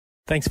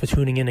Thanks for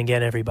tuning in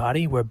again,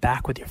 everybody. We're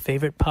back with your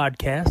favorite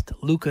podcast,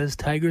 Luca's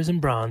Tigers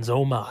and Bronze.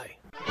 Oh, my.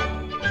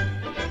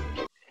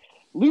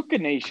 Luca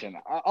Nation,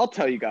 I'll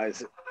tell you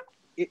guys,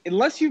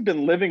 unless you've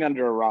been living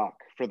under a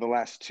rock for the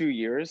last 2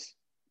 years,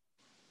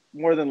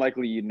 more than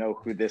likely you know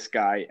who this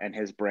guy and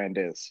his brand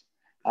is.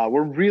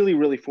 We're really,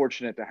 really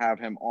fortunate to have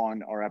him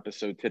on our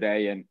episode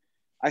today. And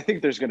I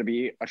think there's going to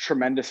be a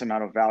tremendous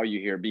amount of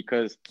value here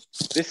because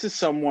this is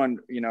someone,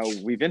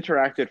 we've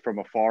interacted from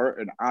afar,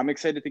 and I'm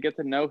excited to get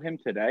to know him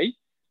today.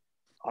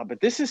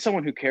 But this is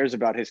someone who cares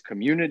about his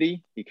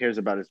community. He cares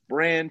about his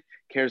brand,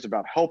 cares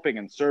about helping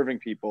and serving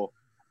people.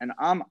 And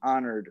I'm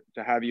honored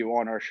to have you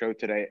on our show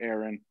today,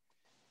 Aaron.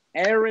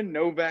 Aaron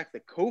Novak, the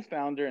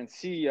co-founder and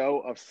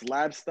CEO of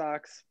Slab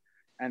Stocks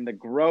and the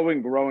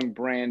growing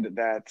brand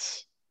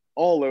that's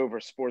all over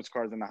sports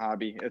cards and the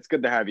hobby. It's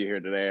good to have you here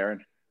today,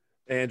 Aaron.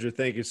 Andrew,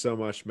 thank you so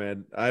much,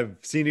 man. I've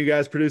seen you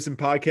guys producing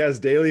podcasts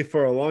daily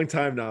for a long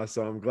time now,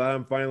 so I'm glad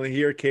I'm finally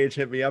here. Cage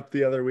hit me up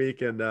the other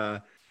week, and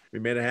we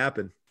made it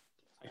happen.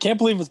 I can't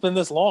believe it's been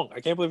this long. I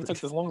can't believe it took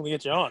this long to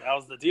get you on. That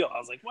was the deal. I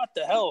was like, what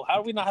the hell? How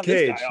do we not have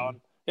this guy on?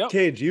 Yep.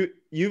 Cage,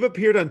 you've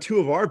appeared on 2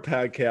 of our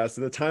podcasts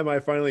at the time I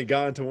finally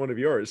got into one of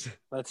yours.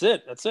 That's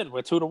it.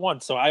 We're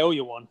 2-1, so I owe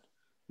you one.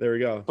 There we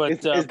go.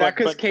 But is that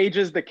because Cage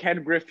is the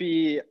Ken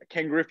Griffey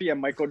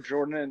and Michael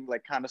Jordan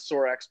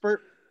connoisseur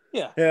expert?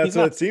 Yeah. Yeah, that's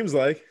what it seems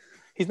like.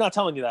 He's not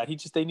telling you that.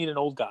 They need an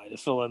old guy to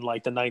fill in the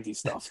 90s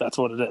stuff. That's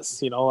what it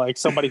is.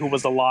 Somebody who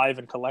was alive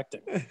and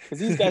collecting. Because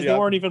these guys, they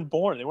weren't even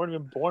born. They weren't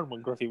even born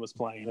when Griffey was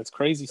playing. It's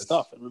crazy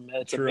stuff.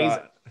 It's true.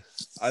 amazing.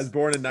 I was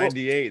born in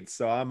 98,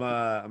 so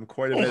I'm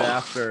quite a bit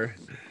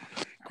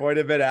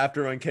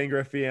after when Ken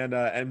Griffey and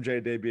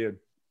MJ debuted.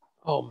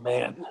 Oh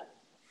man.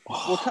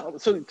 Well,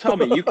 so tell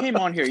me, you came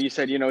on here, you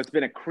said, it's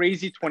been a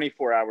crazy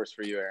 24 hours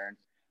for you, Aaron.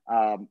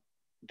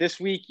 This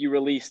week you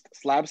released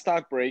Slab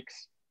Stock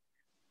Breaks.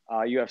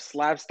 You have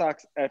Slab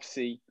Stocks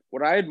FC.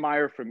 What I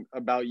admire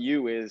about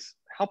you is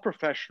how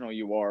professional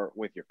you are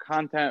with your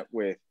content,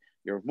 with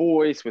your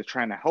voice, with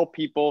trying to help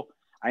people.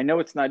 I know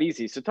it's not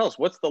easy. So tell us,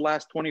 what's the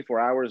last 24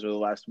 hours or the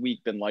last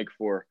week been like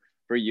for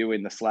you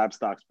in the Slab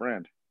Stocks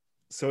brand?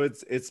 So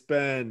it's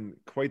been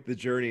quite the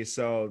journey.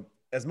 So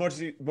as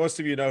most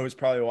of you know who's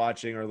probably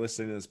watching or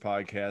listening to this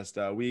podcast,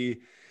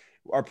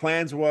 our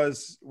plans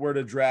were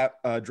to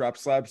drop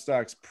Slab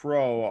Stocks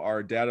Pro,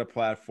 our data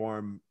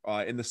platform,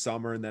 in the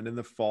summer and then in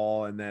the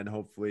fall and then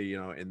hopefully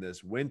in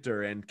this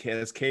winter. And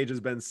as Cage has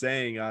been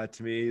saying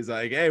to me, he's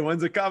like, "Hey,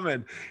 when's it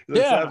coming?"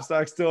 Slab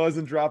Stocks still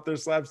hasn't dropped their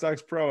Slab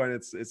Stocks Pro, and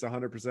it's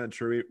 100%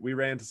 true. We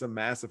ran into some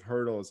massive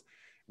hurdles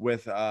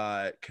with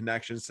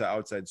connections to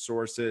outside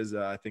sources.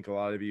 I think a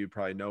lot of you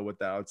probably know what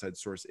that outside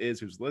source is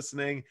who's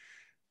listening.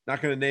 Not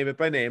going to name it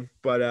by name,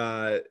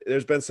 but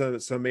there's been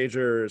some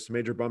major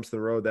bumps in the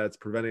road that's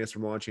preventing us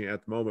from launching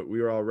at the moment. We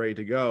were all ready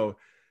to go,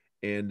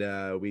 and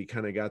we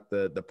kind of got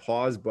the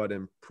pause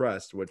button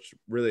pressed, which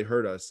really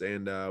hurt us.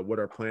 And what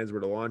our plans were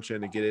to launch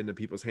in and get into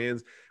people's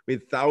hands. We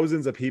had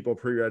thousands of people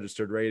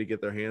pre-registered, ready to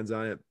get their hands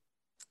on it,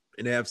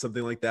 and to have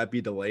something like that be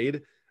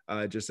delayed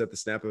just at the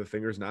snap of a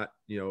finger is not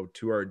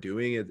to our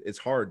doing. It's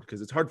hard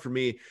because it's hard for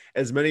me,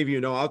 as many of you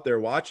know out there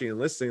watching and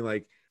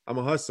listening. I'm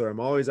a hustler.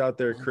 I'm always out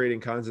there creating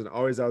content,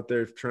 always out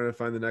there trying to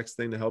find the next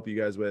thing to help you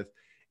guys with.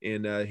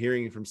 And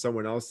hearing from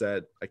someone else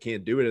that I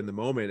can't do it in the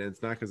moment, and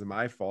it's not because of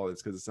my fault,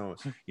 it's because of someone,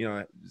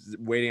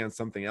 waiting on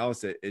something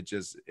else.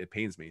 It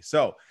pains me.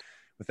 So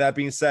with that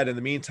being said, in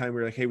the meantime,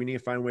 we're like, hey, we need to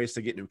find ways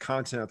to get new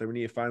content out there. We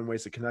need to find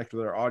ways to connect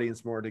with our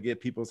audience more, to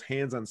get people's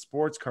hands on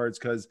sports cards,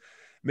 because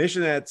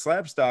mission at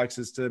Slab Stocks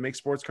is to make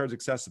sports cards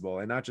accessible,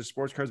 and not just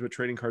sports cards, but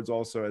trading cards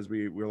also, as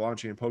we're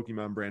launching a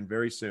Pokemon brand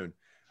very soon.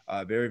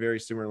 Very, very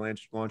soon, we're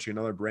launching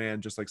another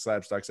brand, just like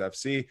Slab Stocks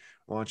FC,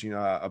 launching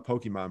a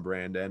Pokemon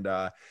brand. And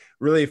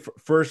really,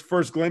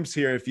 first glimpse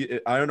here.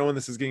 I don't know when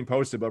this is getting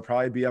posted, but it'll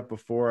probably be up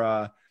before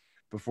I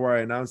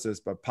announce this.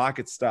 But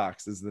Pocket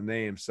Stocks is the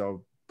name.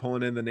 So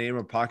pulling in the name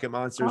of Pocket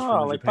Monsters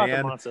from like Japan.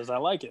 Pocket Monsters, I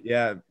like it.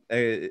 Yeah,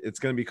 it's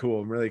gonna be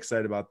cool. I'm really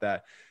excited about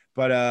that.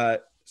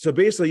 But so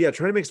basically,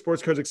 trying to make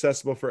sports cards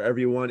accessible for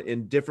everyone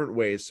in different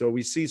ways. So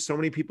we see so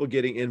many people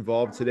getting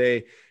involved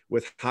today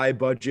with high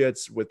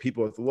budgets, with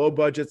people with low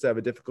budgets that have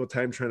a difficult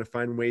time trying to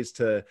find ways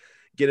to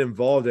get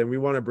involved. And we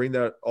want to bring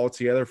that all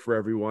together for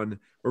everyone.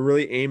 We're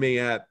really aiming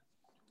at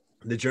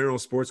the general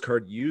sports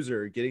card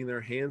user getting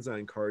their hands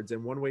on cards.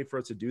 And one way for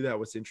us to do that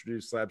was to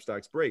introduce Slab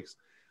Stocks Breaks,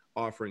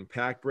 offering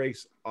pack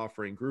breaks,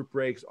 offering group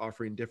breaks,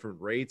 offering different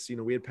rates.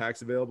 We had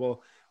packs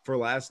available for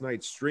last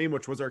night's stream,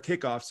 which was our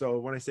kickoff. So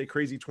when I say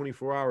crazy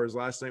 24 hours,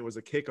 last night was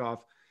a kickoff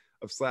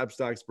of Slab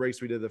Stocks Breaks.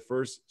 We did the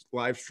first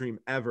live stream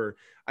ever.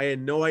 I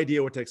had no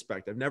idea what to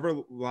expect. I've never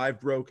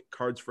live broke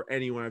cards for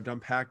anyone. I've done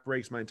pack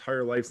breaks my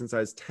entire life since I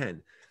was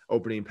 10,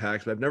 opening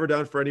packs, but I've never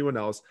done it for anyone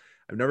else.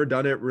 I've never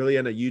done it really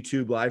in a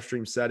YouTube live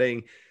stream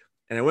setting.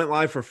 And I went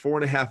live for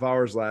 4.5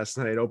 hours last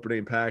night,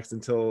 opening packs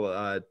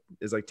until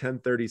it's like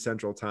 10:30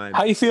 Central Time.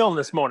 How you feeling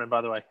this morning,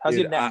 by the way? How's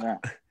your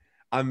neck?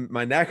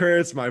 My neck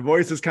hurts. My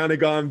voice is kind of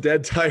gone. I'm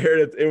dead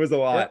tired. It was a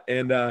lot.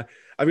 Yeah.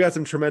 And I've got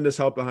some tremendous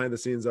help behind the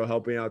scenes though,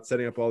 helping out,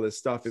 setting up all this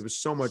stuff. It was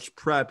so much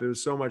prep. It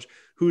was so much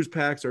whose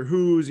packs are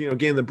whose,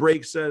 getting the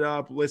break set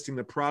up, listing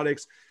the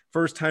products.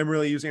 First time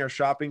really using our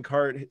shopping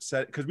cart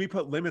set, because we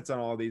put limits on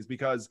all these,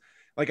 because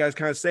like I was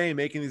kind of saying,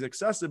 making these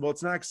accessible.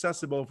 It's not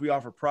accessible if we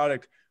offer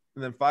product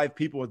and then 5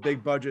 people with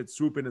big budgets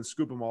swoop in and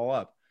scoop them all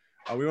up.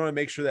 We want to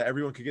make sure that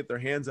everyone can get their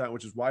hands on it,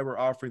 which is why we're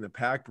offering the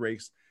pack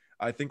breaks.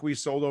 I think we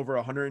sold over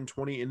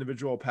 120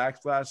 individual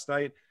packs last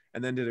night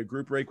and then did a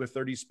group break with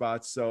 30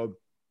 spots. So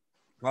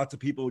lots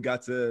of people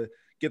got to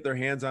get their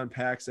hands on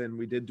packs, and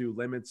we did do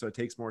limits. So it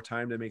takes more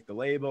time to make the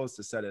labels,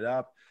 to set it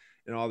up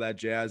and all that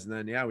jazz. And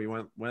then, yeah, we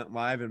went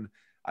live and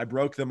I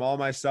broke them all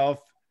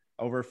myself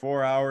over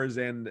 4 hours,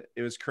 and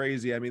it was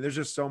crazy. I mean, there's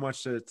just so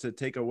much to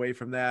take away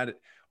from that.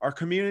 Our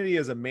community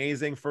is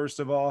amazing. First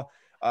of all,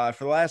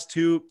 for the last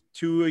two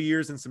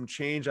years and some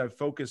change, I've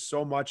focused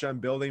so much on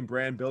building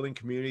brand, building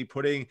community,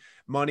 putting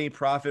money,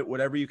 profit,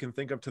 whatever you can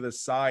think of to the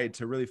side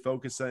to really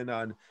focus in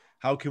on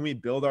how can we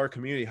build our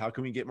community? How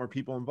can we get more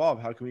people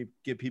involved? How can we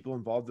get people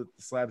involved with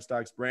the Slab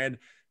Stocks brand?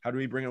 How do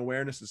we bring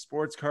awareness to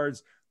sports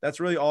cards?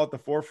 That's really all at the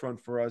forefront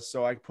for us.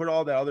 So I put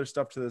all that other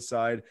stuff to the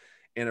side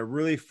and I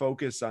really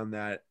focus on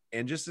that.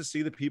 And just to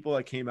see the people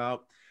that came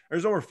out,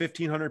 there's over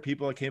 1,500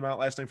 people that came out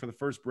last night for the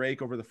first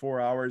break over the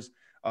 4 hours,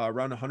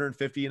 around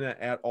 150 in it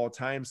at all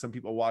times. Some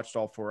people watched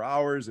all 4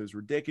 hours. It was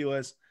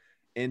ridiculous.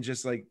 And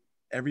just like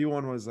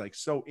everyone was like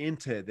so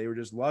into it. They were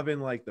just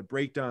loving like the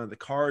breakdown of the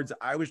cards.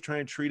 I was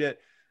trying to treat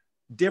it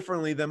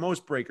differently than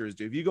most breakers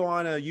do. If you go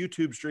on a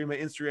YouTube stream, an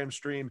Instagram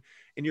stream,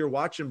 and you're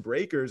watching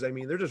breakers, I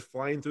mean, they're just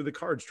flying through the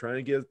cards, trying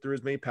to get through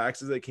as many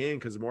packs as they can,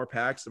 because the more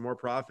packs, the more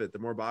profit, the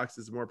more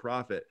boxes, the more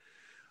profit.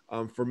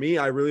 For me,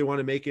 I really want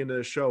to make it into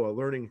a show, a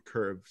learning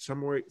curve,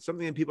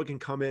 something that people can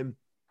come in,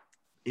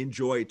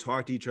 enjoy,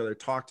 talk to each other,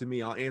 talk to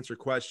me. I'll answer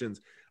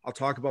questions. I'll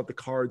talk about the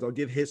cards. I'll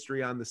give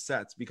history on the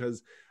sets,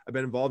 because I've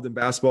been involved in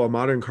basketball and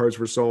modern cards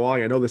for so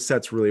long. I know the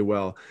sets really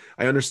well.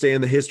 I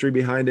understand the history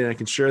behind it. And I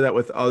can share that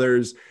with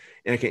others,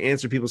 and I can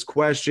answer people's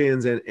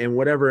questions and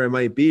whatever it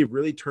might be,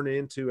 really turn it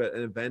into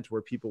an event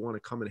where people want to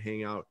come and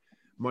hang out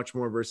much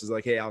more versus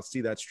like, hey, I'll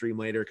see that stream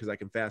later because I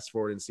can fast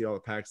forward and see all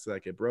the packs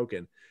that get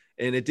broken.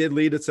 And it did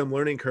lead to some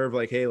learning curve.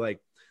 Like, hey, like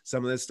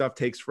some of this stuff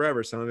takes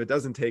forever. Some of it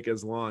doesn't take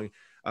as long.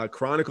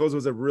 Chronicles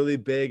was a really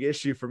big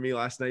issue for me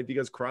last night,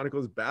 because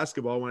Chronicles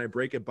basketball, when I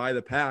break it by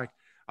the pack,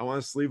 I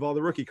want to sleeve all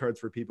the rookie cards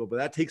for people, but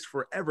that takes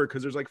forever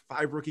because there's like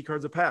 5 rookie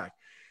cards a pack.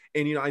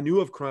 And, I knew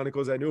of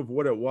Chronicles. I knew of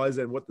what it was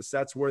and what the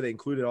sets were. They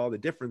included all the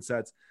different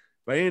sets,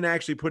 but I didn't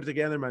actually put it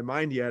together in my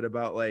mind yet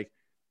about like,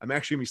 I'm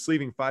actually going to be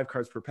sleeving 5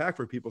 cards per pack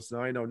for people. So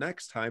now I know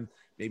next time,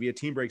 maybe a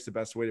team break's the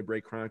best way to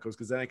break Chronicles,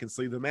 because then I can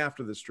sleeve them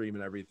after the stream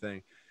and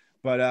everything.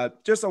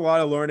 But just a lot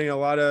of learning, a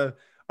lot of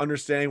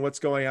understanding what's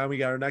going on. We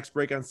got our next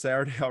break on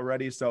Saturday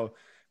already. So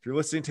if you're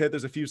listening to it,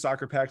 there's a few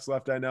soccer packs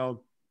left, I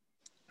know.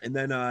 And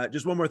then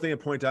just one more thing to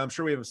point out. I'm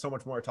sure we have so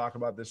much more to talk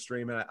about this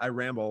stream, and I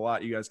ramble a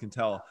lot, you guys can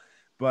tell.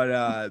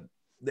 But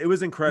it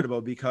was incredible,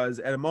 because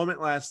at a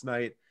moment last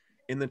night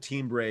in the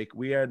team break,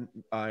 we had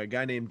a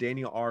guy named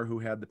Daniel R. who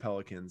had the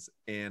Pelicans.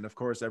 And of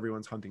course,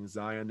 everyone's hunting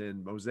Zion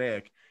and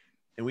Mosaic.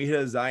 And we hit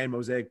a Zion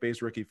Mosaic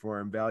base rookie for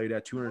him, valued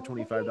at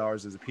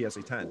 $225 as a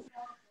PSA 10.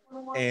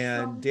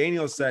 And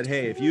Daniel said,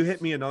 hey, if you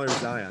hit me another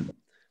Zion,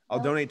 I'll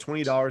donate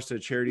 $20 to a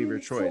charity of your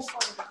choice.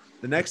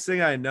 The next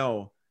thing I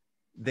know,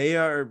 they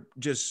are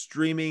just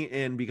streaming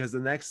in, because the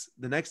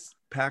next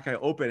pack I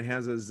open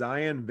has a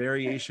Zion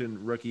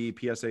variation rookie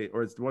PSA,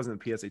 or it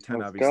wasn't a PSA 10,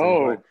 Let's obviously,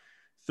 go.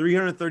 but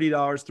 $330,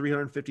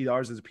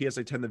 $350 as a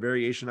PSA 10, the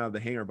variation out of the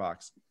hanger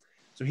box.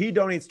 So he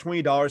donates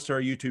 $20 to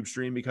our YouTube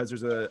stream, because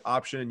there's an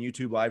option in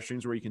YouTube live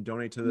streams where you can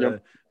donate to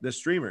the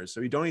streamers.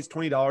 So he donates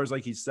 $20,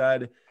 like he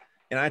said.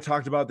 And I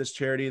talked about this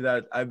charity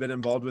that I've been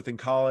involved with in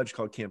college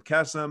called Camp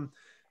Kesem.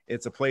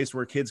 It's a place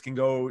where kids can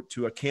go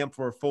to a camp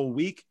for a full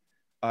week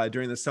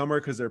during the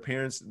summer, because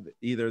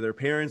either their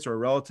parents or a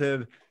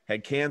relative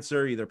had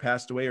cancer, either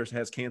passed away or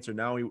has cancer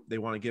now. They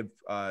want to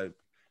give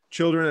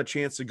children a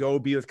chance to go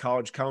be with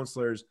college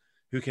counselors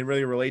who can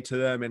really relate to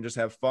them and just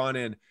have fun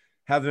and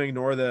have them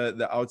ignore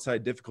the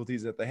outside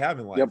difficulties that they have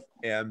in life. Yep.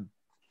 And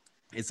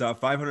it's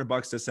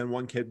 $500 to send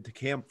one kid to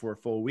camp for a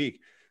full week.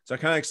 So I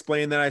kind of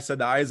explained that. I said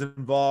the I is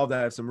involved.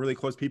 I have some really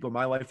close people in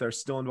my life that are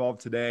still involved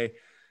today.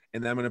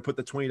 And then I'm going to put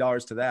the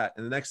 $20 to that.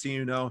 And the next thing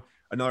you know,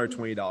 another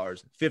 $20,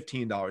 $15,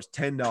 $10,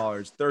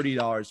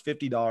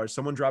 $30, $50.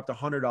 Someone dropped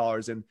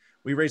 $100, and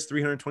we raised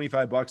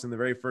 $325 in the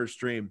very first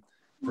stream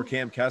for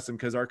Camp Kesem,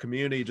 because our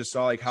community just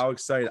saw like how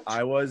excited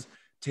I was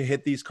to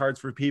hit these cards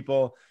for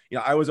people.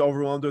 I was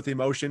overwhelmed with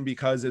emotion,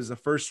 because it was the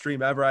first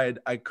stream ever.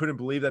 I couldn't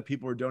believe that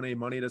people were donating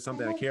money to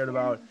something I cared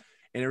about.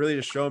 And it really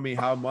just showed me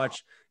how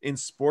much in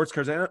sports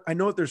cards, I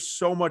know that there's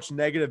so much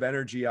negative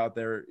energy out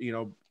there,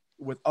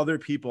 with other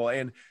people.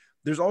 And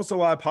there's also a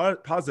lot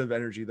of positive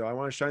energy, though. I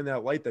want to shine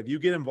that light that if you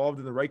get involved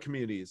in the right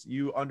communities,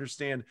 you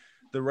understand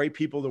the right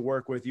people to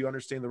work with, you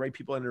understand the right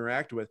people to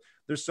interact with.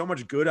 There's so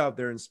much good out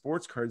there in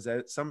sports cards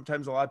that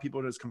sometimes a lot of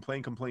people just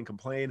complain.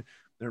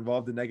 They're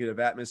involved in negative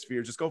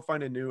atmosphere. Just go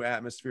find a new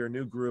atmosphere, a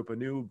new group, a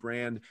new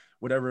brand,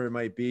 whatever it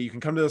might be. You can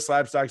come to the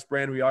Slab Stocks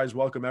brand. We always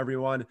welcome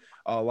everyone.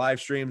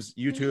 Live streams,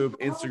 YouTube,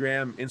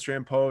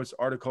 Instagram posts,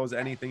 articles,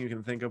 anything you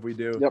can think of, we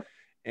do. Yep.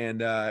 And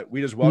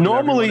we just welcome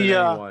everyone and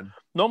anyone.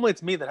 Normally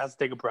it's me that has to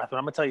take a breath, but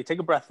I'm gonna tell you, take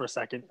a breath for a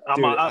second.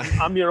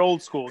 I'm your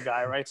old school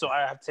guy, right? So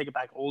I have to take it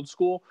back old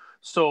school.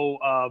 So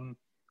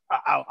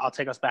I'll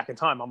take us back in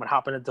time. I'm gonna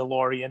hop in a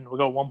DeLorean. We'll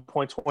go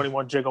 1.21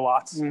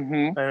 gigawatts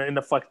in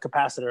the flex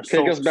capacitor.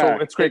 So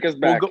it's great.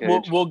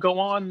 We'll go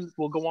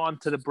on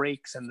to the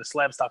breaks and the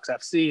Slab Stocks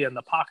FC and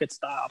the pocket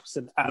stops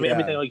and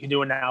everything like you're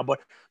doing now.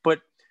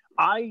 But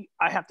I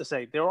have to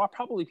say, there are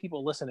probably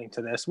people listening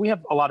to this. We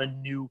have a lot of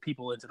new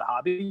people into the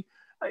hobby.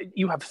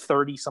 You have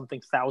 30-something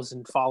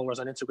thousand followers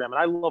on Instagram, and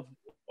I love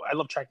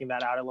checking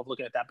that out. I love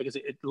looking at that because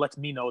it lets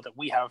me know that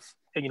we have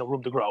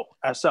room to grow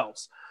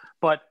ourselves.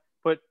 But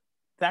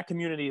that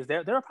community is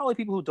there. There are probably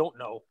people who don't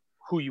know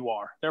who you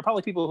are. There are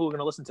probably people who are going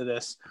to listen to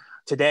this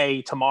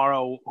today,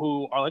 tomorrow,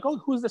 who are like, oh,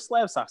 who's the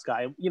Slab Stocks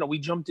guy? We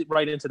jumped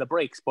right into the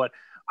breaks, but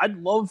I'd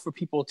love for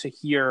people to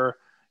hear.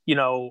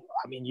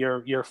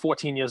 You're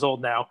 14 years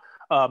old now.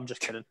 Just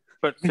kidding,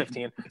 but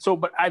 15.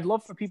 But I'd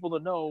love for people to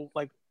know,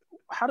 like,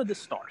 how did this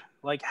start?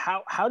 Like,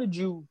 how did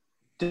you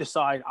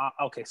decide?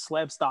 Okay,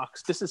 Slab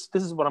Stocks. This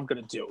is what I'm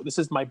going to do. This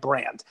is my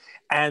brand,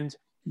 and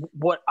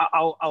what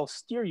I'll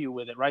steer you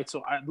with it, right?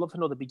 So I'd love to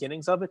know the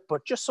beginnings of it,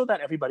 but just so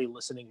that everybody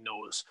listening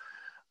knows,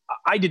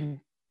 I didn't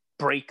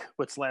break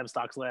with Slab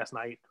Stocks last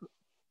night,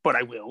 but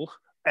I will.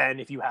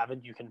 And if you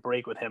haven't, you can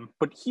break with him.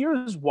 But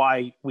here's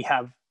why we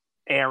have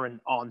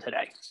Aaron on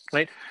today,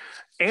 right?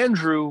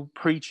 Andrew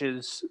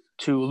preaches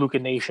to Luca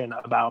Nation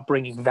about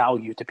bringing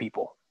value to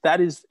people. That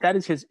is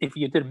his. If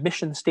you did a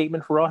mission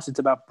statement for us, it's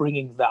about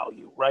bringing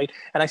value, right?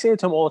 And I say it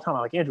to him all the time.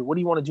 I'm like, Andrew, what do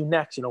you want to do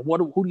next? Who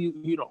do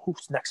you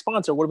who's next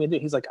sponsor? What are we gonna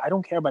do? He's like, I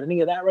don't care about any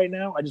of that right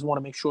now. I just want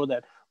to make sure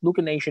that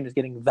Luca Nation is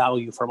getting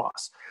value from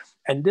us.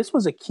 And this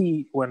was a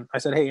key when I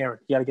said, hey, Aaron,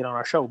 you got to get on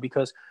our show,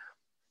 because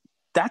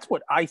that's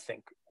what I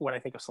think when I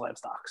think of Slab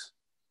Stocks.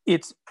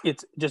 It's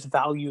just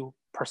value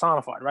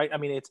personified, right? I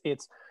mean,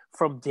 it's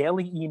from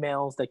daily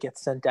emails that get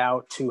sent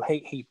out to,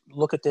 hey,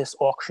 look at this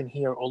auction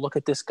here, or look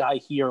at this guy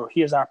here, or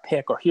here's our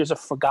pick, or here's a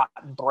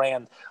forgotten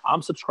brand.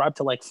 I'm subscribed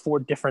to like 4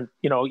 different,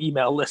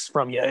 email lists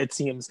from you. It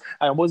seems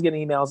I'm always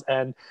getting emails,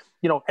 and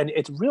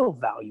it's real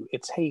value.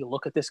 It's, hey,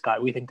 look at this guy.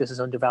 We think this is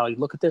undervalued.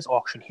 Look at this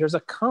auction. Here's a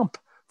comp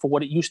for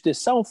what it used to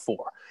sell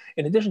for.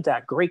 In addition to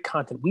that, great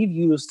content. We've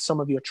used some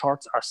of your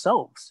charts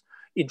ourselves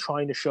in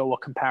trying to show a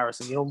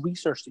comparison,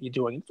 research that you're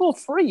doing. It's all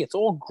free. It's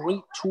all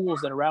great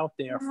tools that are out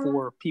there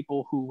for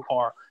people who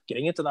are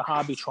getting into the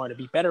hobby, trying to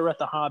be better at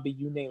the hobby,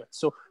 you name it.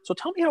 So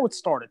tell me how it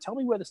started. Tell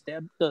me where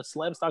the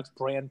Slab Stocks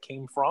brand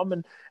came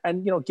from,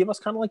 and give us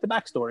kind of like the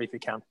backstory if you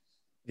can.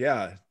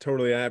 Yeah,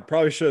 totally. I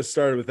probably should have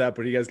started with that,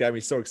 but you guys got me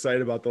so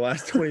excited about the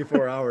last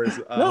 24 hours.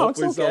 No, it's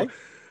okay.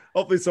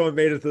 Hopefully someone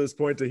made it to this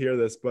point to hear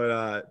this,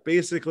 but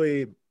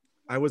basically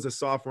I was a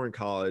sophomore in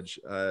college,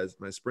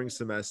 my spring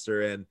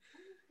semester, and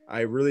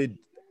I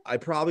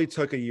probably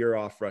took a year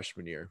off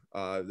freshman year.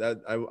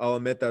 I'll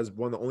admit that was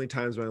one of the only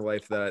times in my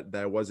life that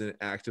I wasn't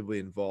actively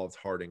involved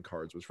hard in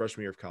cards, was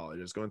freshman year of college.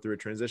 I was going through a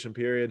transition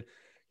period,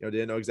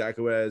 didn't know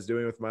exactly what I was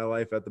doing with my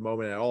life at the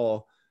moment at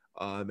all.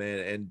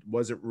 And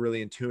wasn't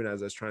really in tune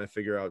as I was trying to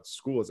figure out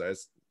schools. I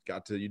just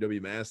got to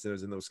UW-Mass and I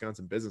was in the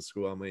Wisconsin Business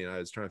School. I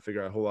was trying to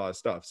figure out a whole lot of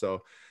stuff.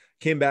 So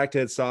came back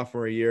to it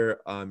sophomore year.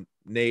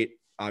 Nate,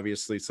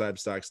 obviously Slab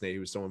Stocks Nate, he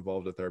was so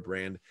involved with our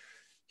brand.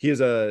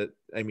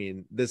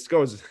 This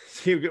goes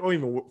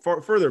even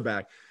further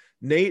back.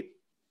 Nate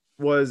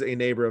was a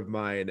neighbor of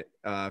mine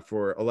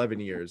for 11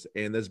 years.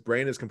 And this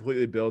brand is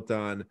completely built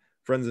on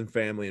friends and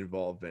family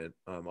involvement.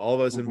 All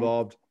of us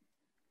involved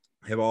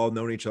have all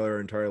known each other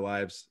our entire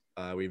lives.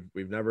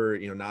 We've never,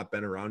 not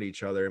been around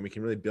each other, and we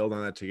can really build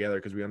on that together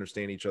because we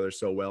understand each other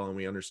so well and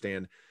we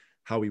understand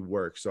how we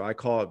work. So I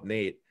call up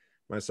Nate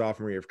my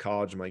sophomore year of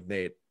college. I'm like,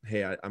 Nate,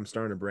 hey, I'm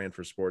starting a brand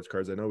for sports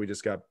cards. I know we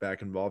just got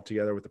back involved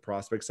together with the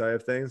prospect side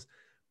of things,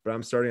 but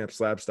I'm starting up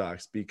Slab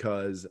Stocks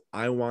because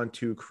I want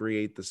to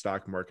create the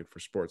stock market for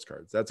sports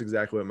cards. That's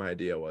exactly what my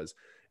idea was.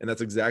 And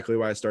that's exactly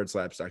why I started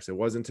Slab Stocks. It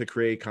wasn't to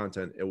create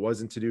content. It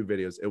wasn't to do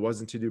videos. It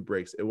wasn't to do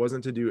breaks. It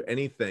wasn't to do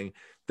anything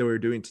that we're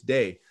doing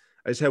today.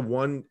 I just had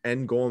one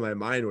end goal in my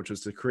mind, which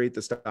was to create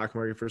the stock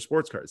market for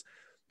sports cards.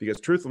 Because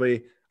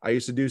truthfully, I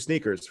used to do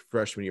sneakers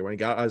freshman year. When I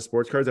got out of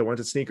sports cards, I went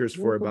to sneakers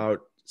for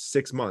about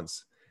 6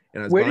 months.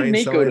 And I was Where did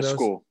Nate go to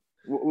school?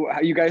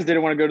 You guys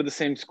didn't want to go to the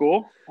same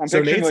school? I'm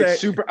picturing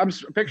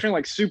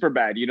like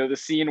Superbad. The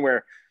scene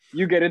where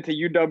you get into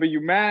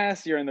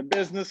UW-Mass, you're in the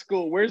business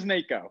school. Where's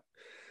Nate go?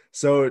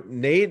 So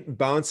Nate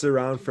bounced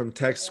around from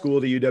tech school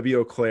to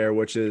UW-Eau Claire,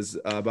 which is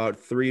about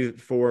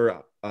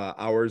 3-4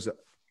 hours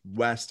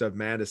west of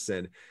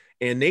Madison.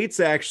 And Nate's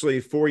actually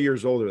 4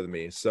 years older than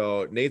me.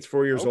 So Nate's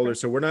 4 years older.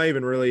 So we're not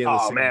even really in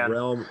the same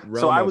realm.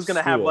 So I was going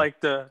to have like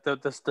the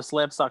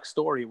Slam Stock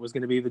story was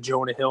going to be the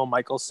Jonah Hill,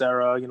 Michael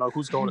Cera,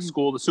 who's going to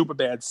school, the super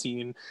bad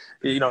scene.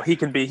 He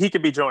can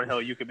be Jonah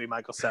Hill. You can be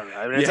Michael Cera.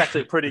 I mean, it's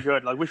actually pretty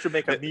good. Like we should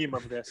make a meme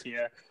of this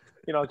here.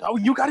 Oh,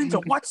 you got into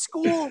what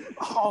school?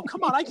 Oh,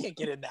 come on, I can't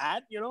get in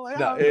that.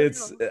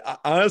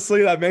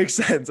 Honestly, that makes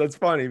sense. That's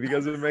funny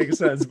because it makes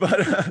sense. But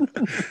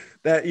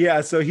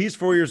so he's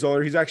 4 years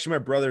older. He's actually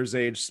my brother's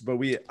age, but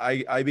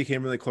I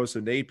became really close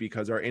to Nate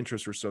because our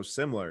interests were so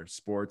similar: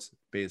 sports,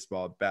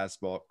 baseball,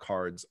 basketball,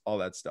 cards, all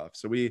that stuff.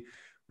 So we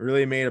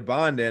really made a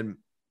bond, and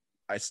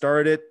I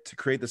started it to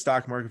create the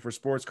stock market for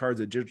sports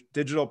cards, a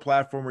digital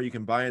platform where you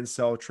can buy and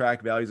sell,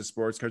 track values of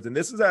sports cards. And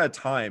this is at a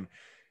time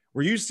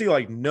where you see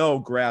like no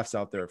graphs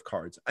out there of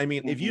cards. I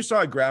mean, if you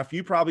saw a graph,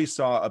 you probably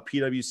saw a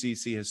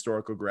PWCC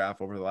historical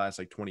graph over the last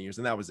like 20 years,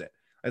 and that was it.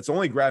 It's the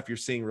only graph you're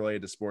seeing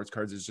related to sports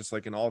cards is just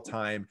like an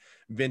all-time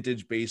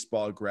vintage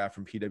baseball graph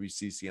from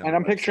PWCC. And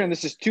I'm picturing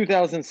this is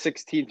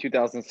 2016,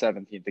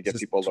 2017 to give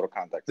people a little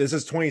context. This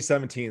is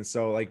 2017.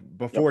 So like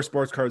before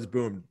sports cards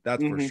boomed,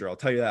 that's for sure. I'll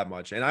tell you that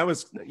much. And I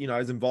was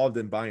involved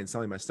in buying and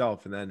selling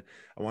myself. And then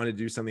I wanted to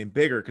do something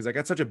bigger because I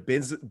got such a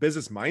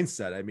business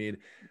mindset. I mean,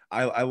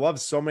 I love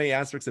so many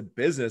aspects of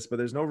business, but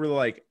there's no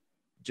real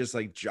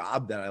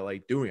job that I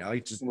like doing. I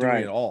like just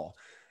doing it all.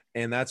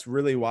 And that's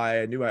really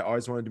why I knew I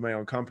always wanted to do my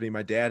own company.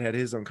 My dad had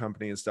his own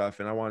company and stuff,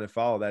 and I wanted to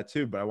follow that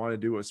too. But I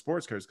wanted to do it with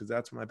sports cars because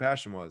that's what my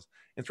passion was.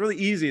 It's really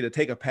easy to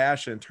take a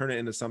passion and turn it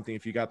into something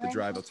if you got the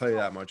drive. I'll tell you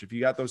that much. If you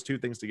got those two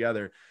things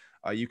together,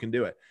 you can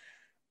do it.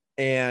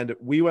 And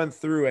we went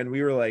through and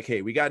we were like,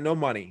 hey, we got no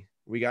money.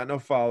 We got no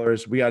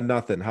followers. We got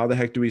nothing. How the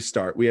heck do we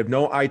start? We have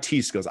no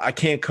IT skills. I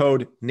can't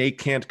code. Nate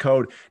can't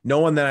code. No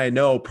one that I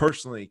know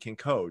personally can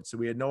code. So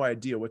we had no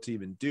idea what to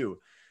even do.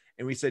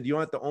 And we said,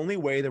 the only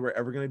way that we're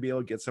ever going to be able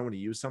to get someone to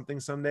use something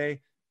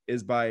someday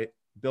is by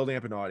building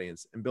up an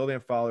audience and building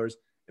up followers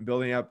and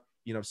building up,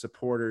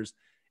 supporters.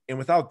 And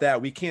without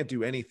that, we can't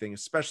do anything,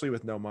 especially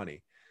with no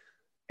money.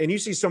 And you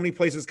see so many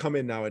places come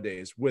in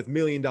nowadays with $1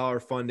 million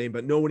funding,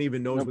 but no one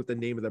even knows what the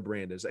name of the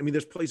brand is. I mean,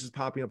 there's places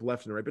popping up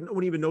left and right, but no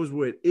one even knows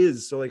what it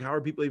is. So like, how are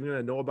people even going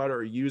to know about it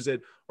or use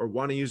it or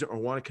want to use it or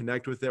want to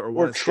connect with it or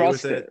want to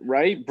trust it,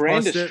 right?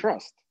 Brand is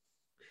trust.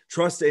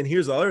 Trust it. And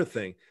here's the other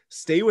thing.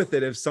 Stay with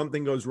it if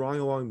something goes wrong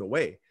along the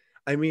way.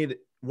 I mean,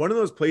 one of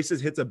those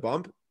places hits a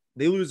bump,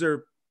 they lose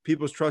their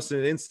people's trust in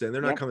an instant.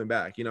 They're not coming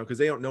back, because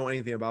they don't know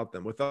anything about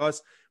them. With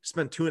us, we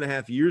spent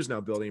 2.5 years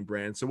now building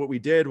brands. So what we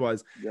did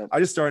was I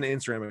just started an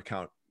Instagram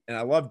account and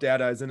I love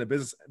data. I was in a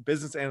business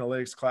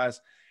analytics class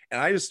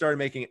and I just started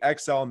making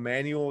Excel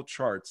manual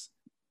charts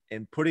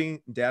and putting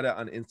data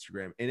on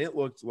Instagram, and it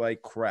looked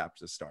like crap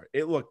to start.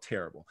 It looked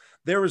terrible.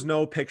 There was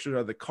no picture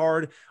of the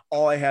card.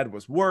 All I had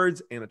was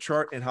words and a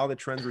chart and how the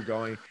trends were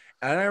going.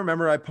 And I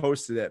remember I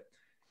posted it,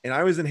 and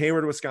I was in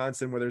Hayward,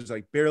 Wisconsin, where there's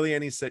like barely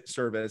any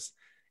service.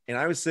 And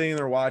I was sitting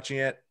there watching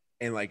it,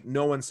 and like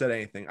no one said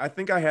anything. I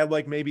think I had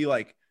maybe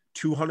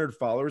 200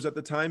 followers at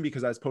the time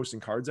because I was posting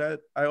cards that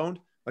I owned,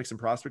 like some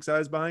prospects I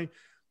was buying,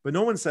 but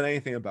no one said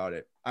anything about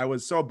it. I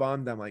was so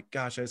bummed. I'm like,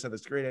 gosh, I just had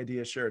this great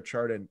idea, share a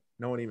chart, and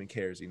no one even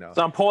cares,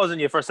 So I'm pausing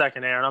you for a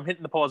second, Aaron. I'm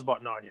hitting the pause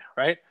button on you,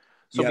 right?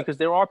 So because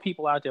there are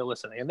people out there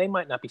listening, and they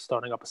might not be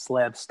starting up a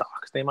Slab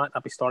Stocks. They might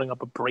not be starting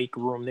up a break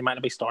room. They might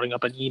not be starting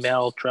up an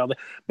email trail.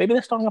 Maybe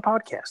they're starting a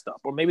podcast up,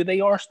 or maybe they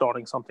are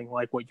starting something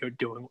like what you're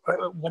doing,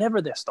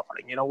 whatever they're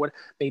starting.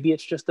 Maybe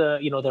it's just their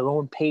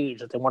own page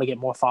that they want to get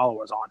more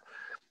followers on.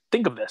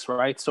 Think of this,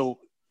 right? So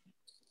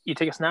you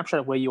take a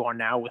snapshot of where you are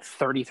now with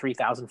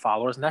 33,000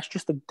 followers, and that's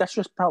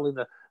just probably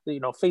the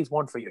phase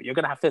one for you. You're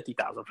going to have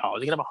 50,000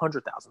 followers. You're going to have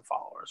 100,000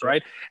 followers,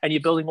 right? And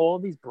you're building all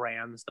of these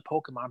brands, the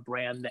Pokemon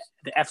brand,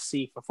 the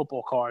FC for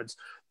football cards,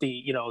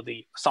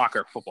 the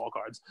soccer football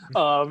cards,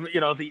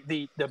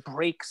 the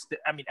breaks.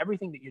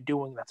 Everything that you're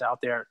doing that's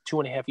out there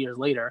 2.5 years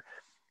later,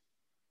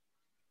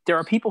 there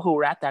are people who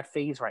are at that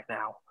phase right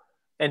now.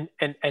 And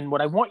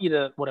what I want you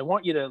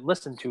to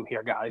listen to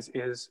here, guys,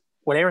 is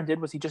what Aaron did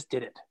was he just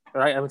did it,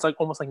 right? And it's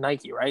almost like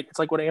Nike, right? It's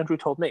like what Andrew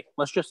told me.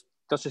 Let's just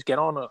get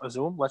on a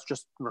Zoom. Let's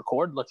just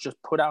record. Let's just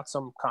put out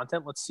some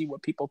content. Let's see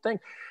what people think.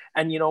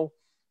 And, you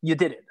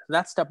did it.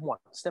 That's step one.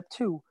 Step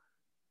two,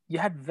 you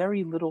had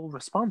very little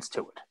response to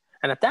it.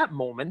 And at that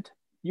moment,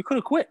 you could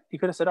have quit. You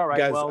could have said, all right,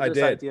 guys,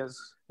 this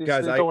idea's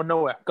going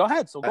nowhere. Go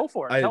ahead. So go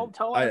for it.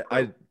 Tell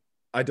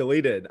I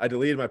deleted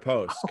my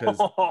post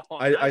because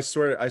I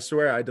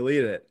swear I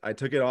deleted it. I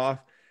took it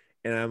off.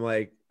 And I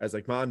was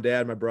like, Mom,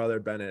 Dad, my brother,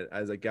 Bennett. I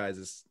was like,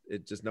 guys,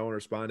 it just no one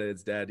responded.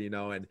 It's Dad,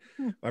 And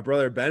my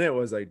brother, Bennett,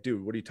 was like,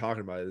 dude, what are you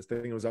talking about? This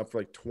thing was up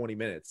for 20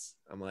 minutes.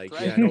 I'm like,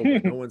 yeah, I know,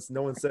 but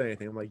no one said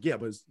anything. I'm like, yeah,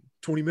 but it's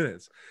 20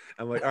 minutes.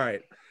 I'm like, all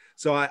right.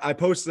 So I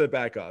posted it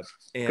back up.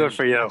 And good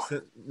for you.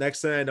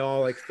 Next thing I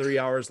know, 3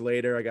 hours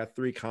later, I got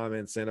 3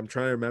 comments. And I'm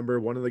trying to remember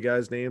one of the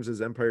guys' names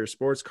is Empire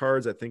Sports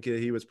Cards. I think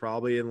he was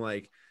probably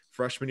in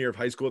freshman year of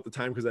high school at the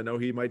time because I know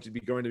he might be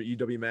going to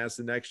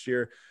UW-Madison next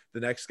year. The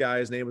next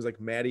guy's name was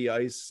Matty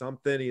Ice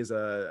something.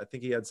 I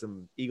think he had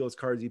some Eagles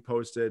cards he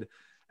posted.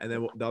 And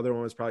then the other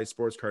one was probably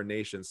Sports Card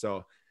Nation.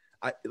 So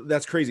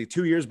that's crazy.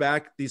 2 years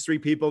back, these three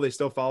people, they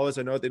still follow us.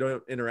 I know they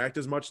don't interact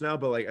as much now,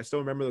 but like, I still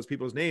remember those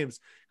people's names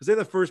because they're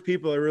the first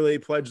people that really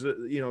pledged,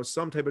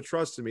 some type of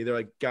trust to me. They're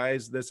like,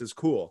 guys, this is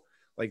cool.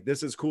 Like,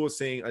 this is cool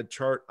seeing a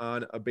chart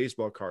on a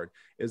baseball card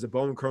is a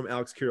Bowman Chrome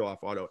Alex Kirilloff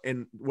auto.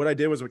 And what I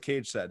did was what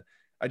Cage said.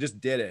 I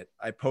just did it.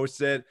 I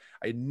posted it.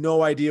 I had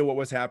no idea what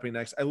was happening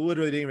next. I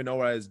literally didn't even know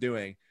what I was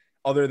doing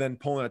other than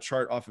pulling a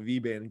chart off of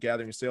eBay and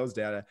gathering sales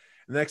data.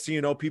 And the next thing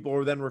you know, people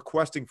were then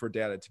requesting for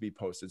data to be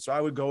posted. So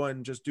I would go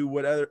and just do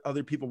what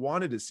other people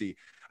wanted to see.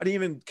 I didn't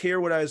even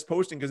care what I was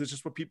posting because it's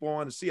just what people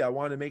wanted to see. I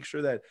wanted to make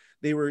sure that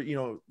they were,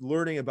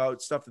 learning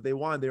about stuff that they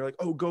wanted. They were like,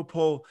 oh, go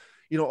pull,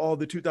 all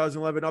the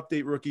 2011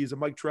 update rookies of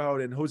Mike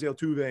Trout and Jose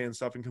Altuve and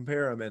stuff and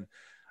compare them. And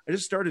I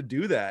just started to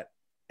do that.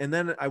 And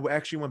then I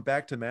actually went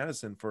back to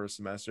Madison for a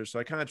semester. So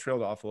I kind of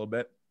trailed off a little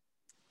bit.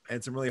 I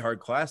had some really hard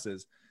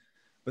classes.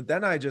 But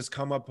then I just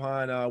come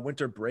upon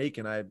winter break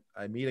and I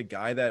meet a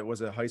guy that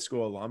was a high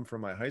school alum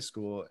from my high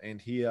school. And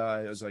he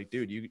was like,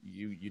 dude,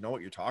 you know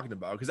what you're talking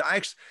about. Cause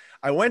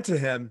I went to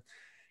him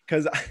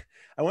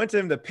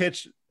to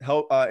pitch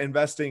help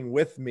investing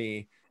with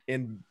me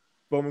in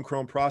Bowman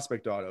Chrome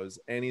prospect autos.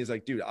 And he's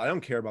like, dude, I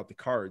don't care about the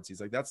cards.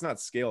 He's like, that's not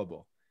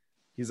scalable.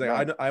 He's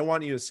like, no. I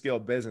want you to scale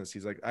business.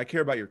 He's like, I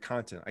care about your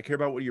content. I care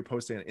about what you're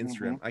posting on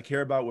Instagram. I care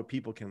about what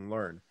people can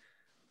learn.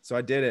 So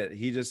I did it.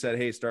 He just said,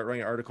 hey, start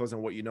writing articles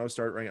on what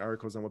start writing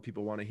articles on what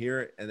people want to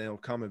hear, and then it'll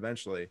come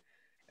eventually.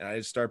 And I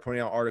just started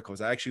putting out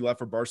articles. I actually left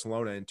for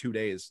Barcelona in 2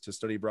 days to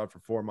study abroad for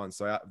 4 months.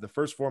 So the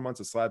first 4 months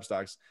of Slab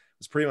Stocks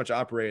was pretty much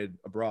operated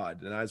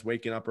abroad. And I was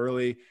waking up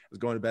early. I was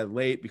going to bed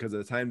late because of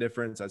the time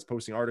difference. I was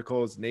posting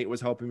articles. Nate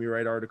was helping me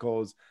write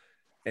articles.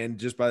 And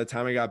just by the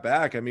time I got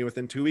back,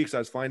 within 2 weeks, I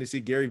was flying to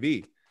see Gary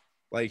Vee.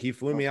 Like, he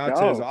flew me out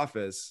to his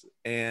office,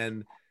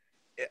 and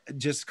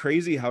just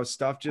crazy how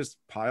stuff just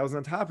piles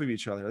on top of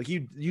each other. Like,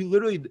 you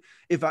literally,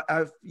 if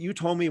you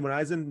told me when I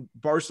was in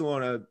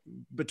Barcelona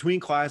between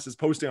classes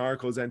posting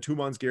articles, and 2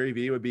 months Gary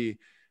Vee would be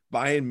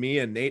buying me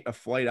and Nate a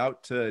flight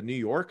out to New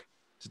York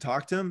to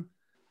talk to him,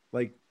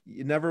 like,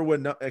 you never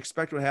would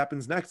expect what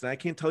happens next. And I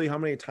can't tell you how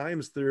many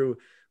times through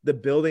the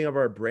building of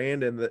our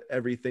brand and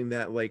everything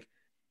that, like,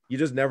 you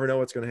just never know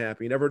what's going to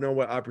happen. You never know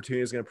what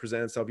opportunity is going to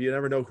present itself. You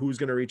never know who's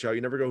going to reach out. You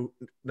never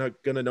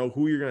not going to know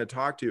who you're going to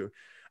talk to.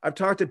 I've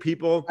talked to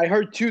people. I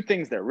heard two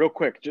things there real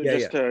quick,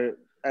 just to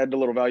add a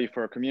little value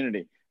for our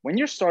community. When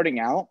you're starting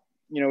out,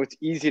 it's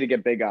easy to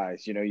get big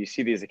eyes. You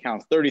see these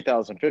accounts,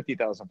 30,000,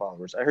 50,000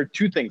 followers. I heard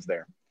two things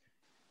there.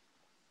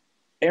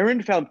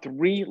 Aaron found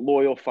 3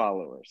 loyal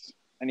followers,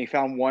 and he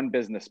found 1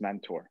 business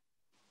mentor.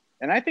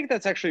 And I think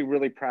that's actually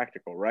really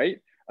practical, right?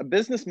 A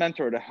business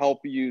mentor to help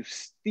you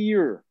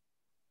steer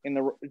in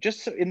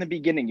the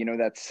beginning,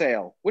 that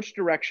sale. Which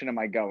direction am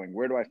I going?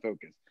 Where do I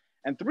focus?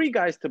 And 3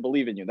 guys to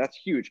believe in you. That's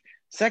huge.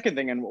 Second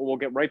thing, and we'll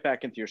get right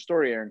back into your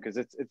story, Aaron, because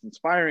it's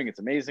inspiring. It's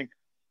amazing.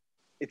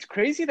 It's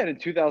crazy that in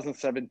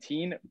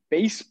 2017,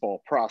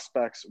 baseball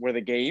prospects were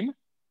the game,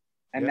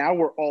 and now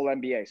we're all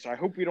NBA. So I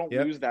hope we don't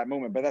lose that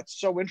moment. But that's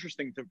so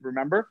interesting to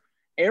remember.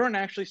 Aaron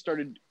actually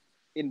started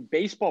in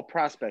baseball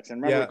prospects,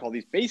 and remember, we call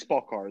these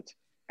baseball cards.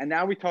 And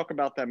now we talk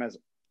about them as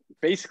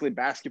basically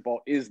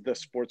basketball is the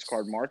sports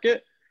card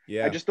market.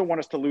 Yeah. I just don't want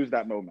us to lose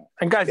that moment.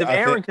 And guys, if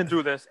Aaron can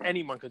do this,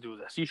 anyone can do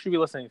this. You should be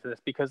listening to this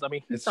because,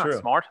 he's not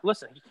smart.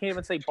 Listen, he can't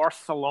even say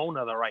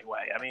Barcelona the right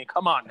way.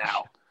 Come on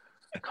now.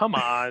 Come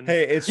on.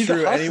 Hey, he's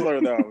true. A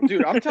hustler, though.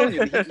 Dude, I'm telling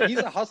you, he's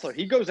a hustler.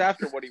 He goes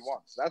after what he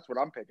wants. That's what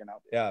I'm picking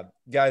up. Yeah.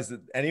 Guys,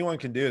 anyone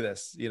can do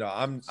this.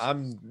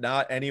 I'm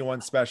not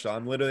anyone special.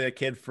 I'm literally a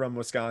kid from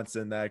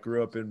Wisconsin that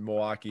grew up in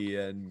Milwaukee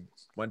and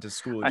went to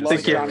school. I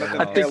think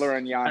Taylor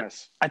and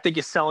Giannis. I think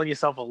you're selling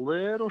yourself a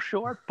little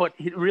short, but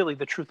really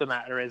the truth of the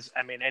matter is,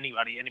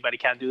 anybody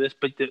can do this,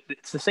 but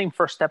it's the same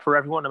first step for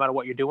everyone, no matter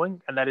what you're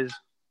doing, and that is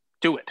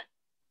do it.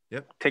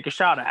 Yep. Take a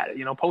shot at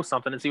it. Post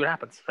something and see what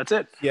happens. That's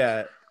it.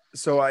 Yeah.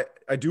 So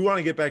I do want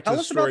to get back to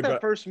the story. Tell us about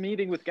that first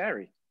meeting with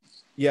Gary.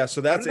 Yeah, so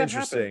that's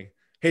interesting.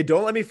 Hey,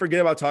 don't let me forget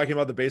about talking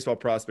about the baseball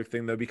prospect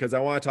thing, though, because I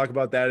want to talk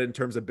about that in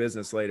terms of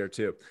business later,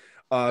 too.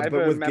 I have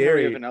a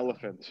memory of an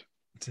elephant.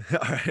 All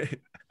right.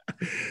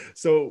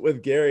 So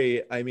with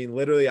Gary,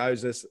 literally,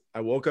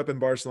 I woke up in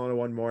Barcelona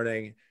one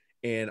morning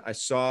and I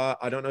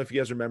don't know if you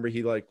guys remember,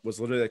 he was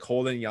literally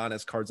holding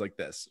Giannis cards like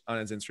this on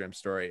his Instagram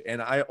story.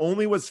 And I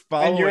only was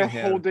following him. And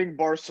you're holding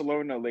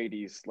Barcelona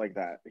ladies like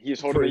that.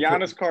 He's holding the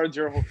Giannis cards.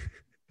 You're holding.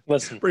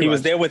 Listen, he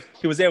was there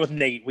with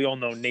Nate. We all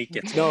know Nate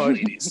gets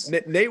ladies.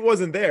 Nate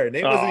wasn't there.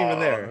 Nate wasn't even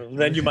there.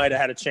 Then you might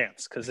have had a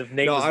chance because if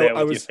Nate was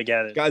there, you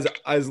forget it. Guys,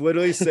 I was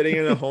literally sitting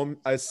in a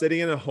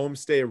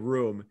homestay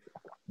room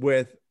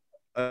with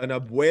an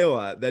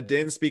abuela that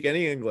didn't speak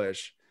any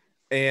English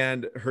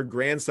and her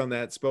grandson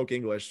that spoke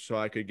English, so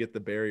I could get the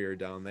barrier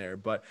down there.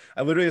 But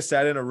I literally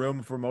sat in a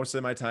room for most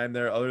of my time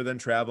there, other than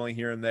traveling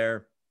here and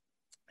there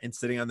and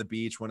sitting on the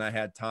beach when I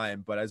had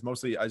time. But I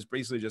was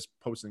basically just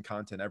posting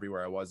content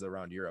everywhere I was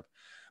around Europe.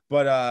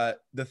 But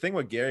the thing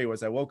with Gary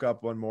was I woke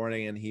up one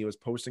morning and he was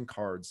posting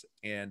cards,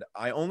 and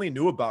I only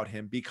knew about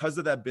him because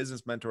of that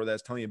business mentor that I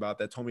was telling you about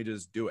that told me to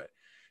just do it.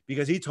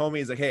 because he told me,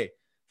 he's like, hey,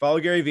 follow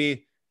Gary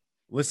Vee,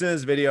 listen to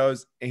his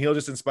videos, and he'll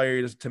just inspire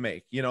you to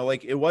make, you know,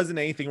 like it wasn't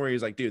anything where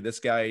he's like, dude,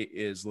 this guy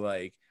is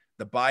like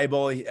the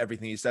Bible.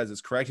 Everything he says is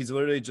correct. He's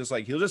literally just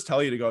like, he'll just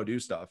tell you to go do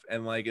stuff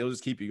and like, it'll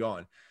just keep you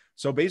going.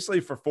 So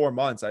basically for 4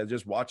 months, I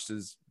just watched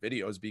his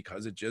videos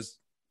because it just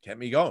kept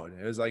me going.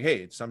 It was like,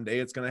 hey, someday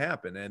it's going to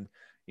happen. And,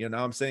 you know,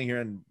 now I'm sitting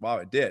here and wow,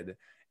 it did.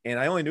 And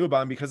I only knew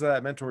about him because of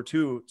that mentor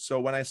too.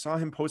 So when I saw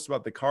him post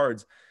about the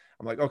cards,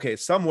 I'm like, okay,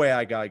 some way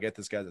I got to get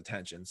this guy's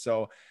attention.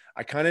 So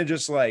I kind of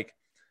just like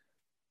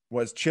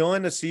was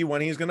chilling to see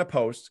when he's going to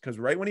post. Cause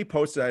right when he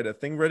posted, I had a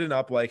thing written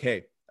up like,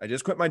 hey, I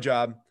just quit my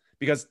job,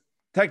 because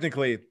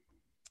technically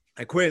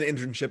I quit an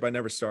internship I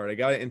never started. I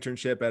got an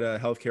internship at a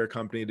healthcare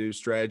company to do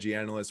strategy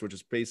analyst, which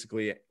is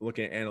basically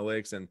looking at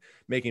analytics and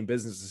making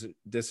business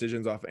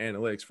decisions off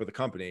analytics for the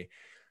company.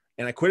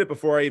 And I quit it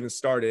before I even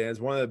started. It's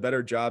one of the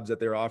better jobs that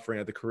they're offering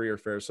at the career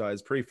fair. So I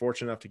was pretty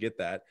fortunate enough to get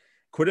that.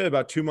 Quit it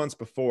about 2 months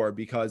before,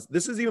 because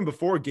this is even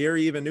before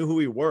Gary even knew who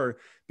we were,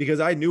 because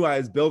I knew I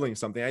was building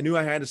something. I knew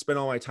I had to spend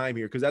all my time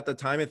here, because at the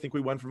time, I think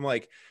we went from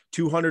like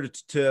 200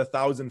 to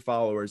 1,000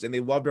 followers, and they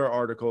loved our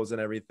articles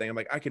and everything. I'm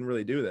like, I can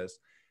really do this.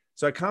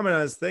 So I commented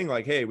on his thing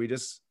like, hey, I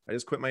just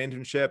quit my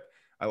internship.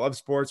 I love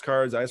sports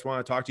cards. I just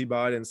want to talk to you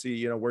about it and see,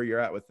 you know, where you're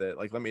at with it.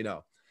 Like, let me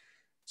know.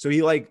 So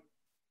he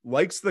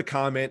likes the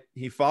comment.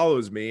 He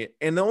follows me.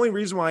 And the only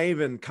reason why I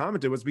even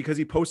commented was because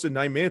he posted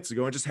 9 minutes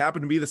ago, and just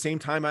happened to be the same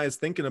time I was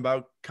thinking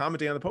about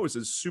commenting on the post.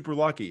 It's super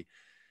lucky.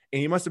 And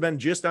he must've been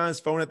just on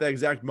his phone at that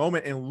exact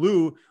moment. And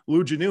Lou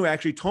Janu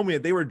actually told me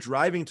that they were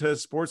driving to a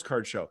sports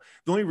card show.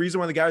 The only reason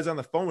why the guy was on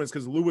the phone was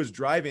because Lou was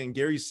driving and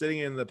Gary's sitting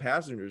in the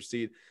passenger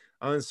seat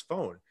on his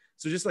phone.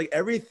 So just like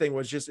everything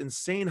was just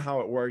insane how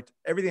it worked.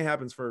 Everything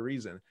happens for a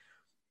reason.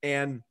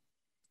 And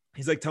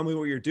he's like, tell me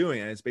what you're doing.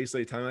 And it's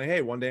basically telling me,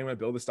 hey, one day I'm going to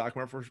build a stock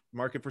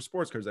market for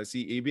sports cards. I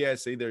see EB, I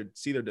see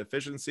their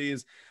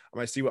deficiencies.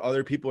 I see what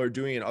other people are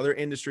doing in other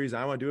industries.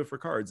 I want to do it for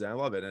cards, and I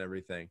love it and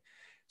everything.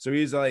 So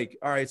he's like,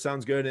 all right,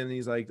 sounds good. And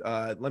he's like,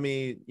 let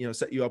me, you know,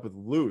 set you up with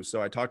Lou. So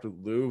I talked with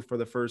Lou for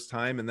the first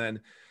time, and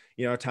then,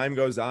 you know, time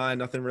goes on,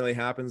 nothing really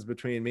happens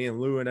between me and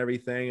Lou and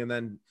everything. And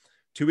then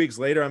 2 weeks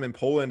later, I'm in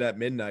Poland at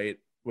midnight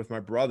with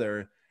my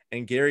brother,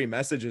 and Gary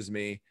messages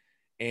me,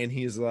 and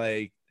he's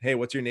like, hey,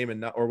 what's your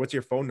name or what's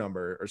your phone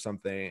number or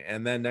something?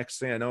 And then next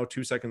thing I know,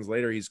 2 seconds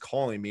later, he's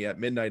calling me at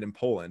midnight in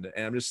Poland,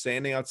 and I'm just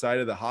standing outside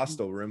of the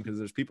hostel room because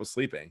there's people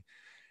sleeping.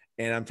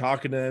 And I'm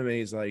talking to him, and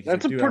he's like,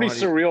 that's a pretty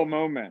surreal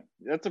moment.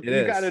 You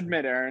got to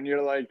admit, Aaron,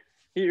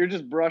 you're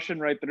just brushing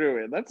right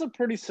through it. That's a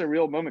pretty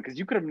surreal moment, because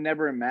you could have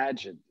never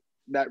imagined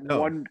that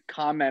one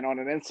comment on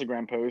an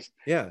Instagram post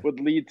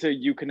would lead to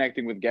you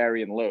connecting with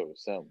Gary and Lou.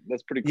 So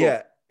that's pretty cool.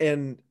 Yeah.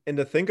 And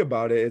to think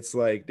about it, it's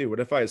like, dude, what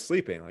if I was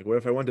sleeping? Like, what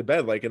if I went to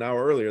bed like an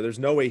hour earlier? There's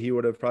no way he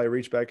would have probably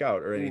reached back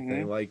out or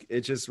anything. Like,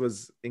 it just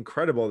was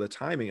incredible, the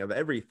timing of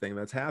everything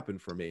that's happened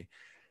for me.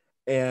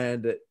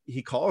 And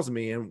he calls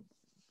me, and,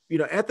 you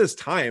know, at this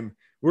time,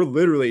 we're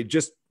literally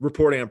just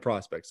reporting on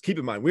prospects. Keep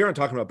in mind, we aren't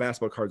talking about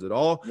basketball cards at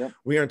all. Yep.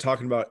 We aren't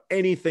talking about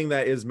anything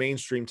that is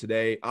mainstream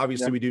today.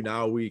 Obviously, we do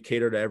now. We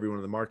cater to everyone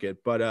in the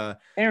market. But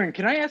Aaron,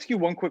 can I ask you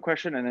one quick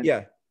question? And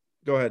then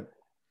go ahead.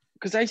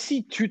 Because I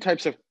see two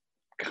types of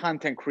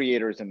content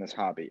creators in this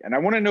hobby, and I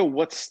want to know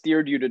what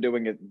steered you to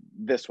doing it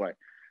this way.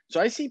 So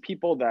I see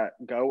people that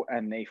go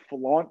and they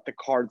flaunt the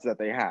cards that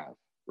they have,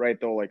 right?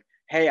 They're like,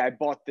 hey, I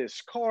bought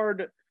this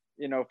card,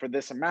 you know, for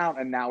this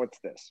amount, and now it's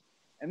this.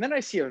 And then I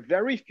see a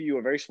very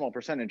small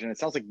percentage, and it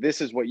sounds like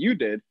this is what you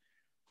did,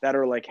 that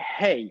are like,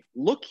 hey,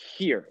 look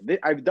here.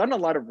 I've done a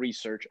lot of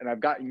research, and I've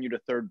gotten you to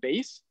third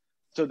base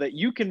so that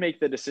you can make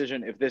the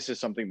decision if this is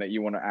something that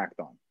you want to act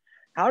on.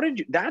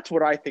 That's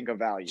what I think of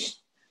value.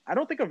 I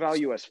don't think of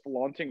value as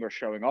flaunting or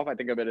showing off. I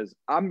think of it as,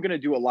 I'm going to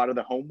do a lot of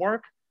the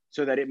homework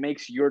so that it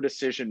makes your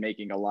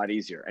decision-making a lot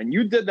easier. And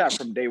you did that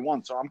from day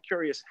one. So I'm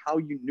curious how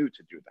you knew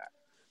to do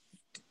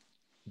that.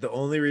 The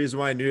only reason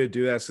why I knew to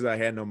do that is because I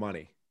had no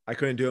money. I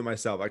couldn't do it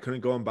myself. I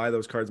couldn't go and buy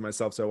those cards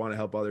myself. So I want to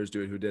help others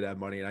do it who did have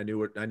money. And I knew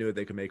what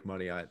they could make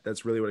money on.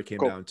 That's really what it came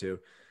down to.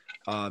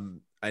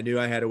 I knew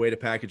I had a way to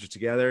package it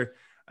together.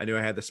 I knew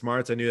I had the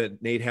smarts. I knew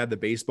that Nate had the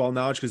baseball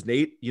knowledge, because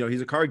Nate, you know,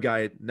 he's a card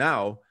guy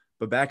now,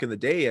 but back in the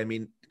day, I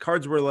mean,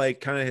 cards were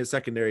like kind of his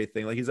secondary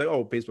thing. Like, he's like,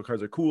 oh, baseball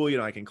cards are cool, you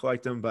know, I can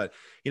collect them, but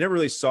he never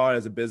really saw it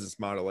as a business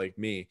model like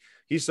me.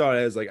 He saw it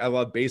as like, I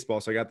love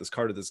baseball, so I got this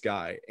card of this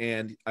guy.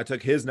 And I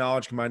took his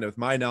knowledge, combined it with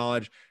my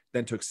knowledge,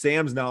 then took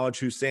Sam's knowledge,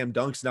 who's Sam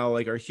Dunks now,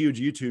 like our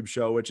huge YouTube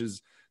show, which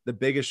is the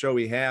biggest show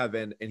we have.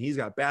 And he's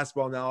got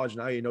basketball knowledge.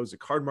 Now he knows the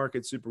card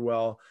market super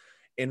well.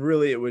 And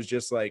really, it was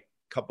just like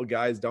a couple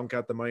guys don't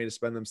got the money to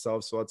spend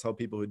themselves. So let's help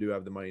people who do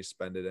have the money to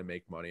spend it and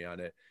make money on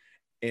it.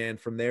 And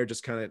from there,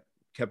 just kind of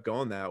kept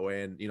going that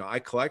way. And, you know,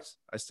 I've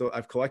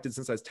collected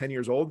since I was 10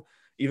 years old.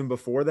 Even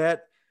before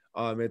that,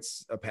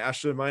 it's a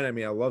passion of mine. I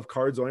mean, I love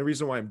cards. The only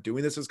reason why I'm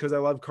doing this is because I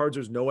love cards.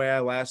 There's no way I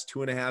last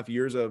 2.5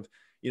 years of,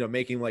 you know,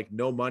 making like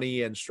no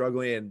money and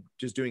struggling and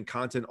just doing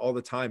content all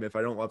the time if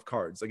I don't love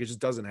cards. Like, it just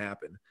doesn't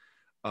happen.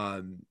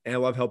 And I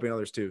love helping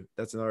others too.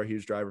 That's another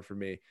huge driver for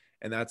me.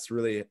 And that's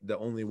really the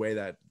only way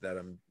that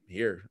I'm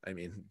here. I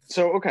mean,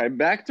 so, okay,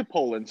 back to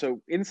Poland.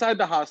 So inside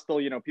the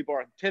hostel, you know, people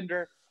are on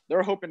Tinder.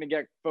 They're hoping to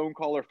get phone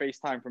call or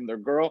FaceTime from their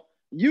girl.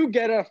 You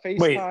get a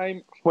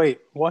FaceTime. Wait,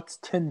 what's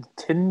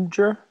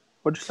Tinder?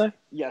 What'd you say?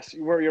 Yes,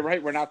 you're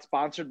right. We're not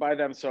sponsored by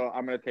them, so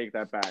I'm going to take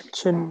that back.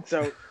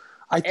 So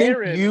I think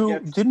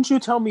didn't you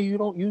tell me you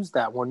don't use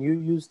that one? You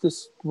use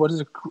this. What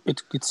is it?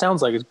 It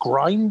sounds like it's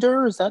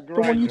Grinder. Is that Grindr.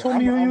 The one you told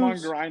me you use? I'm on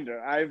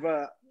Grinder. I have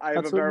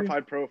a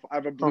verified profile. I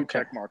have a blue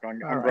check mark on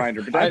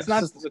Grinder, but that's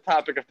not the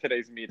topic of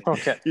today's meeting.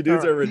 Okay, you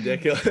dudes are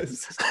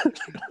ridiculous.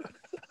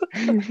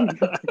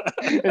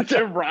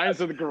 It rhymes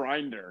with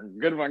Grinder.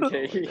 Good one,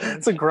 Katie.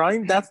 It's a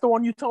grind. That's the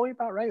one you told me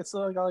about, right? It's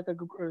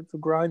it's a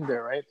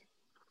Grinder, right?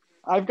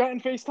 I've gotten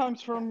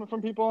FaceTimes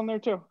from people on there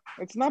too.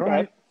 It's not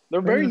bad.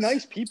 They're very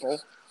nice people.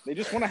 They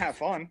just want to have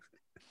fun.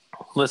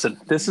 Listen,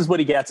 this is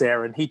what he gets,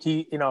 Aaron. He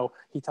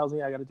tells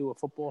me I got to do a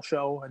football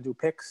show and do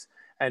picks,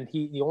 and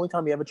the only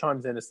time he ever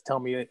chimes in is to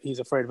tell me he's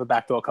afraid of a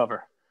backdoor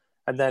cover,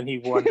 and then he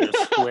wonders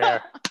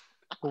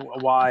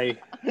why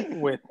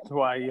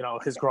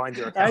his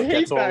Grinder account I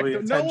hate gets all the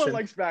attention. No one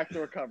likes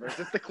backdoor covers.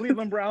 It's the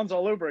Cleveland Browns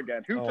all over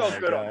again. Who felt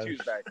good on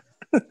Tuesday?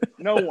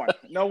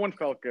 No one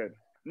felt good.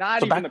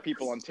 Not even the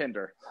people on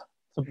Tinder.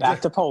 So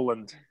back to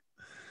Poland.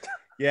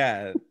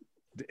 Yeah.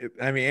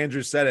 I mean,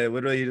 Andrew said it.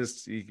 Literally,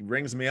 he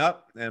rings me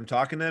up and I'm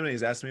talking to him and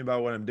he's asking me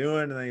about what I'm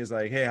doing. And then he's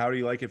like, hey, how do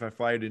you like if I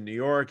fly you to New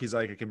York? He's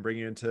like, I can bring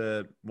you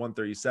into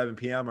 1:37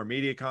 p.m. our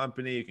media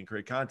company. You can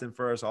create content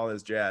for us, all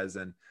this jazz.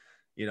 And,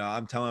 you know,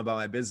 I'm telling him about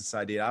my business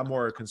idea. I'm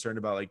more concerned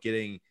about like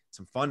getting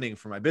some funding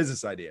for my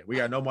business idea. We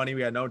got no money.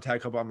 We got no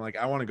tech help. I'm like,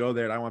 I want to go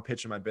there and I want to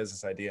pitch in my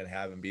business idea and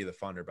have him be the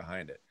funder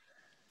behind it.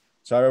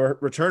 So I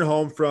return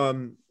home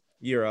from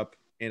Europe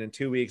and in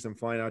 2 weeks, I'm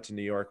flying out to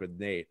New York with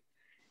Nate.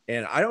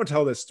 And I don't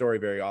tell this story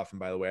very often,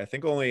 by the way. I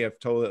think only I've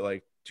told it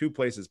like 2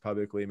 places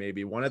publicly,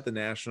 maybe one at the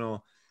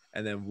National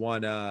and then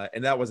one,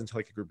 and that wasn't to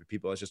like a group of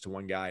people. It's just to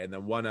one guy. And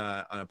then one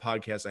on a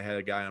podcast, I had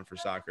a guy on for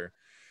soccer.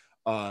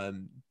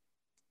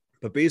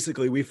 But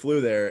basically we flew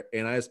there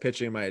and I was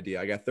pitching my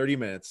idea. I got 30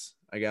 minutes.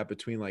 I got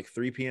between like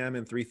 3 p.m.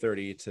 and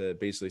 3:30 to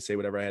basically say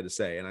whatever I had to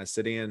say. And I was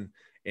sitting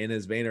in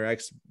his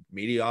VaynerX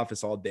media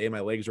office all day. My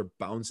legs were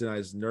bouncing. I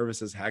was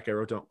nervous as heck. I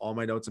wrote down all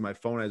my notes on my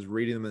phone. I was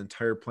reading them the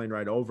entire plane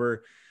ride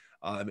over.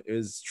 It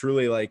was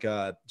truly like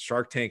a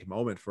Shark Tank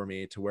moment for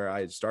me to where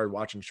I started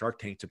watching Shark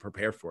Tank to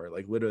prepare for it.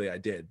 Like literally I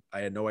did. I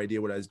had no idea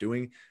what I was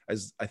doing.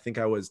 I think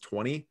I was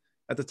 20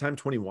 at the time,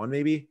 21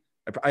 maybe.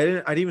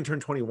 I'd even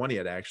turned 21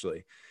 yet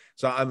actually.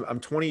 So I'm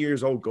 20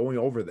 years old going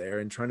over there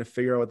and trying to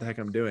figure out what the heck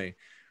I'm doing.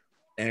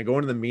 And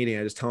going to the meeting,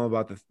 I just tell him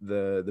about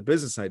the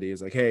business idea.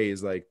 He's like, hey,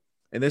 he's like,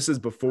 and this is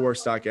before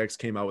StockX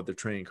came out with their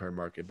trading card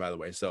market, by the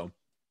way. So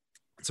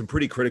some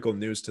pretty critical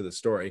news to the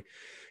story.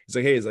 He's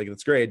like, hey, he's like,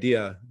 it's a great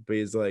idea, but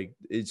he's like,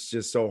 it's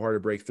just so hard to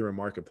break through in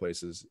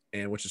marketplaces.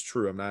 And which is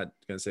true. I'm not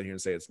going to sit here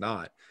and say it's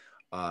not.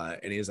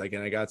 And he's like,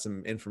 and I got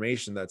some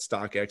information that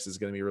StockX is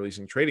going to be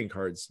releasing trading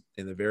cards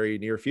in the very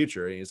near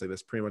future. And he's like,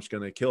 that's pretty much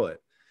going to kill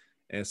it.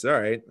 And I said,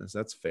 all right,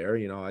 that's fair.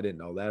 You know, I didn't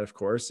know that, of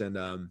course.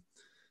 And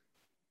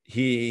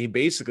he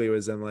basically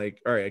was then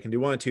like, all right, I can do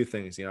one of 2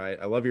 things. You know,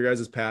 I love your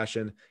guys'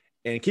 passion.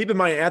 And keep in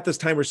mind, at this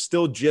time, we're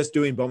still just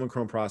doing Bowman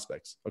Chrome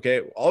prospects.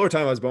 Okay. All we're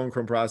talking about is Bowman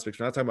Chrome prospects.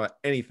 We're not talking about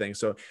anything.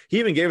 So he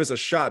even gave us a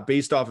shot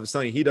based off of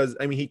something he does.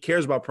 I mean, he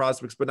cares about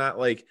prospects, but not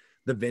like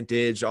the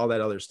vintage, all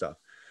that other stuff.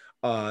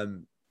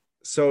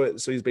 So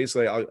he's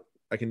basically,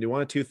 I can do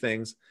one of 2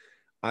 things.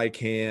 I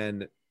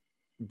can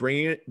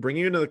bring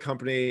you into the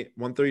company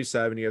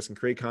 137. You guys can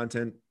create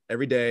content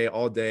every day,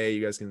 all day.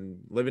 You guys can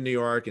live in New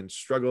York and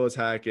struggle as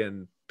heck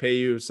and pay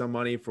you some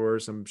money for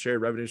some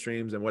shared revenue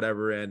streams and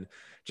whatever. And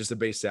just a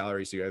base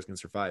salary so you guys can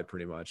survive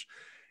pretty much.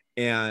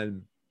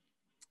 And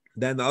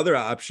then the other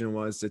option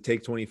was to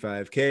take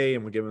 25K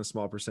and we'll give them a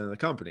small percent of the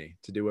company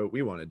to do what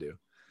we want to do.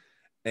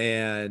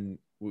 And,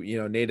 you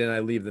know, Nate and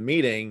I leave the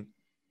meeting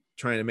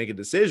trying to make a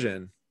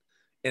decision.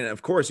 And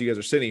of course you guys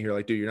are sitting here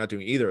like, dude, you're not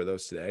doing either of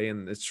those today.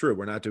 And it's true.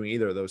 We're not doing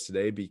either of those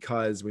today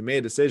because we made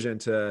a decision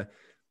to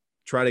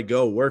try to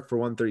go work for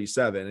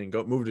 137 and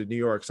go move to New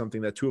York,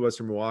 something that 2 of us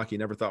from Milwaukee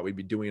never thought we'd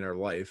be doing in our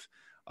life.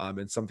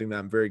 And something that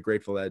I'm very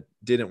grateful that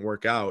didn't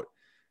work out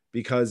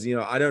because, you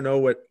know, I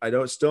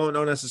still don't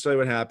know necessarily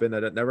what happened.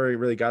 I never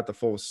really got the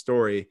full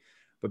story,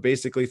 but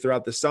basically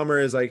throughout the summer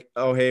is like,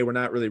 oh, hey, we're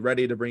not really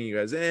ready to bring you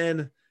guys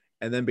in.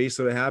 And then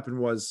basically what happened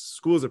was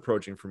school's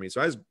approaching for me.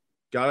 So I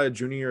got a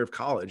junior year of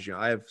college. You know,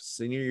 I have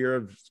senior year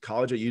of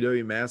college at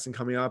UW-Madison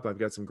coming up. I've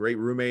got some great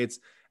roommates.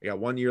 I got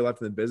 1 year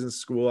left in the business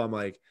school. I'm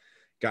like,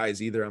 guys,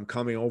 either I'm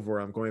coming over or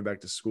I'm going back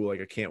to school.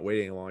 Like I can't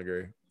wait any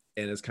longer.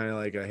 And it's kind of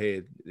like,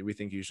 hey, we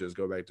think you should just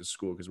go back to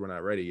school because we're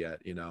not ready yet,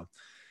 you know?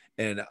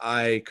 And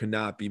I could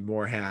not be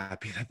more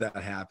happy that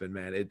happened,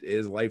 man. It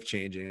is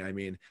life-changing. I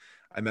mean,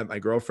 I met my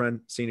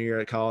girlfriend senior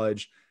year at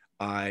college.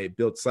 I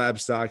built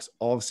slab stocks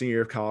all of senior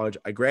year of college.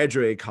 I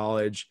graduated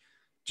college.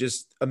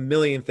 Just a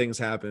million things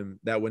happened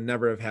that would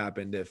never have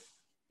happened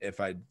if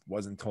I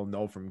wasn't told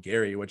no from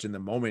Gary, which in the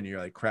moment you're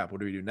like, crap,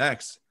 what do we do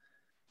next?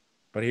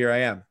 But here I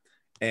am.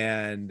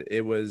 And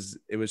it was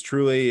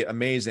truly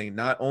amazing,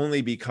 not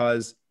only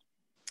because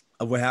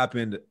of what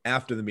happened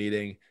after the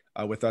meeting,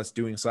 with us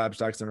doing slab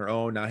stocks on our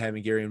own, not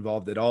having Gary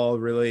involved at all,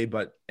 really,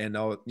 in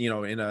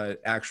a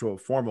actual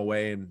formal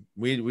way. And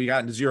we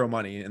got zero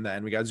money in the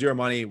end. We got zero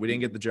money. We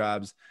didn't get the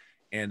jobs,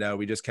 and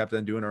we just kept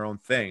on doing our own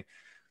thing.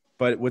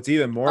 But what's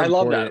even more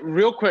important, love that.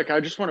 Real quick, I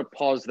just want to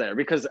pause there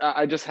because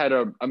I just had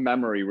a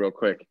memory real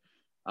quick.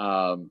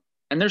 And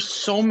there's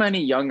so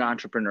many young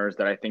entrepreneurs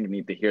that I think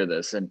need to hear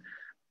this. And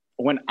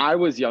when I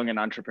was young in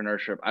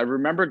entrepreneurship, I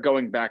remember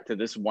going back to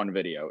this one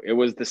video. It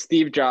was the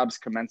Steve Jobs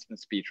commencement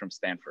speech from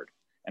Stanford.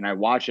 And I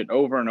watch it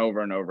over and over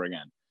and over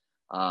again,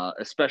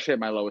 especially at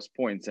my lowest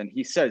points. And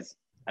he says,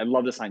 I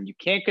love this line, you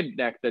can't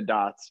connect the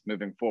dots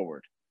moving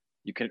forward.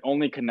 You can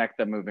only connect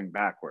them moving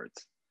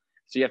backwards.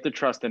 So you have to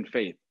trust and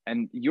faith.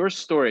 And your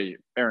story,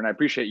 Aaron, I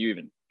appreciate you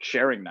even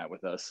sharing that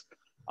with us.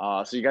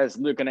 So you guys,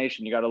 Luca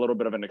Nation, you got a little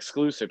bit of an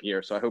exclusive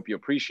here. So I hope you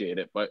appreciate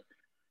it. But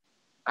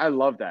I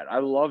love that. I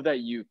love that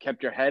you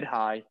kept your head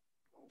high.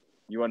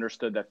 You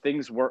understood that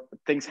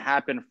things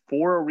happen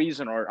for a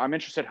reason, or I'm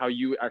interested how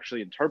you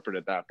actually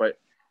interpreted that.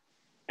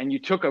 And you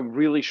took a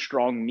really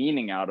strong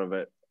meaning out of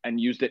it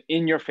and used it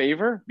in your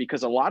favor,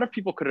 because a lot of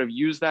people could have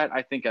used that,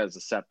 I think, as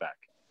a setback.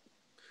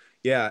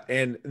 Yeah.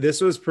 And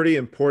this was pretty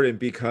important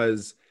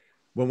because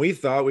when we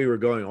thought we were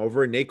going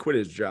over, Nate quit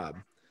his job.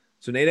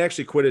 So Nate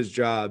actually quit his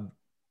job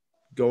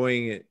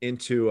going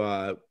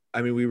into,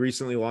 we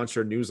recently launched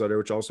our newsletter,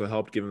 which also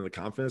helped give him the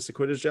confidence to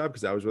quit his job,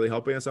 because that was really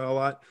helping us out a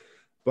lot.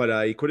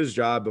 But he quit his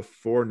job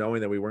before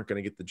knowing that we weren't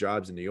going to get the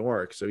jobs in New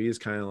York. So he's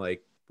kind of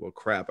like, well,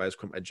 crap, I just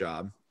quit my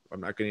job. I'm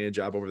not going to get a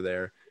job over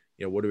there.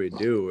 What do we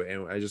do?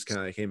 And I just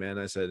kind of came in and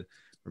I said,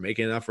 we're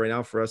making enough right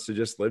now for us to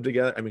just live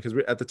together. Because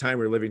at the time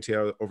we were living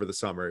together over the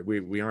summer.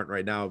 We aren't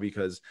right now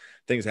because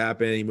things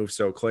happen. He moved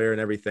to Eau Claire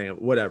and everything,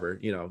 whatever,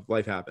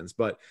 life happens.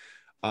 But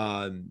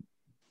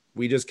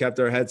we just kept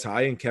our heads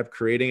high and kept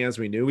creating as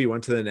we knew. We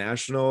went to the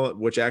national,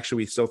 which actually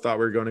we still thought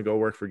we were going to go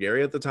work for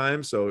Gary at the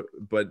time. So,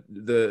 but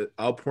the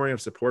outpouring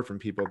of support from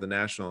people at the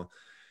national,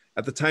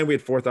 at the time we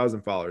had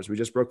 4,000 followers. We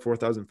just broke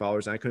 4,000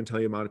 followers. And I couldn't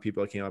tell you the amount of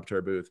people that came up to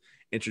our booth,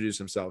 introduced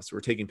themselves. We're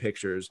taking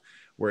pictures.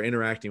 We're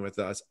interacting with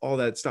us, all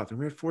that stuff. And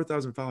we're at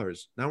 4,000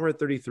 followers. Now we're at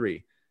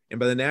 33.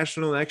 And by the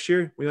national next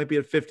year, we might be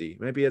at 50,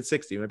 we might be at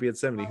 60, we might be at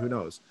 70, who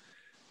knows?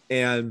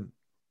 And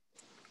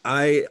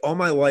all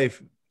my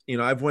life,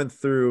 I've went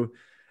through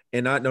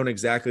and not known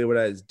exactly what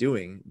I was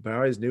doing, but I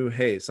always knew,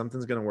 hey,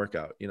 something's going to work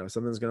out.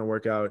 Something's going to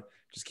work out.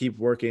 Just keep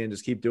working,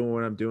 just keep doing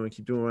what I'm doing,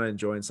 keep doing what I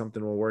enjoy, and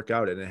something will work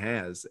out. And it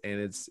has, and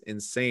it's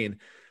insane.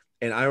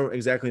 And I don't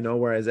exactly know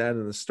where I was at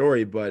in the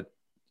story, but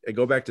I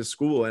go back to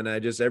school and I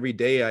just, every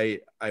day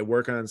I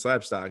work on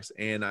slab stocks,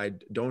 and I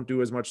don't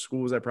do as much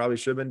school as I probably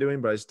should have been doing,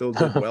 but I still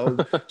did well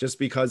just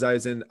because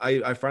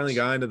I finally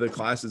got into the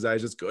classes I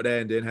was just good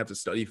at and didn't have to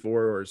study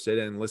for or sit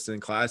in and listen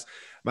in class.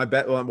 One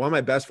of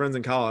my best friends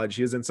in college,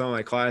 he was in some of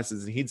my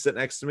classes, and he'd sit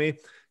next to me.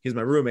 He's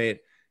my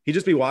roommate. He'd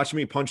just be watching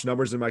me punch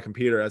numbers in my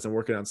computer as I'm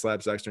working on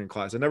slab stocks during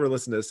class. I never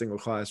listened to a single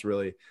class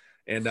really.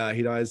 And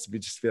he'd always be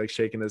like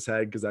shaking his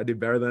head because I do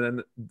better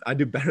than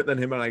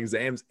him on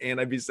exams, and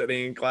I'd be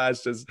sitting in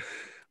class just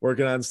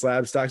working on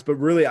slab stocks. But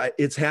really,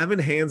 it's having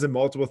hands in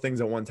multiple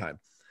things at one time.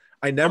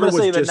 I never was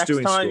just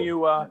doing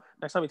school.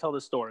 Next time you tell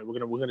this story,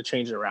 we're gonna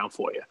change it around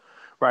for you,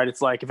 right?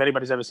 It's like if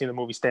anybody's ever seen the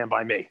movie Stand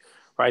By Me,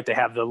 right? They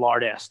have the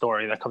lard ass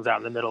story that comes out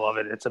in the middle of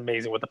it. It's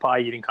amazing with the pie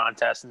eating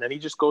contest, and then he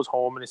just goes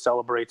home and he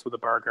celebrates with a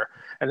burger,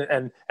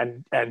 and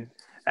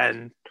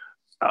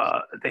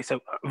they said,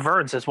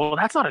 Vern says, well,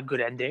 that's not a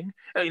good ending.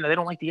 They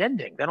don't like the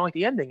ending. They don't like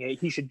the ending.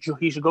 He should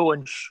go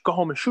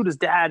home and shoot his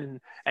dad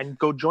and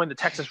go join the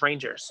Texas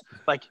Rangers.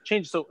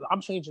 So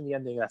I'm changing the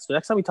ending of that. So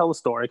next time we tell the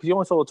story, because you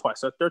only told it twice.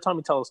 So the third time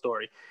we tell the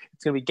story,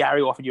 it's going to be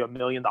Gary offered you $1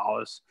 million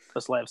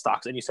for slab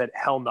stocks. And you said,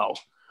 hell no,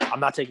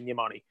 I'm not taking your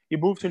money. You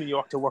moved to New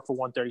York to work for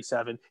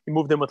 137. You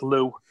moved in with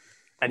Lou,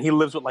 and he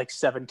lives with like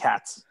 7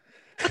 cats.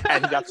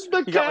 And he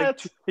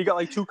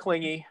got too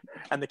clingy,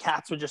 and the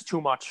cats were just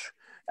too much.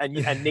 And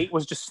Nate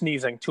was just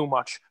sneezing too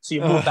much. So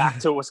you moved back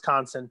to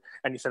Wisconsin,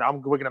 and you said,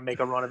 we're going to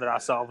make a run of it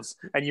ourselves.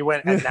 And you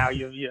went, and now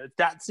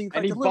that seems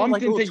like he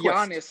bumped into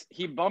Giannis.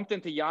 He bumped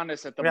into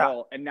Giannis at the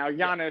mall, and now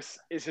Giannis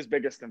is his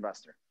biggest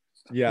investor.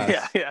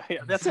 Yeah.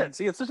 That's it.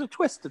 See, it's just a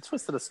twist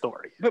of the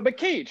story. But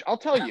Cage, I'll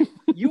tell you,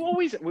 you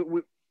always,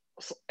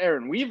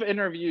 Aaron, we've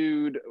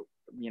interviewed,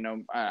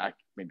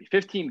 maybe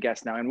 15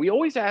 guests now, and we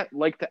always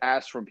like to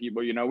ask from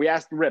people, we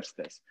asked Rips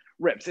this.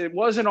 Rips, it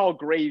wasn't all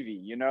gravy,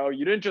 you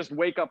didn't just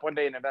wake up one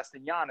day and invest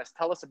in Giannis.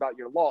 Tell us about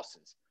your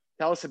losses.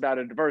 Tell us about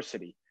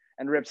adversity.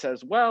 And Rip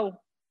says,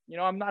 well,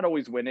 I'm not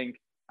always winning.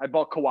 I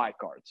bought Kawhi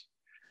cards.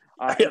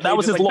 That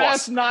was his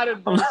loss. That's not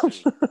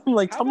adversity. I'm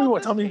like, tell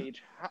me.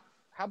 Cage?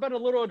 How about a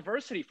little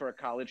adversity for a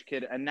college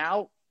kid? And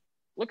now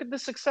look at the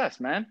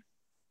success, man.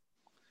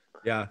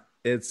 Yeah,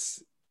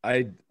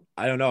 I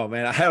don't know,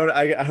 man.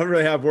 I don't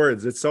really have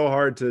words. It's so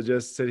hard to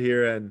just sit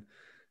here and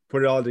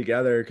put it all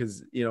together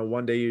because,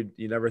 one day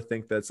you never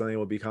think that something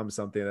will become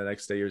something. The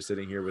next day you're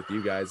sitting here with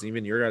you guys,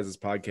 even your guys'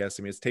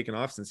 podcast. It's taken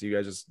off since you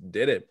guys just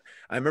did it.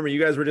 I remember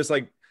you guys were just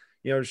like,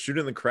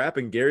 shooting the crap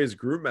in Gary's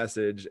group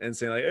message and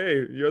saying like,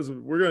 "Hey, you guys,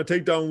 we're gonna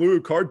take down Lou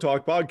Card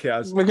Talk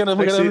podcast."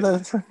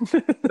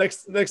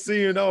 Next thing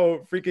you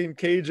know, freaking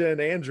Cage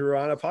and Andrew are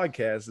on a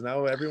podcast, and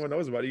now everyone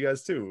knows about you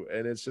guys too,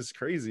 and it's just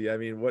crazy. I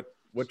mean, what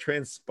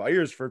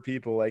transpires for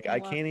people, like I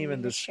can't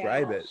even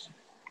describe it.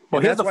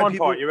 Well, here's the fun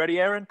part. You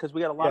ready, Aaron? Because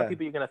we got a lot of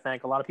people you're going to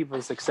thank, a lot of people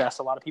of success,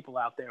 a lot of people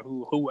out there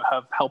who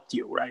have helped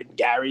you, right?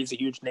 Gary's a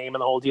huge name in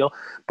the whole deal.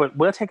 But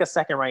we'll take a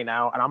second right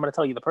now, and I'm going to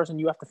tell you the person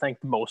you have to thank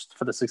the most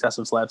for the success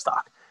of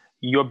Slabstock,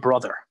 your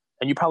brother.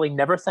 And you probably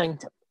never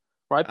thanked him,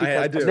 right? Because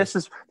I do. This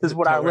is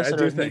what our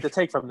listeners need to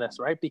take from this,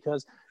 right?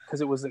 Because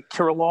it was a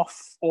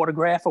Kirilov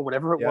autograph or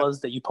whatever it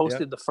was that you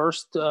posted the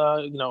first,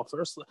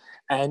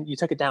 and you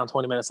took it down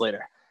 20 minutes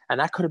later. And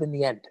that could have been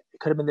the end.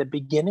 It could have been the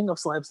beginning of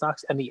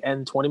Slabstocks and the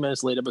end 20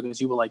 minutes later because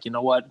you were like, you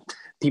know what?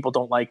 People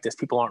don't like this.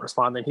 People aren't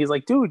responding. He's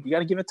like, dude, you got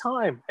to give it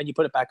time. And you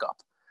put it back up.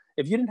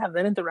 If you didn't have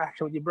that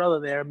interaction with your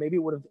brother there, maybe it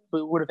would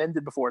have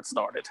ended before it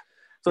started.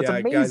 So it's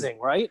amazing, guys,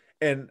 right?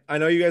 And I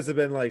know you guys have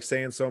been like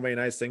saying so many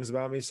nice things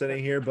about me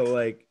sitting here, but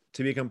like,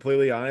 to be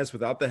completely honest,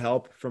 without the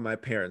help from my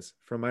parents,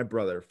 from my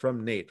brother,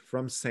 from Nate,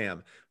 from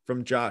Sam,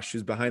 from Josh,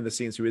 who's behind the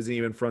scenes, who isn't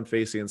even front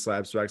facing in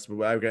Slabstocks,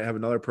 but I have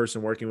another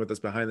person working with us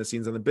behind the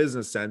scenes on the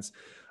business sense.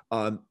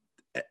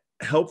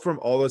 Help from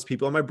all those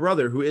people, and my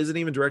brother, who isn't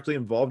even directly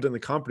involved in the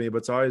company,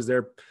 but's always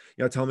there,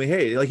 telling me,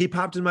 hey, like he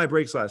popped in my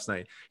breaks last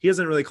night. He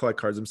doesn't really collect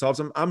cards himself.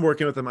 So I'm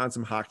working with him on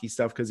some hockey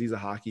stuff because he's a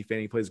hockey fan.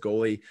 He plays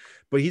goalie,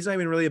 but he's not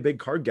even really a big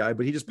card guy,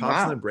 but he just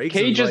pops in the breaks.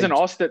 Cage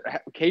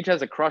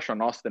has a crush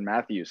on Austin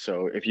Matthews.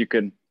 So if you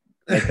could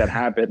make that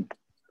happen.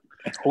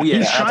 Oh yeah,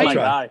 that's my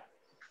guy.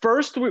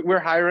 First, we're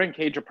hiring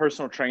Cage a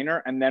personal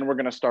trainer, and then we're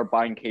going to start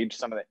buying Cage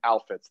some of the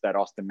outfits that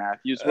Austin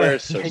Matthews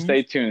wears. So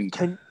stay tuned.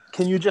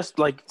 Can you just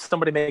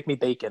somebody make me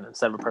bacon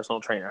instead of a personal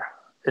trainer?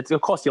 It'll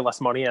cost you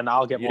less money, and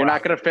I'll get more. You're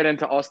not going to fit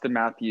into Austin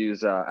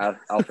Matthews'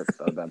 outfits,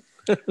 though, then.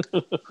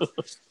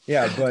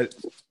 Yeah, but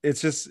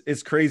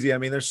it's crazy. I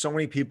mean, there's so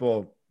many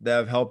people that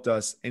have helped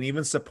us, and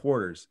even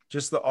supporters,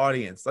 just the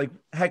audience. Like,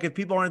 heck, if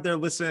people aren't there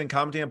listening and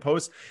commenting on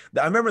posts,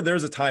 I remember there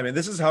was a time, and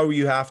this is how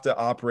you have to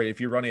operate if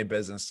you're running a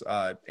business.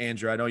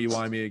 Andrew, I know you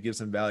wanted me to give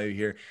some value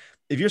here.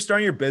 If you're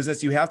starting your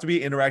business, you have to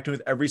be interacting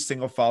with every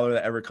single follower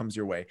that ever comes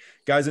your way.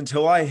 Guys,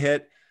 until I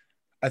hit,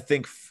 I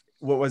think,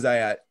 what was I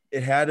at?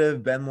 It had to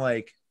have been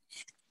like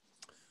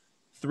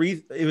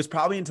it was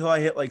probably until I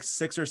hit like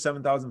 6,000 or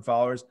 7,000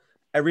 followers.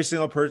 Every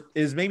single person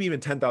is maybe even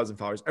 10,000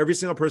 followers. Every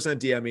single person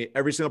that DM me,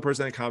 every single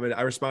person that commented,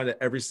 I responded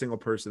to every single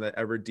person that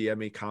ever DM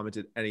me,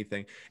 commented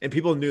anything. And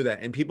people knew that.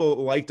 And people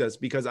liked us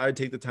because I would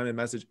take the time to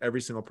message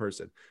every single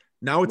person.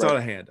 Now it's out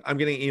of hand. I'm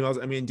getting emails.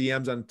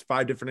 DMs on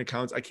 5 different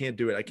accounts. I can't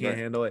do it. I can't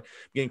handle it.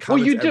 I'm getting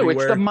comments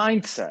everywhere. It's the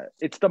mindset.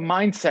 It's the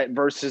mindset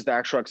versus the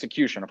actual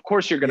execution. Of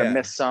course, you're going to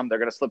miss some. They're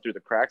going to slip through the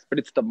cracks. But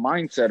it's the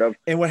mindset of,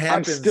 and what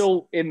happens, I'm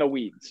still in the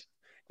weeds.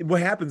 What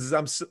happens is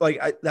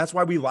that's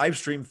why we live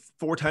stream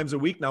 4 times a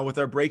week now with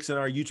our breaks on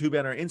our YouTube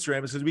and our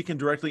Instagram, because we can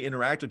directly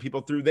interact with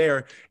people through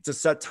there. It's a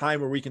set time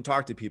where we can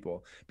talk to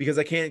people, because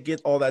I can't get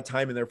all that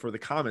time in there for the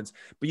comments,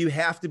 but you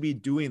have to be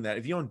doing that.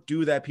 If you don't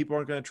do that, people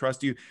aren't going to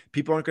trust you.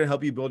 People aren't going to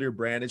help you build your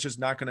brand. It's just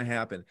not going to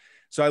happen.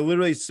 So I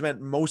literally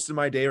spent most of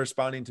my day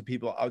responding to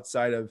people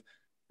outside of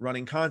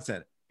running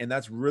content. And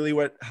that's really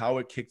how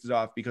it kicked it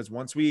off, because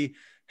once we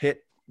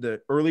hit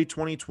the early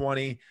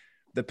 2020,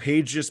 the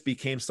page just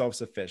became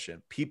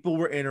self-sufficient. People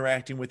were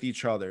interacting with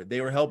each other.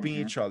 They were helping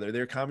each other. They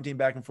were commenting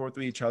back and forth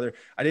with each other.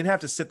 I didn't have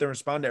to sit there and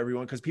respond to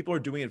everyone because people are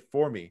doing it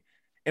for me.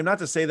 And not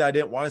to say that I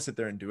didn't want to sit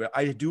there and do it.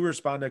 I do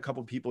respond to a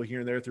couple of people here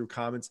and there through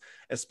comments,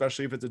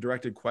 especially if it's a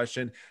directed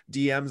question.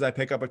 DMs, I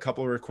pick up a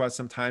couple of requests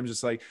sometimes,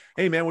 just like,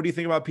 hey man, what do you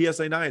think about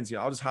PSA 9s?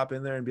 I'll just hop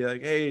in there and be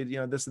like, hey,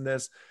 this and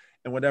this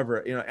and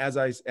whatever, as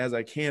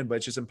I can, but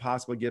it's just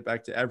impossible to get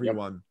back to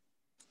everyone. Yep.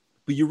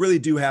 But you really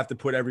do have to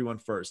put everyone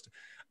first.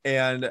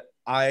 And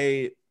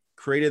I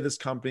created this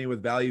company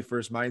with value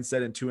first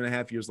mindset, and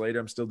 2.5 years later,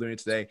 I'm still doing it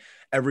today.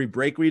 Every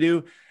break we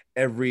do,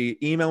 every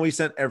email we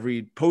send,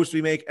 every post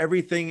we make,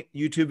 everything,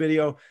 YouTube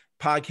video,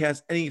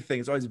 podcast, anything,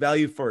 it's always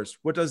value first.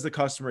 What does the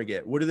customer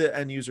get? What do the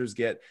end users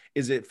get?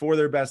 Is it for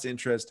their best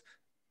interest?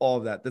 All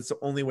of that. That's the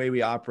only way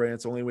we operate.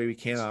 It's the only way we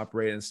can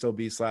operate and still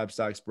be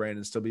Slabstock's brand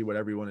and still be what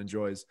everyone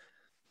enjoys.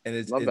 And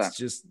it's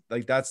just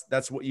like,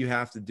 that's what you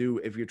have to do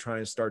if you're trying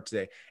to start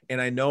today. And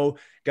I know,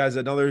 guys,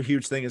 another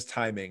huge thing is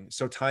timing.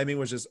 So timing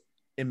was just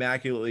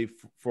immaculately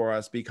for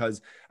us, because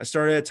I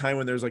started at a time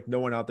when there's no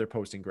one out there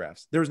posting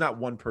graphs. There was not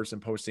one person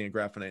posting a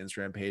graph on an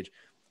Instagram page.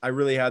 I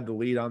really had the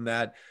lead on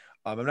that.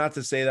 I'm not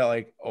to say that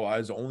I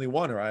was the only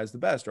one, or I was the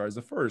best, or I was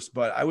the first,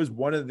 but I was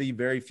one of the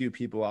very few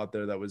people out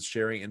there that was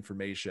sharing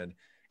information.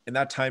 And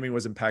that timing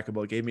was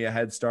impeccable. It gave me a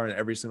head start on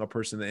every single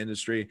person in the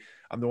industry.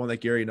 I'm the one that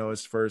Gary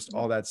knows first,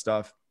 all that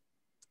stuff.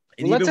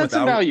 And let's add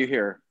some value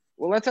here.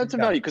 Let's add some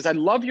value, because I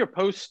love your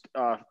post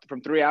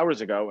from 3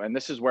 hours ago, and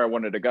this is where I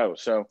wanted to go.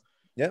 So,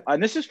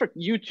 and this is for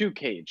you too,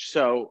 Cage.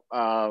 So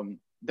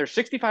there's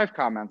 65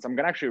 comments. I'm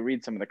going to actually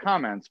read some of the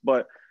comments,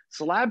 but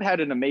Slab had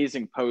an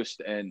amazing post,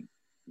 and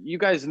you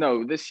guys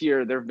know this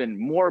year there have been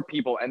more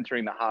people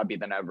entering the hobby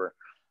than ever.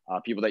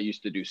 people that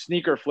used to do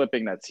sneaker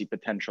flipping that see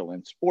potential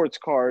in sports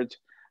cards,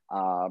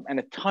 and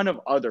a ton of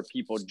other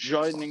people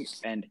joining.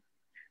 And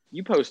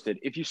you posted,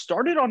 if you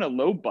started on a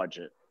low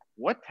budget,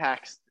 what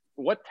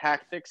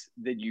tactics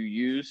did you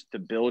use to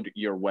build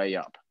your way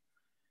up?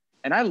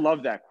 And I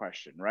love that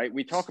question, right?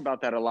 We talk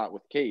about that a lot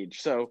with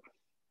Cage. So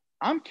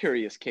I'm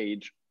curious,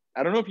 Cage,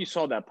 I don't know if you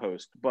saw that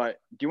post, but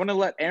do you want to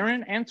let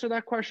Aaron answer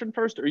that question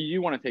first, or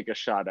you want to take a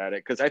shot at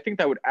it? Because I think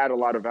that would add a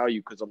lot of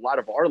value, because a lot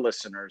of our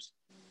listeners,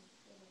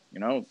 you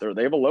know,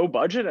 they have a low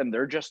budget and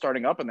they're just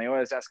starting up, and they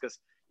always ask us,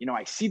 you know,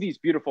 I see these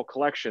beautiful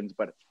collections,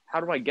 but how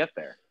do I get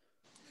there?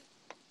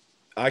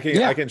 I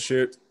can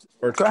shoot,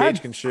 or Go Cage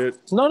ahead. can shoot.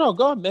 No,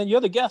 go ahead, man.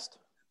 You're the guest.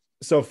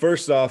 So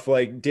first off,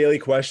 like daily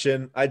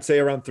question, I'd say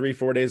around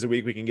 3-4 days a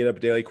week, we can get up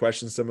daily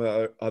questions. Some of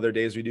the other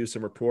days we do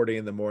some reporting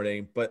in the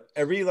morning, but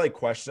every like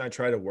question I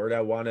try to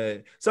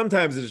word,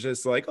 sometimes it's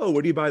just like, oh,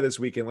 what do you buy this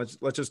weekend?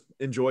 Let's just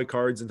enjoy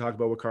cards and talk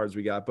about what cards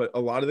we got. But a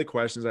lot of the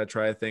questions I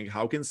try to think,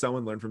 how can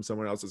someone learn from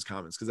someone else's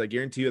comments? Because I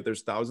guarantee you that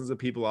there's thousands of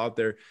people out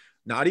there,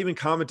 not even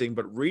commenting,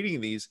 but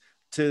reading these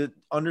to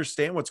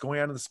understand what's going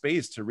on in the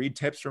space, to read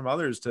tips from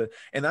others,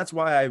 and that's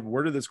why I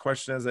worded this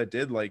question as I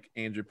did, like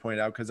Andrew pointed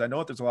out, because I know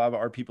that there's a lot of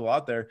our people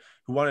out there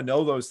who want to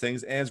know those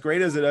things. And as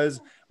great as it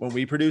is when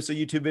we produce a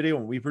YouTube video,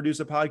 when we produce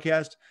a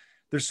podcast,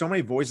 there's so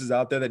many voices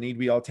out there that need to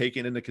be all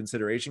taken into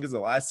consideration, because the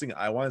last thing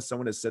I want is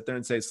someone to sit there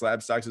and say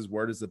Slab Stocks'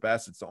 word is the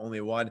best. It's the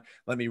only one.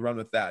 Let me run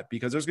with that,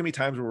 because there's going to be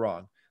times we're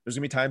wrong. There's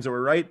going to be times that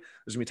we're right.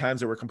 There's going to be times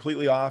that we're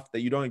completely off,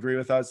 that you don't agree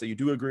with us, that you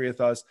do agree with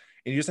us.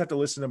 And you just have to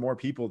listen to more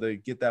people to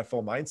get that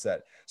full mindset.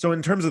 So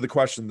in terms of the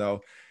question,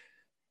 though,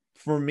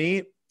 for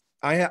me,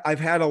 I've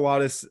had a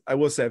lot of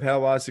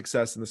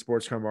success in the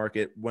sports car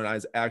market when I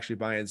was actually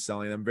buying and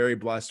selling. I'm very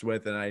blessed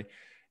with, and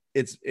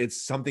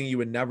it's something you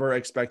would never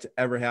expect to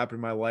ever happen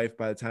in my life.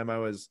 By the time I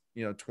was,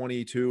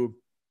 22,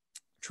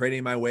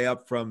 trading my way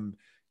up from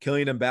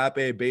Kylian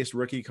Mbappe base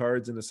rookie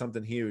cards into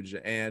something huge.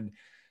 And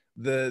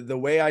the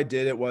way I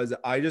did it was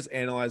I just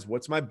analyzed,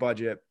 what's my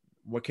budget?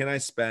 What can I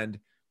spend?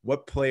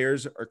 What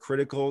players are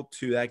critical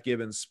to that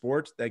given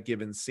sport, that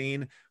given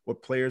scene?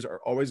 What players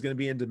are always going to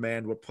be in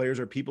demand? What players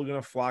are people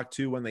going to flock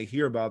to when they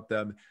hear about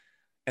them?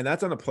 And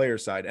that's on the player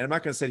side. And I'm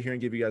not going to sit here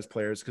and give you guys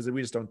players, because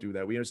we just don't do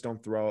that. We just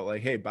don't throw out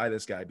like, hey, buy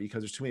this guy,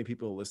 because there's too many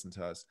people who listen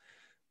to us.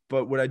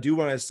 But what I do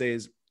want to say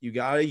is you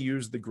got to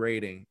use the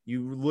grading.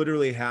 You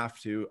literally have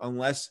to,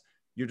 unless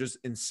you're just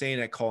insane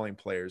at calling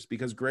players,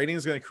 because grading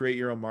is going to create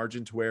your own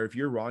margin to where if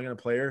you're wrong on a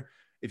player,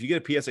 if you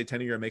get a PSA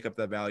 10, you're going to make up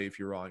that value. If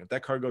you're wrong, if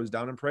that card goes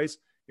down in price,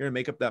 you're going to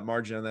make up that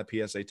margin on that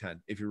PSA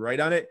 10. If you're right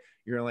on it,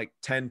 you're going to like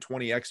 10,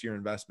 20x your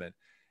investment.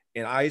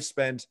 And I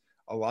spent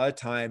a lot of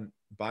time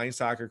buying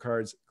soccer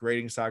cards,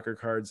 grading soccer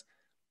cards.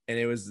 And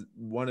it was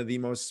one of the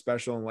most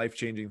special and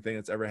life-changing thing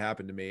that's ever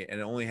happened to me. And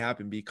it only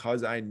happened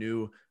because I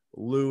knew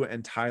Lou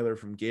and Tyler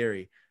from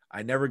Gary.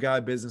 I never got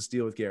a business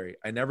deal with Gary.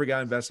 I never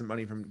got investment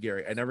money from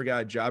Gary. I never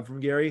got a job from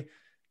Gary,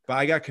 but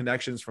I got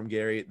connections from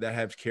Gary that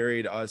have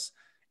carried us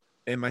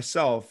and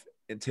myself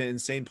into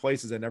insane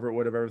places I never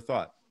would have ever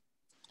thought.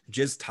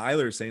 Just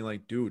Tyler saying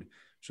like, dude,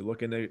 should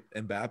look into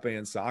Mbappe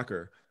and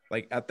soccer.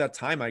 Like at that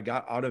time, I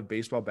got out of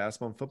baseball,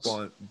 basketball, and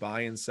football and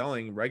buying and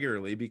selling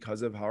regularly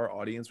because of how our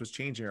audience was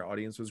changing. Our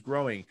audience was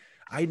growing.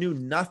 I knew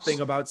nothing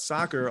about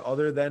soccer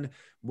other than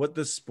what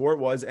the sport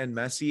was and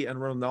Messi and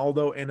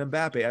Ronaldo and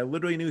Mbappe. I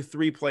literally knew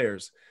 3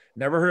 players.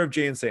 Never heard of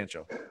Jadon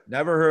Sancho.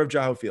 Never heard of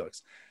João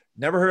Felix.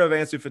 Never heard of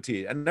Ansu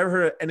Fati. I never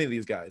heard of any of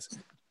these guys.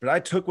 But I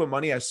took what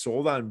money I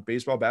sold on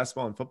baseball,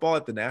 basketball, and football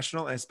at the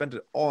National, and I spent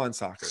it all on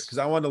soccer because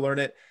I wanted to learn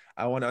it.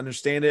 I wanted to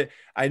understand it.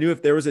 I knew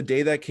if there was a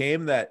day that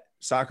came that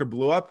soccer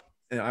blew up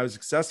and I was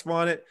successful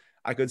on it,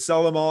 I could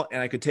sell them all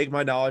and I could take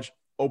my knowledge,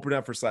 open it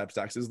up for Slab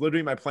Stocks. It's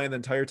literally my plan the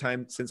entire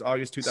time since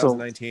August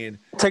 2019.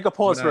 So take a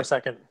pause for a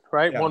second,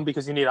 right? Yeah. One,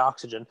 because you need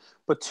oxygen,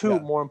 but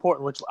 2, more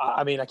important, which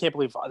I mean, I can't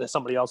believe there's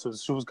somebody else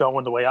who's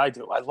going the way I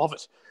do. I love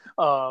it.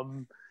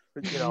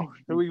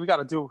 We got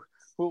to do.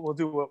 We'll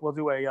do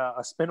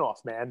a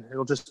spinoff, man.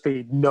 It'll just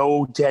be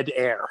no dead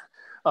air.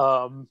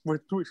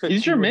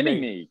 He's your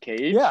mini-me,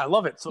 Cage. Yeah, I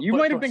love it. So, you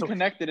might have been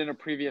connected in a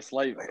previous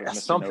life with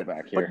Mr.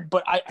 Novak here.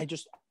 But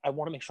I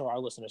want to make sure our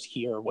listeners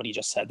hear what he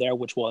just said there,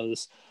 which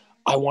was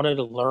I wanted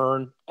to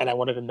learn and I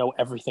wanted to know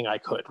everything I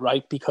could,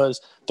 right?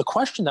 Because the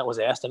question that was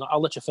asked, and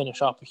I'll let you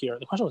finish up here.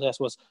 The question was asked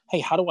was, hey,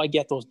 how do I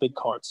get those big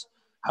cards?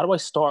 How do I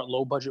start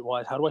low budget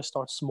wise? How do I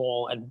start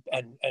small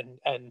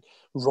and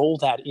roll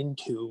that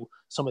into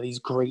some of these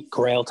great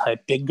grail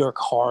type bigger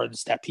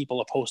cards that people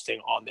are posting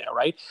on there,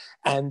 right?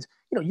 And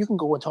you can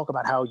go and talk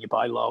about how you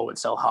buy low and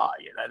sell high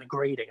and the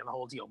grading and the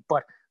whole deal.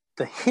 But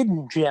the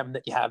hidden gem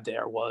that you have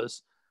there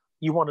was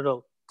you wanted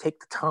to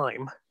take the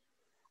time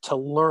to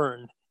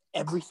learn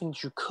everything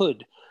that you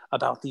could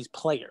about these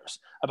players,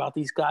 about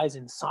these guys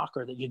in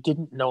soccer that you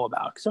didn't know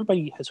about. Because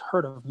everybody has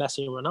heard of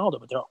Messi and Ronaldo,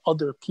 but there are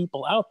other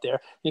people out there.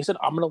 And he said,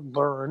 I'm going to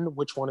learn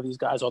which one of these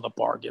guys are the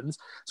bargains.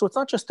 So it's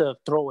not just to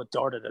throw a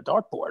dart at a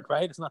dartboard,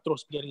 right? It's not throw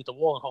spaghetti at the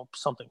wall and hope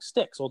something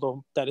sticks,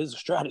 although that is a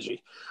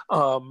strategy.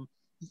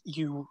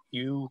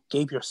 You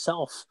gave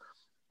yourself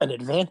an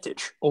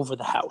advantage over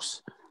the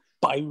house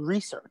by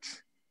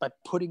research, by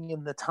putting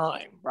in the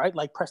time, right?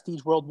 Like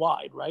Prestige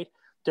Worldwide, right?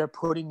 They're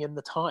putting in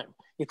the time.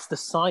 It's the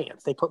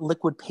science. They put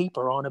liquid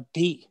paper on a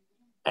bee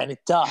and it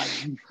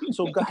died.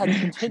 So go ahead and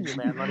continue,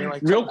 man. I mean,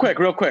 like, real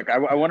quick.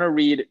 I want to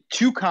read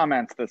 2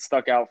 comments that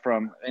stuck out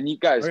from, and you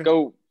guys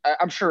go,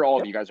 I'm sure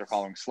all of you guys are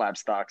following Slab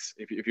Stocks.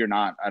 If you're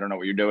not, I don't know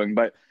what you're doing,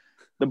 but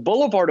the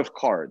Boulevard of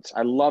Cards.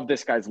 I love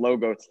this guy's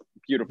logo. It's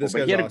beautiful,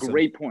 but he had awesome. A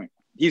great point.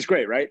 He's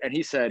great, right? And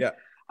he said,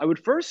 I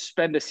would first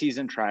spend a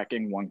season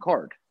tracking one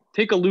card.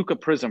 Take a Luca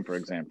Prism, for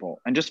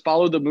example, and just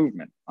follow the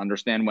movement.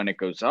 Understand when it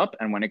goes up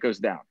and when it goes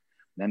down.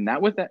 Then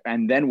with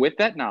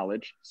that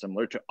knowledge,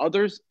 similar to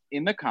others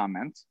in the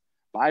comments,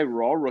 buy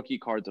raw rookie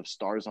cards of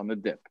stars on the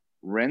dip.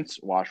 Rinse,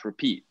 wash,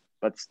 repeat,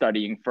 but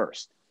studying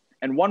first.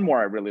 And one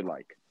more I really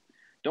like.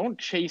 Don't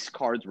chase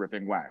cards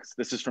ripping wax.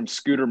 This is from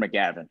Scooter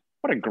McGavin.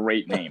 What a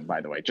great name,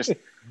 by the way. Just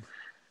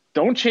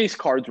don't chase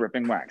cards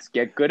ripping wax.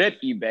 Get good at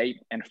eBay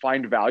and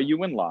find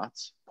value in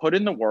lots. Put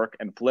in the work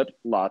and flip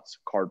lots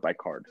card by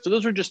card. So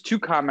those are just 2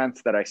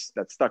 comments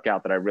that stuck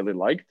out that I really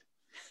liked.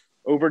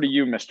 Over to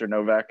you, Mr.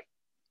 Novak.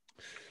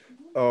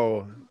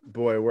 Oh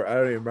boy, I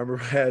don't even remember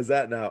where I was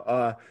at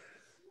now.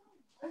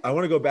 I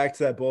want to go back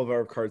to that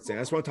Boulevard of Cards thing.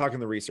 I just want to talk on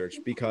the research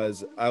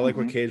because I like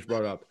what Cage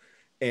brought up.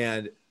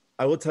 And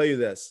I will tell you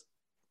this.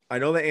 I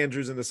know that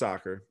Andrew's into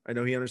soccer. I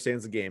know he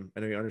understands the game.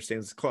 I know he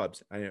understands the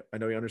clubs. I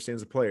know he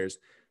understands the players.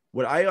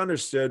 What I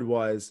understood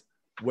was,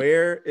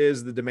 where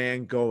is the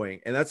demand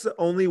going? And that's the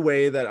only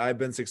way that I've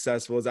been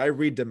successful is I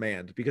read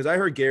demand, because I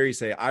heard Gary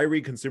say, I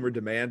read consumer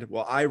demand.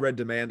 Well, I read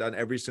demand on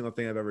every single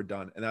thing I've ever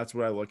done. And that's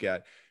what I look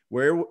at.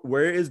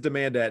 Where is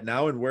demand at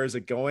now, and where is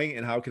it going,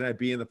 and how can I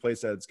be in the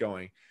place that it's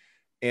going?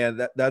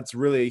 And that's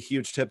really a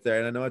huge tip there.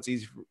 And I know it's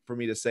easy for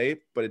me to say,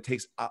 but it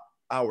takes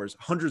hours,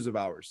 hundreds of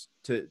hours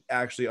to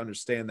actually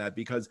understand that,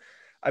 because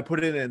I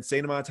put in an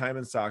insane amount of time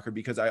in soccer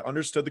because I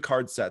understood the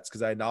card sets,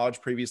 because I had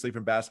knowledge previously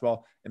from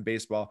basketball and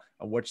baseball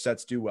on which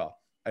sets do well.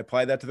 I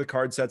applied that to the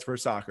card sets for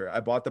soccer. I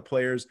bought the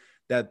players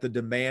that the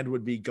demand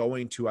would be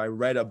going to. I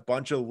read a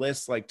bunch of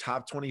lists, like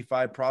top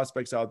 25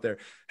 prospects out there.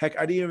 Heck,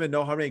 I didn't even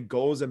know how many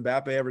goals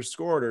Mbappe ever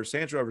scored or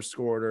Sancho ever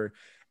scored or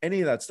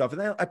any of that stuff.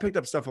 And then I picked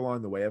up stuff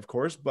along the way, of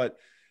course, but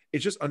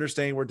it's just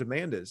understanding where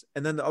demand is.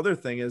 And then the other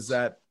thing is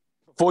that,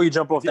 before you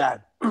jump off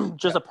that,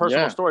 just a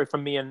personal story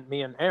from me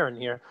and Aaron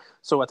here.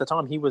 So at the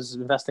time he was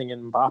investing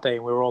in Mbappe,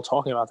 and we were all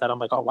talking about that. I'm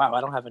like, oh wow, I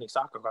don't have any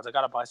soccer cards. I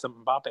got to buy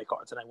some Mbappe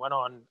cards. And I went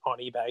on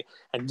eBay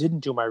and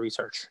didn't do my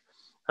research.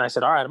 And I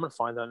said, all right, I'm going to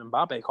find an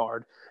Mbappe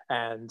card,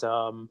 and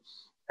I'm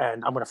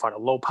going to find a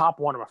low pop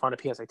one. I'm going to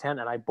find a PSA 10,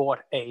 and I bought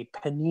a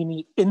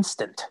Panini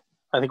Instant.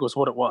 I think it was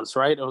what it was,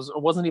 right? It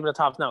wasn't even a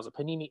top now. It was a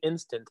Panini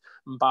Instant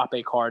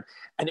Mbappe card.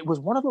 And it was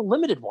one of the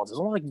limited ones.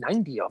 There's only like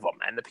 90 of them.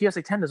 And the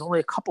PSA 10, there's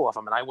only a couple of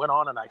them. And I went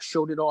on and I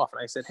showed it off.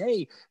 And I said,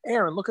 hey,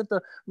 Aaron, look at the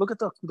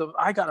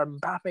I got a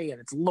Mbappe and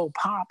it's low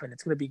pop and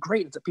it's going to be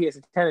great. It's a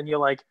PSA 10. And you're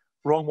like,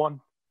 wrong one.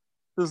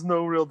 There's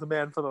no real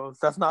demand for those.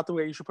 That's not the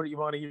way you should put your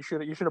money. You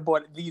should have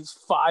bought these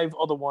 5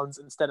 other ones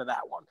instead of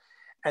that one.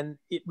 And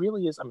it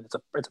really is, I mean,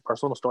 it's a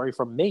personal story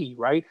from me,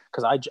 right?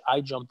 Because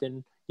I jumped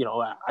in,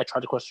 I tried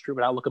to cross the street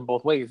without looking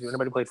both ways. If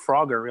anybody played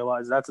Frogger,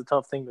 realized that's a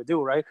tough thing to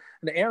do, right?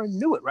 And Aaron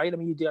knew it, right? I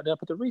mean, you did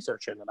put the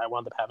research in, and I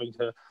wound up having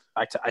to,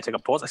 I took a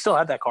pause. I still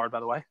have that card,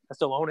 by the way. I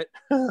still own it.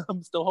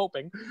 I'm still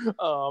hoping.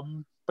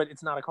 But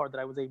it's not a card that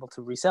I was able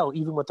to resell,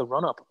 even with the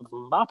run-up of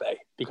Mbappe,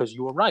 because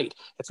you were right.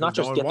 It's not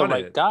just get the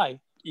right guy.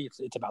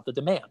 It's about the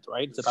demand,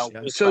 right? It's about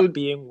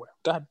being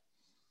 – go ahead.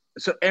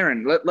 So,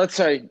 Aaron, let's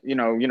say,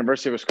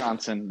 University of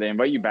Wisconsin, they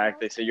invite you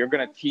back. They say, you're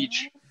going to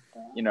teach,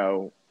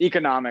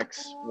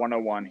 economics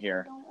 101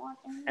 here.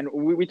 And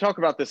we talk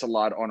about this a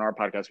lot on our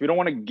podcast. We don't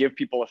want to give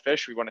people a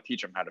fish. We want to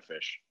teach them how to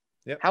fish.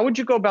 Yep. How would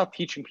you go about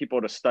teaching people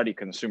to study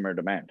consumer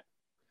demand?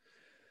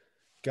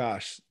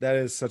 Gosh, that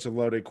is such a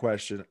loaded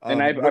question.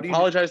 And I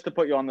apologize to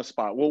put you on the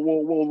spot.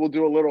 We'll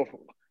do a little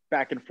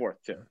back and forth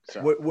too.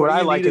 So what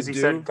I like is he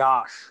said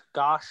gosh.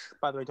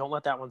 By the way, don't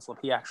let that one slip.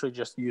 He actually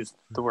just used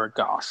the word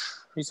gosh.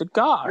 He said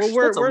gosh. Well,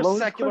 we're a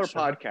secular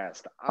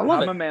podcast. I'm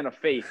a man of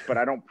faith, but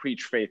I don't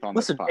preach faith on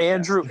this podcast.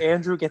 Listen,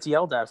 Andrew gets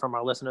yelled at from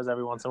our listeners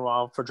every once in a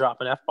while for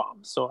dropping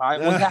F-bombs. So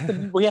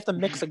we have to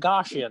mix a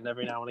gosh in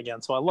every now and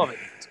again. So I love it.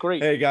 It's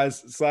great. Hey guys,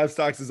 Slab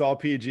Stocks is all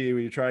PG.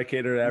 We try to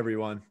cater to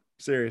everyone.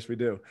 Serious, we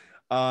do.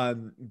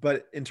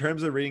 But in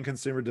terms of reading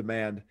consumer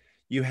demand,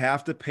 you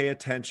have to pay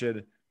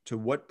attention to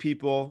what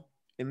people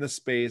in the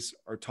space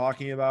are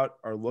talking about,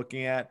 are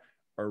looking at,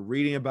 are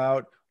reading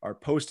about, are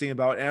posting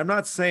about. And I'm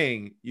not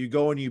saying you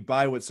go and you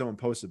buy what someone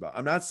posted about.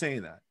 I'm not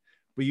saying that.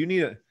 But you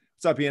need to –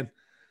 what's up, Ian?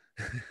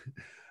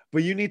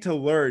 But you need to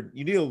learn.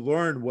 You need to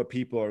learn what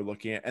people are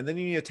looking at. And then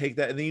you need to take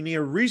that, and then you need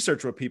to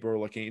research what people are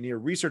looking at. You need to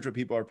research what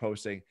people are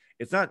posting.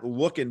 It's not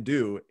look and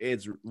do.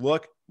 It's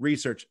look,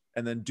 research,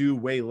 and then do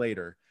way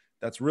later.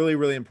 That's really,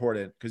 really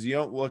important, because you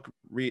don't look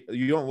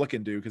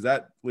and do, because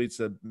that leads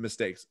to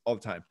mistakes all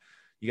the time.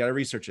 You got to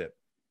research it.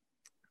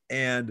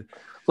 And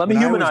let me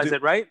humanize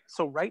it, right?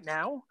 So right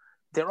now,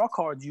 there are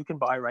cards you can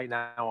buy right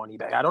now on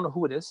eBay. I don't know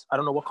who it is. I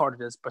don't know what card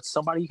it is, but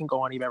somebody can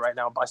go on eBay right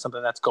now and buy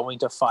something that's going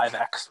to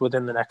 5x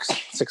within the next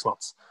 6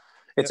 months.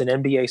 It's an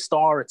NBA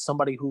star. It's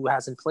somebody who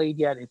hasn't played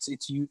yet. It's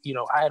you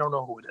know, I don't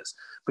know who it is,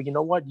 but you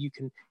know what? You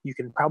can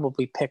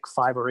probably pick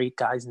 5 or 8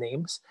 guys'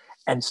 names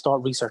and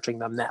start researching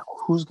them now.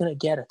 Who's going to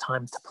get a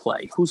time to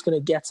play? Who's going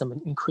to get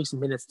some increased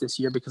minutes this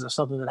year because of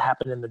something that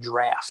happened in the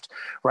draft,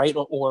 right?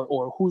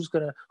 Or who's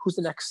the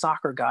next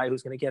soccer guy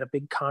who's going to get a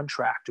big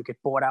contract or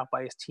get bought out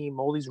by his team?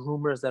 All these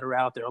rumors that are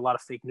out there, a lot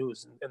of fake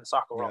news in the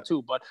soccer world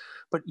too. But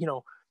you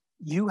know,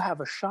 you have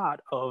a shot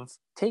of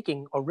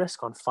taking a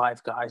risk on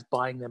 5 guys,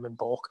 buying them in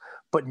bulk,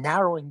 but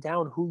narrowing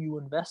down who you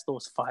invest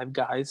those 5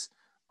 guys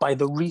by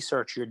the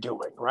research you're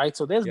doing, right?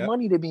 So there's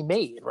money to be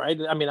made, right?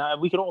 I mean,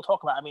 we can all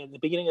talk about, I mean, at the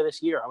beginning of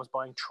this year, I was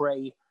buying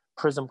Trey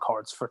Prism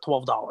cards for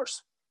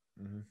 $12.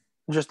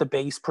 Just a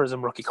base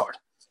Prism rookie card.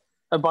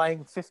 I'm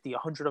buying 50,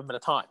 100 of them at a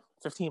time,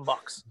 $15,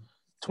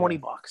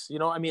 $20. You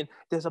know, I mean,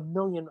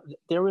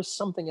 there is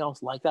something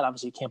else like that.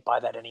 Obviously, you can't buy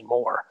that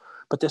anymore,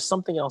 but there's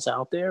something else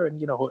out there.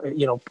 And, you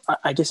know,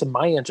 I guess in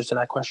my answer to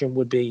that question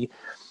would be,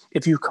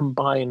 if you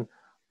combine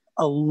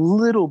a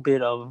little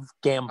bit of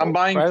gamble. I'm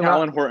buying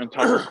Talon Horton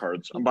Tucker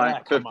cards. I'm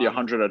buying 50,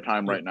 100 at a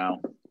time right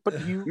now.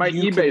 But my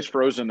eBay's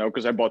frozen though,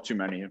 because I bought too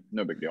many.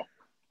 No big deal.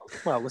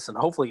 Well, listen,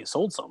 hopefully you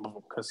sold some of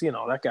them, because, you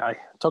know, that guy,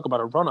 talk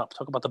about a run-up,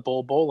 talk about the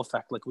bowl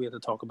effect like we had to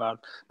talk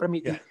about. But, I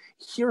mean,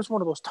 here's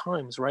one of those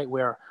times, right,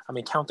 where, I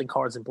mean, counting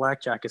cards in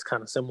blackjack is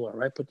kind of similar,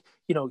 right? But,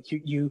 you know,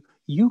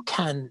 you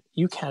can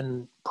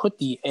put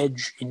the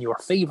edge in your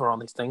favor on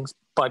these things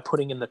by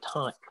putting in the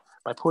time,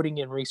 by putting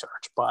in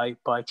research, by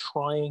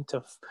trying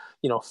to,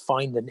 you know,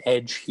 find an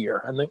edge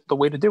here. And the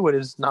way to do it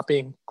is not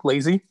being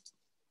lazy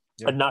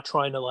and not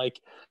trying to, like,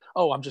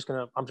 oh, I'm just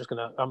gonna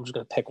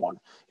pick one.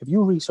 If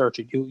you research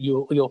it,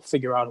 you'll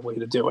figure out a way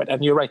to do it.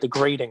 And you're right, the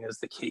grading is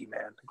the key,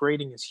 man. The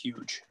grading is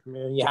huge. I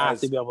mean, you have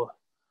to be able to.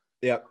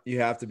 Yeah, you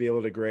have to be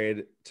able to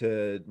grade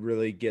to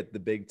really get the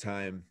big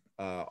time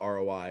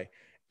ROI.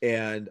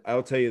 And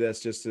I'll tell you this,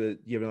 just to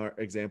give an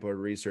example of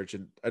research.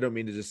 And I don't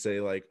mean to just say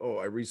like, oh,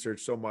 I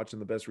researched so much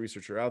and the best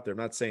researcher out there. I'm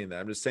not saying that.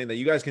 I'm just saying that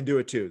you guys can do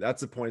it too.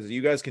 That's the point, is that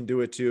you guys can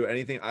do it too.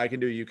 Anything I can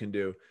do, you can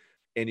do.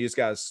 And you just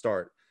got to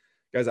start.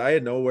 Guys, I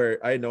had no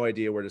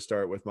idea where to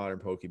start with modern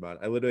Pokemon.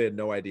 I literally had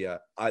no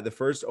idea. The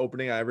first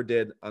opening I ever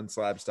did on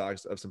Slab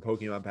Stocks of some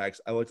Pokemon packs,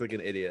 I looked like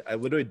an idiot. I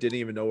literally didn't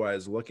even know what I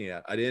was looking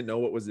at. I didn't know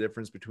what was the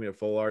difference between a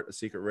full art, a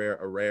secret rare,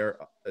 a rare,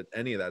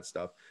 any of that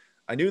stuff.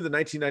 I knew the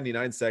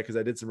 1999 set because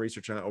I did some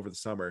research on it over the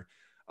summer.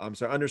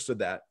 So I understood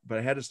that, but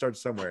I had to start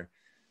somewhere.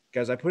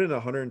 Guys, I put in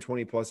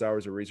 120 plus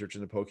hours of research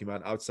into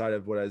Pokemon outside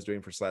of what I was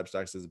doing for Slab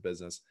Stocks as a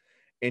business.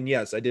 And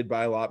yes, I did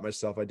buy a lot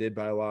myself. I did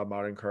buy a lot of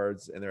modern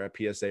cards, and they're at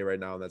PSA right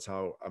now. And that's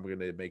how I'm going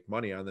to make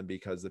money on them,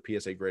 because the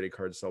PSA graded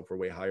cards sell for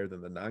way higher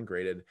than the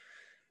non-graded.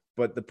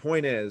 But the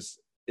point is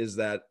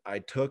that I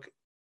took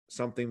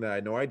something that I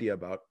had no idea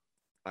about.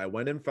 I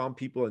went and found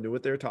people that knew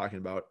what they were talking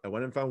about. I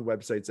went and found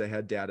websites that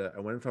had data. I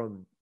went and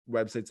found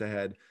websites that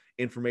had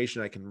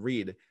information I can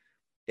read.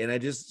 And I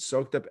just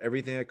soaked up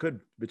everything I could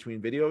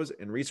between videos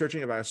and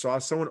researching. If I saw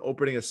someone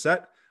opening a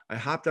set, I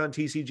hopped on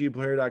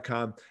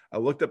tcgplayer.com. I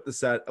looked up the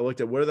set. I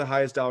looked at what are the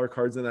highest dollar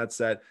cards in that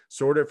set,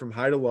 sorted from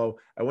high to low.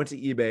 I went to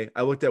eBay.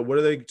 I looked at what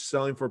are they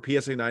selling for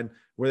PSA 9?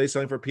 What are they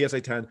selling for PSA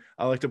 10?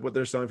 I looked up what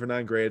they're selling for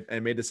non-grade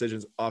and made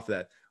decisions off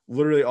that.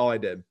 Literally all I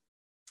did.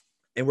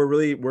 And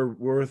we're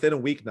within a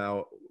week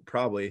now,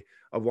 probably,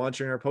 of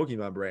launching our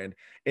Pokemon brand.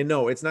 And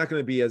no, it's not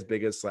going to be as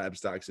big as Slab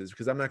Stocks is,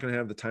 because I'm not going to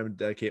have the time to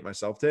dedicate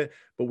myself to it.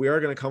 But we are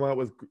going to come out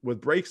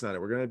with breaks on it.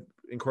 We're going to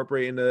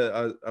incorporate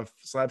into a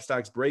Slab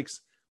Stocks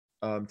breaks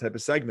type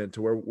of segment,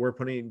 to where we're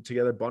putting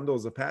together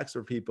bundles of packs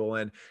for people,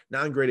 and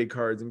non-graded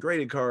cards and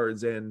graded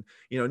cards, and,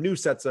 you know, new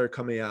sets that are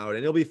coming out. And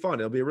it'll be fun.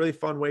 It'll be a really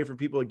fun way for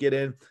people to get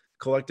in,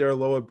 collect their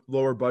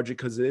lower budget,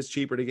 because it is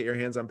cheaper to get your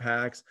hands on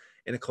packs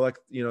and to collect,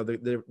 you know,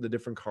 the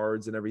different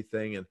cards and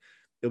everything. And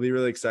it'll be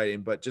really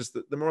exciting. But just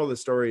the moral of the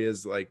story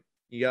is, like,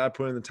 you got to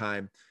put in the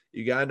time,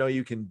 you got to know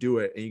you can do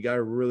it, and you got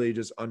to really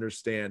just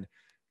understand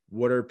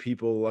what are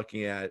people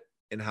looking at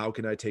and how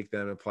can I take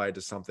them and apply it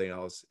to something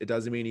else. It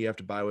doesn't mean you have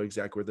to buy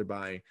exactly what they're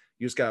buying.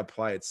 You just got to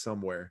apply it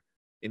somewhere,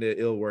 and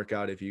it'll work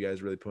out if you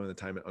guys really put in the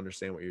time and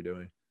understand what you're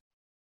doing.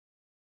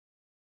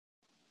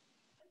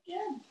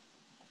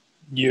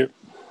 Yeah.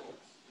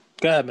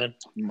 Go ahead, man.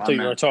 So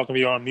you were talking to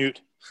me on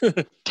mute.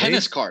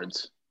 Tennis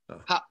cards.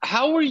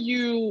 How were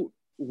you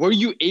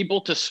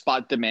able to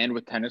spot demand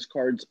with tennis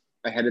cards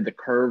ahead of the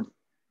curve?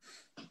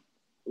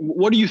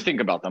 What do you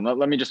think about them?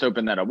 Let me just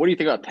open that up. What do you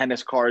think about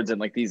tennis cards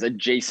and like these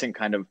adjacent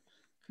kind of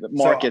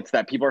markets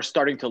that people are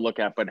starting to look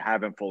at but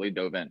haven't fully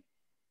dove in?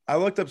 I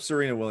looked up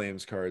Serena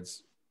Williams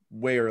cards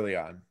way early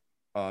on.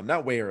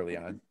 Not way early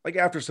on, like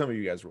after some of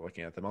you guys were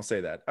looking at them. I'll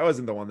say that. I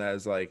wasn't the one that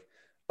is like,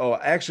 oh,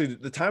 actually,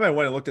 the time I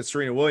went and looked at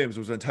Serena Williams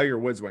was when Tiger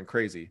Woods went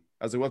crazy.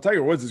 I was like, well,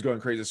 Tiger Woods is going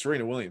crazy.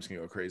 Serena Williams can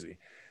go crazy.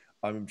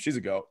 She's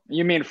a goat.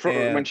 You mean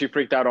when she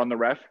freaked out on the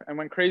ref and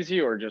went crazy,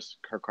 or just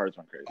her cards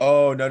went crazy?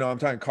 Oh, no, I'm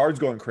talking cards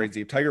going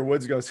crazy. If Tiger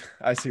Woods goes,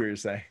 I see what you're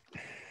saying.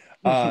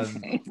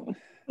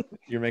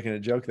 You're making a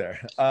joke there.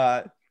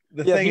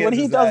 When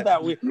he does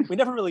that, we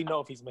never really know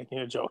if he's making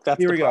a joke. That's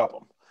the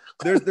problem.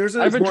 There's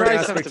an important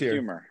aspect here.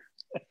 Humor.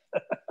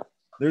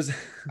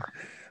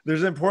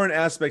 There's an important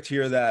aspect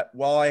here that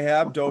while I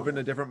have dove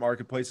into different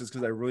marketplaces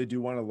because I really do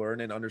want to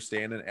learn and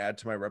understand and add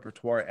to my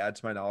repertoire, add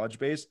to my knowledge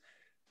base,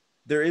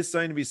 there is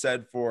something to be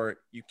said for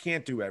you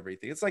can't do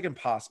everything. It's like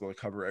impossible to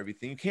cover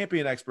everything. You can't be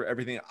an expert at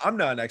everything. I'm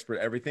not an expert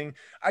at everything.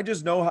 I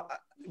just know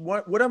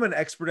what I'm an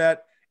expert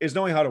at is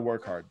knowing how to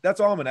work hard. That's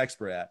all I'm an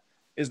expert at,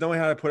 is knowing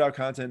how to put out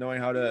content, knowing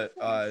how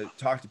to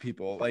talk to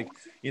people. Like,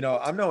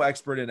 I'm no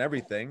expert in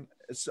everything.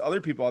 It's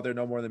other people out there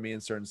know more than me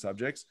in certain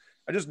subjects.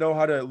 I just know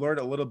how to learn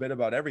a little bit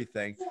about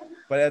everything,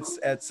 but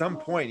at some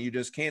point you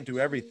just can't do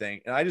everything.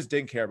 And I just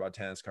didn't care about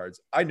tennis cards.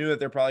 I knew that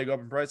they're probably go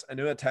up in price. I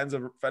knew that tens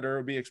of Federer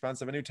would be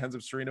expensive. I knew tens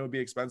of Serena would be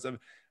expensive.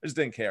 I just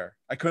didn't care.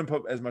 I couldn't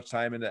put as much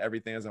time into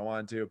everything as I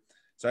wanted to.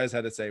 So I just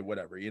had to say,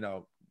 whatever,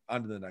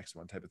 on to the next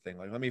one type of thing.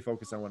 Like, let me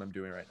focus on what I'm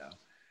doing right now.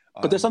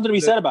 But there's something to be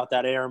said about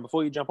that, Aaron,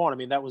 before you jump on. I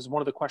mean, that was one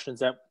of the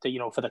questions that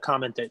for the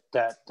comment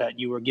that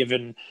you were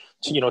given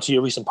to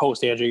your recent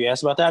post, Andrew, you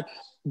asked about that.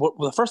 Well,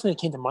 the first thing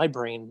that came to my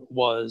brain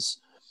was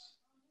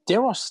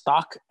there are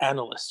stock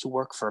analysts who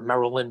work for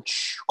Merrill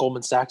Lynch,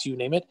 Goldman Sachs, you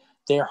name it.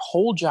 Their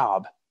whole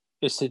job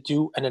is to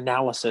do an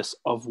analysis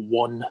of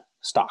one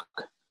stock.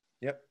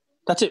 Yep.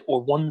 That's it,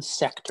 or one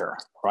sector,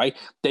 right?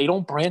 They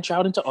don't branch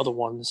out into other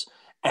ones.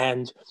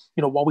 And,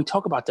 while we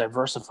talk about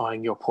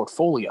diversifying your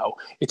portfolio,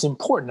 it's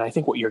important. I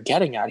think what you're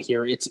getting at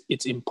here,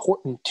 it's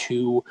important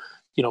to,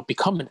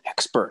 become an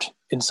expert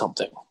in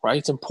something, right?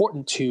 It's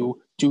important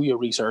to do your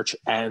research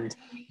and,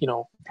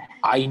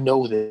 I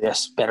know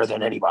this better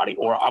than anybody,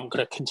 or I'm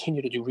going to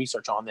continue to do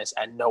research on this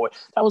and know it.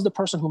 That was the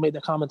person who made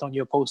the comment on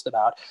your post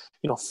about,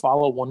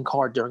 follow one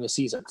card during a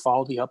season,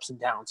 follow the ups and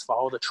downs,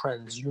 follow the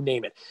trends, you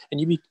name it.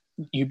 And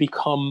you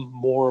become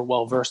more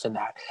well-versed in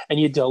that, and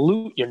you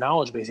dilute your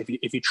knowledge base.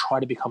 If you try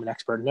to become an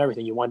expert in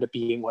everything, you wind up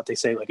being what they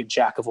say, like a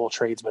jack of all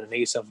trades, but an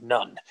ace of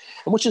none,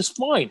 and which is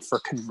fine for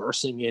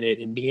conversing in it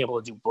and being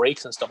able to do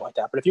breaks and stuff like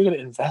that. But if you're going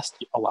to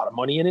invest a lot of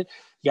money in it,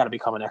 you got to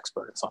become an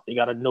expert in something. You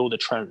got to know the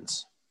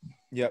trends.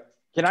 Yep.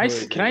 Can I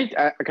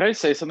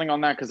say something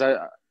on that? Because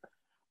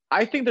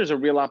I think there's a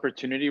real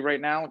opportunity right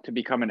now to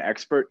become an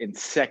expert in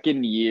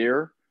second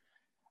year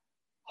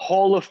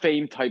Hall of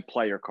Fame type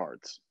player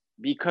cards.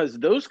 Because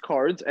those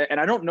cards, and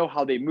I don't know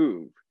how they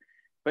move,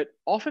 but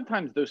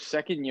oftentimes those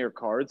second year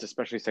cards,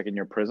 especially second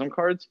year Prism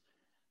cards,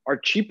 are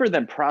cheaper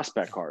than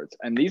prospect cards.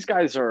 And these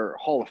guys are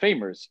Hall of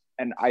Famers.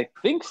 And I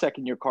think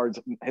second year cards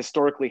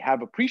historically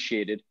have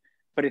appreciated,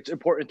 but it's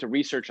important to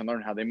research and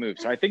learn how they move.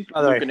 So I think,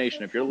 Luca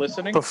Nation, if you're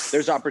listening,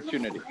 there's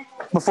opportunity.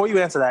 Before you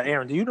answer that,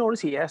 Aaron, do you notice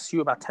he asks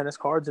you about tennis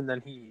cards and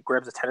then he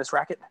grabs a tennis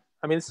racket?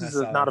 I mean, this is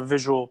not a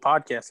visual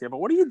podcast here, but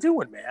what are you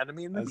doing, man? I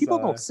mean, people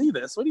don't see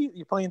this. What are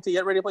you playing to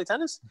get ready to play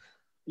tennis?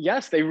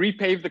 Yes, they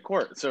repaved the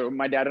court. So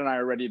my dad and I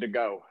are ready to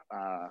go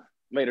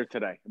later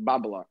today.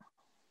 Babala.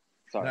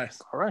 Sorry.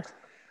 Nice. All right.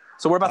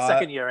 So we're about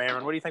second year,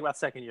 Aaron. What do you think about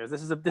second year?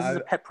 This is a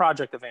pet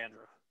project of Andrew.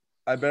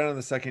 I've been on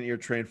the second year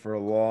train for a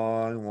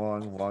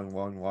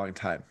long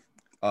time.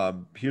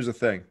 Here's the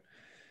thing.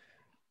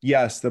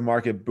 Yes, the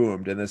market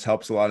boomed, and this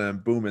helps a lot.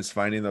 And boom is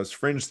finding those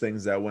fringe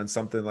things that when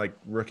something like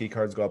rookie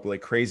cards go up like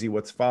crazy,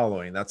 what's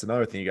following? That's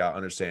another thing you got to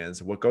understand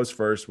is what goes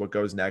first, what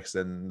goes next,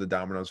 and the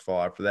dominoes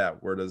fall after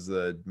that. Where does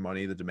the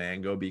money, the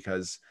demand go?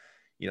 Because,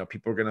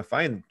 people are going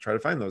to try to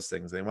find those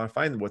things. They want to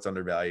find what's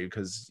undervalued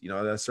because, at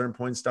a certain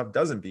point, stuff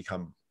doesn't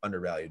become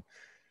undervalued.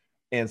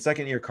 And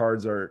second year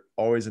cards are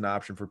always an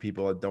option for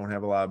people that don't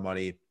have a lot of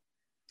money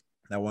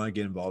that want to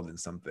get involved in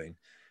something.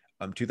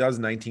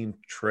 2019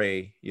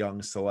 Trae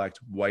Young Select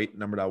White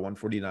numbered out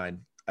 149.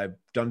 I've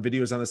done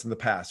videos on this in the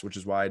past, which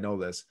is why I know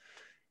this.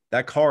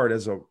 That card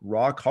as a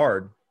raw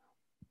card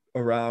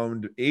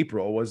around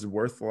April was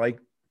worth like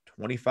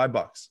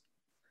 $25.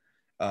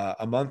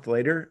 A month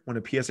later, when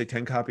a PSA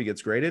 10 copy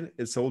gets graded,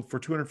 it sold for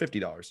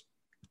 $250.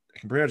 I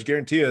can pretty much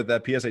guarantee you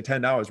that PSA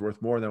 10 now is worth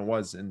more than it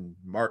was in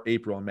March,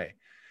 April, and May.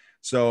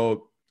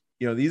 So,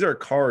 these are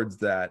cards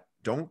that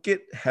don't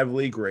get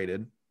heavily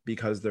graded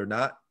because they're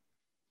not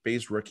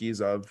base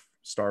rookies of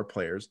star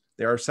players.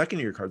 They are second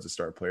year cards of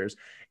star players,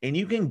 and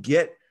you can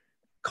get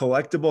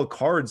collectible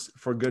cards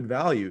for good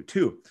value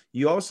too.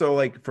 You also,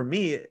 like, for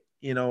me,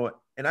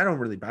 and I don't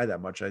really buy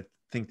that much. I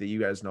think that you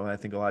guys know, I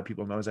think a lot of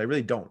people know, is I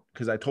really don't,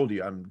 because I told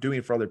you I'm doing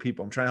it for other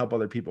people. I'm trying to help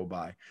other people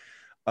buy.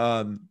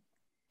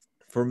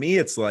 For me,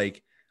 it's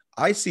like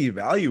I see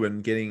value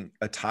in getting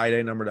a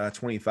tie-dye number to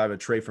 25, a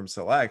Trae from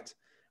Select,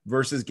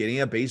 versus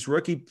getting a base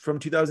rookie from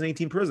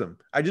 2018 Prism.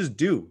 I just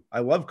do. I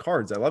love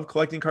cards. I love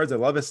collecting cards. I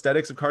love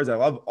aesthetics of cards. I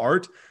love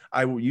art.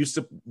 I used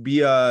to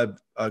be a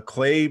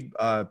clay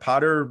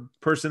potter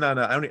person on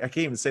I can't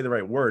even say the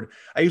right word.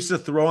 I used to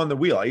throw on the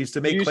wheel. I used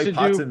to make clay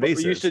pots and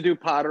vases. You used to do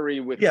pottery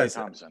with Klay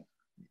Thompson.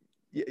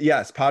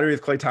 Yes, pottery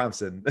with Klay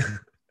Thompson.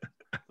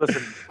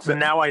 Listen, so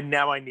now I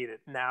need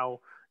it. Now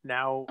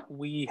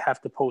we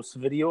have to post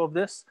video of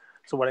this.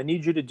 So what I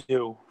need you to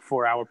do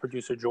for our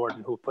producer,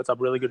 Jordan, who puts up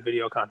really good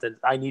video content,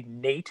 I need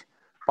Nate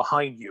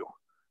behind you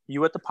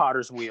at the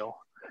potter's wheel.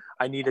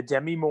 I need a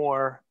Demi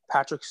Moore,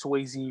 Patrick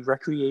Swayze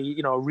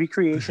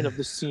recreation of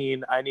the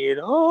scene. I need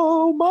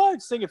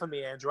sing it for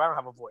me, Andrew. I don't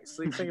have a voice.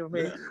 Sing it for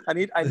me. I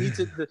need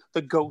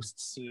the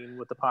ghost scene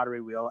with the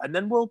pottery wheel, and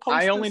then we'll post.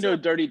 I only know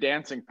Dirty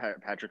Dancing,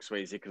 Patrick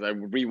Swayze, because I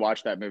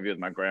rewatched that movie with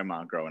my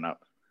grandma growing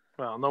up.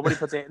 Well, nobody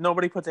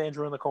puts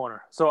Andrew in the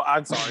corner, so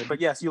I'm sorry,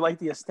 but yes, you like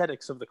the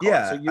aesthetics of the card.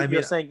 Yeah, so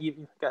you're saying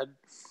you got.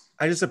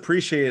 I just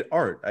appreciate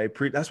art.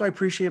 That's what I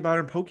appreciate about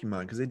it in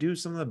Pokemon, because they do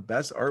some of the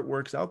best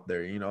artworks out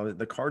there. You know,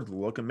 the cards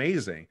look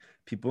amazing.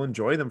 People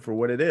enjoy them for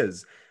what it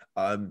is.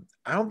 I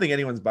don't think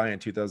anyone's buying a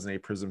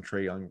 2008 Prism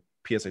Trae Young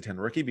PSA 10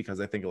 rookie because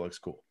I think it looks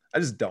cool. I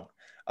just don't.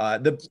 Some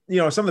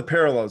of the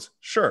parallels,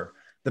 sure.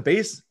 The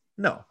base,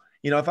 no.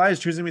 You know, if I was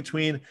choosing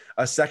between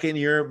a second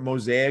year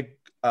Mosaic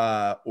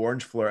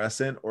orange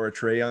fluorescent or a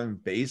Trae Young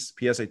base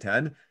PSA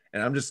 10,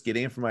 and I'm just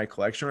getting it for my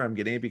collection, or I'm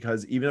getting it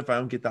because even if I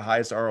don't get the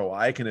highest ROI,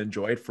 I can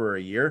enjoy it for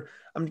a year,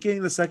 I'm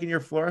getting the second year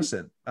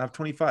fluorescent. I have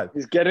 25.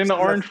 He's getting the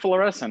orange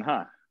fluorescent,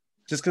 huh?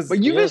 Just because.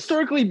 But you've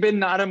historically been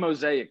not a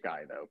Mosaic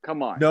guy, though.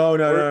 Come on.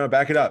 No.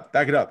 Back it up.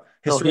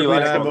 Historically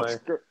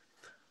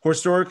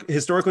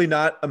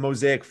not a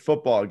Mosaic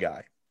football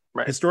guy.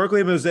 Right.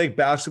 Historically a Mosaic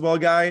basketball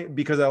guy,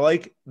 because I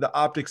like the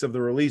optics of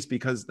the release,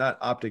 because not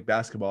optic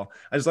basketball.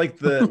 I just like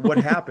what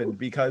happened,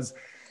 because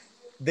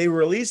they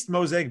released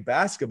Mosaic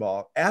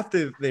basketball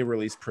after they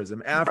released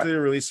Prism, after they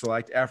released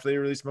Select, after they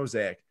released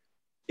Mosaic.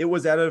 It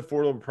was at an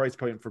affordable price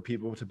point for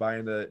people to buy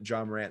into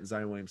John Morant and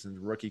Zion Williamson's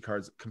rookie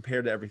cards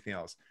compared to everything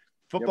else.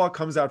 Football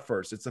comes out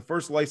first. It's the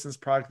first licensed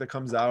product that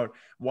comes out,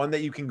 one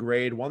that you can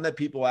grade, one that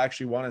people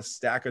actually want to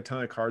stack a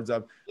ton of cards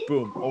up.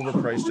 Boom,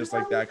 overpriced just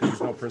like that, because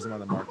there's no Prism on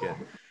the market.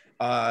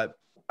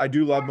 I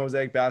do love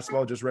Mosaic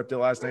basketball. Just ripped it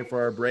last night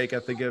for our break.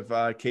 I think if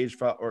Cage,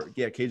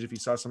 if you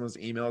saw some of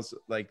those emails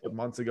like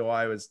months ago,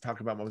 I was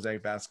talking about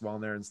Mosaic basketball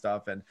in there and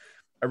stuff. And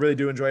I really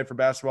do enjoy it for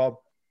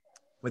basketball.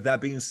 With that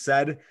being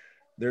said,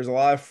 there's a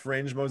lot of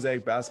fringe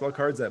Mosaic basketball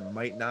cards that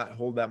might not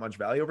hold that much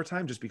value over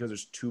time, just because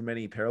there's too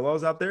many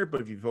parallels out there.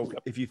 But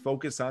if you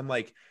focus on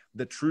like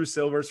the true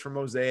silvers from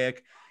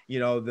Mosaic, you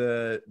know,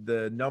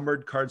 the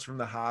numbered cards from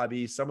the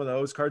hobby, some of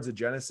those cards, the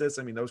Genesis,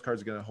 I mean, those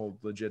cards are going to hold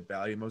legit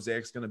value.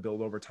 Mosaic's going to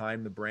build over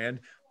time. The brand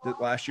that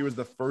last year was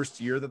the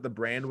first year that the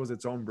brand was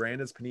its own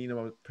brand as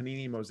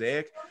Panini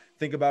Mosaic.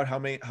 Think about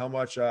how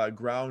much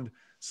ground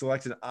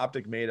Select and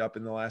Optic made up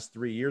in the last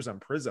 3 years on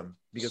Prism,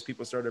 because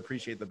people started to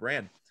appreciate the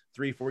brand.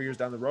 3-4 years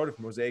down the road, if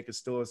Mosaic is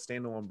still a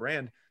standalone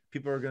brand,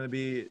 people are going to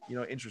be, you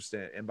know,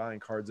 interested in buying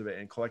cards of it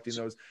and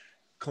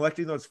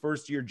collecting those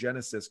first year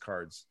Genesis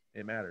cards.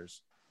 It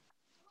matters.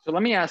 So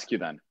let me ask you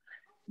then.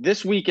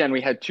 This weekend,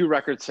 we had 2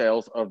 record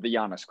sales of the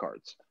Giannis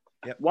cards.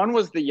 Yep. One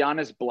was the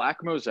Giannis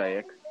Black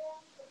Mosaic.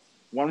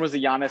 One was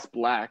the Giannis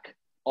Black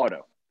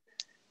Auto.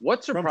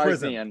 What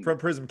surprised me? From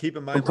Prism. Keep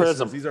in mind,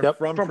 Prism. These are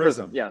from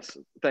Prism. Yes,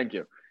 thank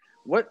you.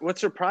 What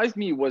surprised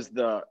me was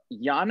the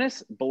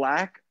Giannis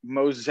Black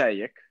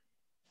Mosaic,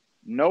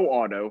 no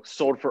auto,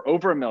 sold for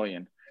over $1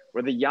 million,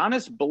 where the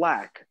Giannis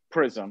Black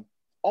Prism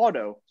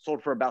auto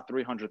sold for about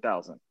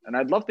 $300,000. And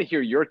I'd love to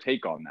hear your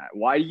take on that.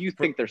 Why do you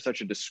think there's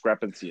such a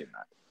discrepancy in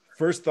that?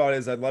 First thought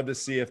is I'd love to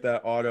see if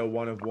that auto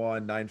 1 of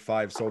 1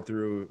 9.5 sold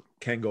through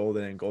Ken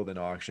Golden and Golden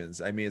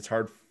Auctions. I mean, it's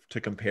hard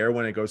to compare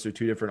when it goes through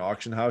 2 different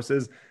auction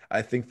houses.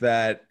 I think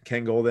that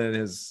Ken Golden and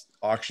his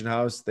auction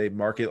house, they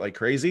market like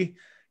crazy.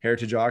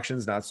 Heritage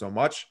Auctions, not so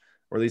much,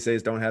 or at least they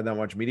just don't have that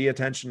much media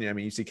attention. I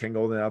mean, you see Ken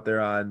Golden out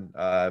there on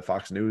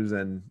Fox News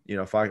and, you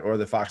know, or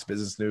the Fox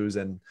Business News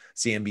and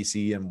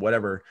CNBC and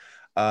whatever.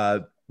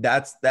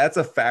 That's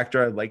a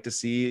factor. I'd like to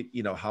see,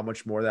 you know, how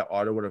much more that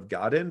auto would have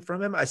gotten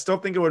from him. I still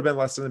think it would have been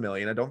less than $1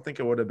 million. I don't think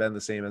it would have been the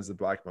same as the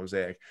Black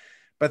Mosaic,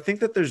 but I think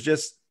that there's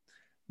just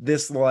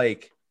this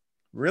like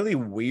really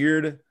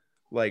weird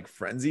like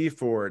frenzy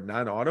for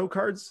non-auto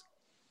cards.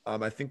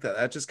 I think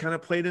that just kind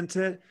of played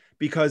into it,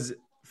 because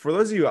for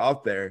those of you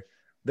out there,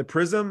 the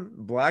Prism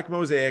Black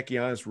Mosaic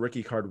Giannis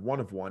rookie card 1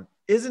 of 1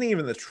 isn't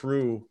even the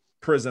true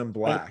Prism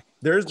Black.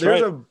 There's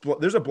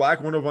a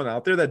Black 1 of 1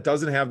 out there that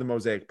doesn't have the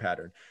Mosaic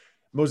pattern.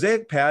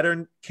 Mosaic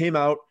pattern came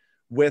out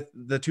with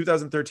the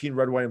 2013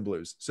 Red, White, and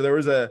Blues. So there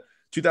was a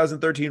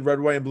 2013 Red,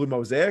 White, and Blue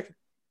Mosaic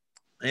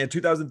and a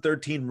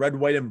 2013 Red,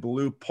 White, and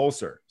Blue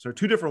Pulsar. So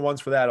 2 different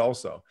ones for that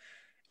also.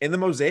 In the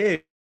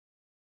Mosaic,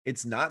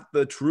 it's not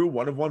the true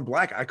 1 of 1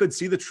 black. I could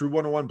see the true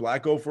 1 of 1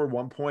 black go for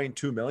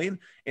 1.2 million.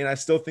 And I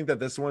still think that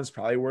this one's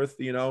probably worth,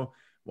 you know,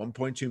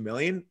 1.2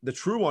 million. The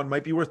true one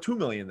might be worth 2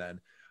 million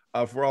then,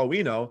 for all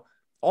we know.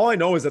 All I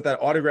know is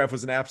that autograph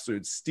was an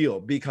absolute steal,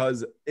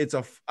 because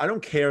I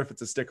don't care if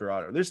it's a sticker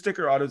auto. There's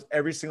sticker autos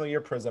every single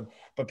year, Prism,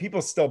 but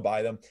people still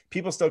buy them.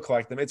 People still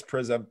collect them. It's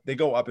Prism. They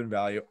go up in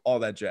value, all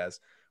that jazz.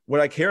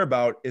 What I care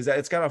about is that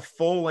it's got a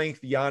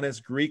full-length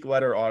Giannis Greek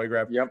letter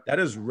autograph. Yep. That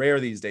is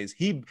rare these days.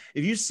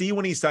 If you see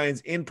when he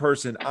signs in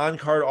person on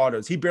card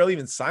autos, he barely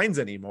even signs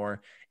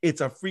anymore. It's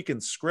a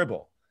freaking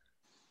scribble.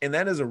 And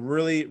that is a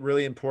really,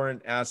 really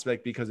important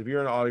aspect, because if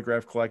you're an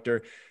autograph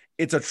collector,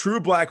 it's a true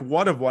black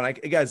 1 of 1.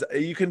 Guys,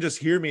 you can just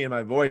hear me in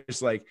my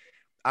voice. Like,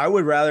 I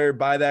would rather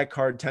buy that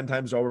card 10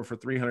 times over for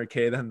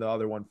 $300K than the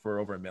other one for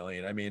over $1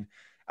 million. I mean,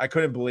 I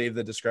couldn't believe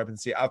the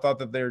discrepancy. I thought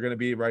that they were going to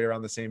be right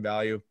around the same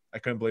value. I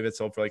couldn't believe it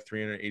sold for like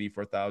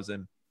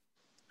 $384,000.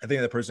 I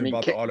think the person who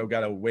bought the auto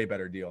got a way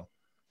better deal.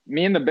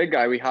 Me and the big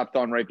guy, we hopped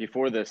on right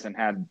before this and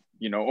had,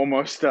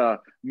 almost a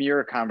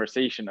mirror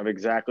conversation of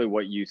exactly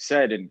what you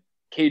said. And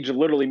Cage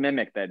literally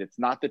mimicked that. It's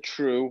not the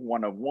true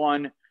one of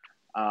one.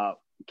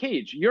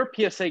 Cage, you're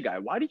a PSA guy.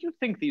 Why do you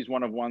think these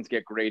one of ones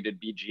get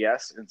graded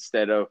BGS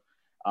instead of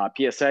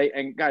PSA?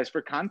 And guys,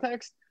 for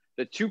context,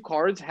 the two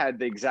cards had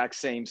the exact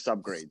same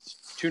subgrades: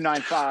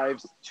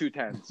 295s,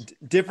 210s.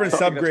 Different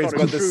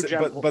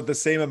subgrades, but the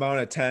same amount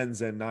of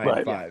 10s and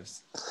 95s. Right.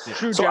 Yeah.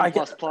 True Gem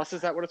plus,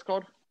 is that what it's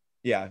called?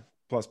 Yeah.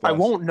 Plus. I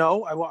won't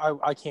know.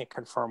 I can't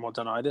confirm or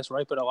deny this,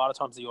 right? But a lot of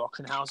times the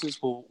auction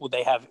houses will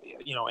they have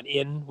an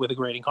in with a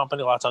grading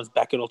company. A lot of times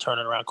Beckett will turn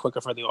it around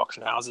quicker for the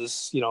auction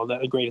houses.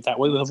 That grade it that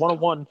way. With a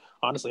 101,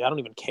 honestly, I don't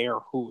even care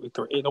who.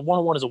 The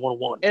 101 is a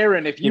 101.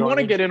 Aaron, if you want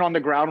to get in on the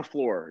ground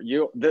floor,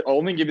 they'll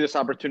only give you this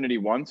opportunity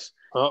once.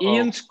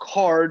 Ian's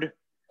card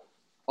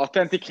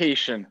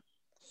authentication,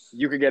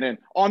 you could get in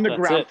on the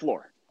ground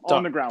floor.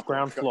 On the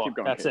ground floor.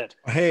 That's it.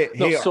 Hey,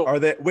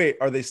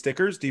 are they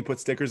stickers? Do you put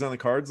stickers on the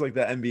cards like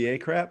the NBA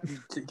crap?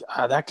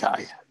 That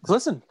guy.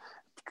 Listen,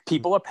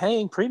 people are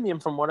paying premium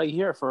from what I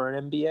hear for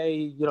an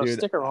NBA, Dude,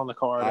 sticker on the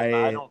card.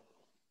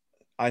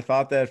 I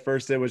thought that at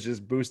first it was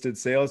just boosted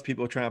sales.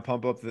 People trying to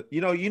pump up the,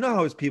 you know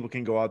how people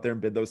can go out there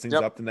and bid those things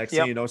up. The next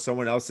thing you know,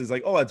 someone else is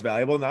like, oh, that's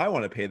valuable. Now I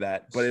want to pay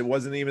that, but it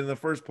wasn't even in the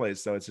first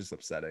place. So it's just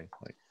upsetting.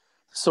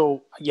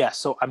 So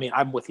I mean,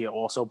 I'm with you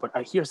also, but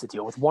here's the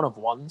deal with one of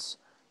ones.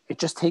 It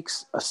just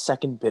takes a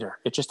second bidder.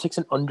 It just takes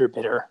an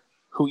underbidder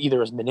who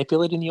either is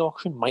manipulating the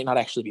auction, might not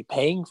actually be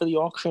paying for the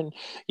auction,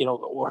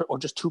 or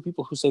just two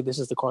people who say, this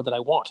is the card that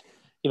I want.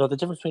 The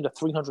difference between a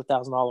 $300,000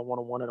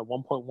 101 and a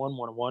 1.1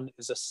 101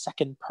 is a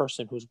second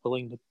person who's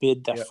willing to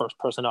bid that first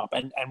person up.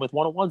 And with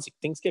 101s,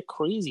 things get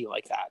crazy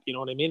like that. You know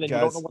what I mean? And you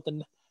don't know what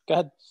go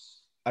ahead.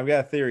 I've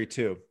got a theory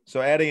too. So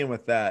adding in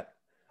with that,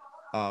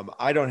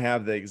 I don't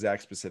have the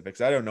exact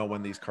specifics. I don't know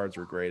when these cards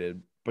were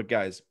graded. But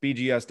guys,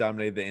 BGS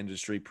dominated the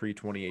industry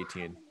pre-2018.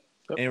 Yep.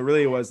 And it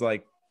really was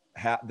like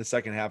the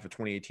second half of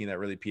 2018 that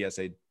really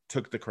PSA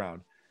took the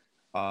crown.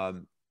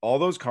 All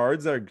those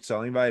cards that are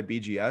selling via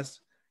BGS,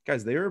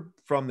 guys, they were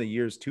from the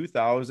years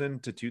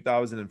 2000 to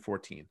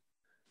 2014.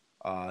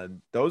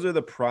 Those are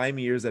the prime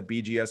years that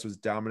BGS was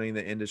dominating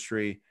the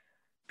industry.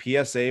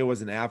 PSA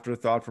was an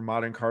afterthought for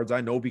modern cards.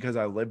 I know because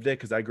I lived it,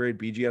 because I graded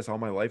BGS all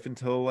my life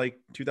until like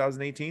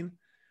 2018.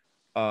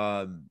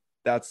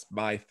 That's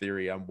my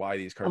theory on why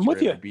these cards are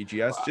in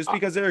BGS, just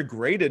because they were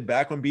graded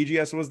back when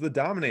BGS was the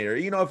dominator.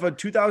 If a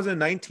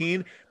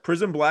 2019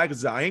 Prism Black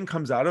Zion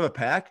comes out of a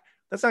pack,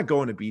 that's not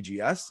going to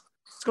BGS.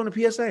 It's going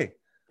to PSA.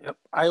 Yep.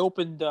 I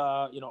opened,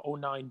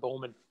 09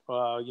 Bowman,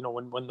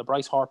 when the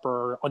Bryce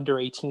Harper under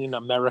 18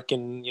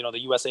 American, the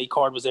USA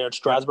card was there and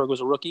Strasburg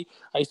was a rookie.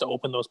 I used to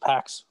open those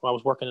packs when I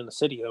was working in the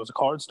city. There was a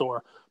card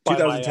store.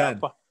 2010.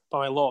 By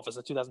my law office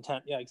in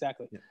 2010. Yeah,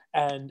 exactly. Yeah.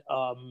 And,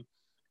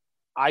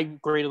 I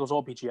graded those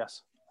all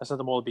BGS. I sent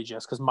them all to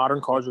BGS because modern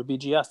cards were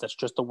BGS. That's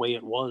just the way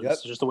it was. Yep.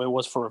 It's just the way it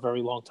was for a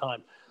very long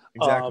time.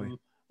 Exactly.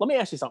 Let me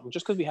ask you something,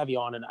 just because we have you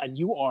on and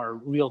you are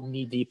real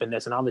knee deep in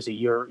this, and obviously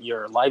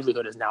your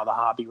livelihood is now the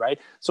hobby, right?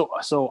 So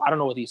I don't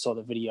know whether you saw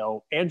the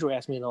video. Andrew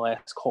asked me in the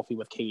last Coffee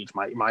with Cage,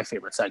 my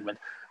favorite segment,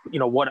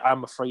 what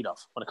I'm afraid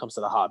of when it comes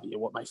to the hobby and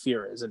what my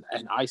fear is. And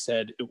I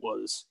said it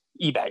was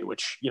eBay,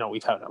 which,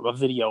 we've had a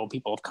video and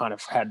people have kind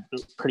of had a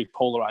pretty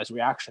polarized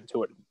reaction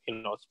to it.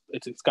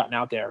 It's gotten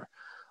out there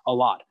a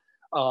lot.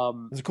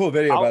 It's a cool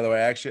video, by the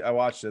way. Actually, I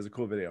watched it. It's a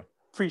cool video.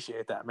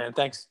 Appreciate that, man.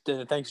 Thanks,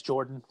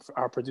 Jordan,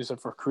 our producer,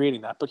 for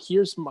creating that. But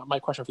here's my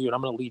question for you, and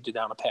I'm going to lead you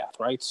down a path,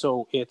 right?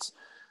 So it's,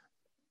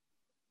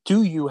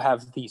 do you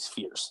have these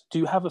fears? Do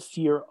you have a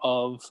fear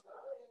of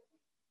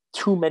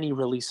too many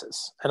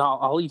releases? And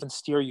I'll even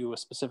steer you a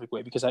specific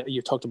way, because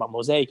you talked about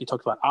Mosaic, you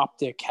talked about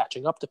Optic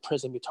catching up to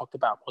Prism, you talked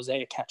about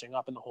Mosaic catching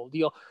up in the whole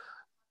deal.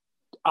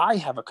 I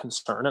have a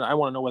concern, and I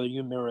want to know whether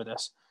you mirror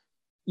this.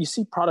 You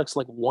see products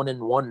like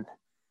 1-in-1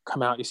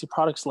 come out. You see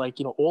products like,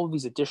 all of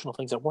these additional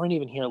things that weren't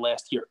even here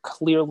last year.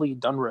 Clearly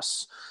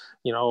Dunris,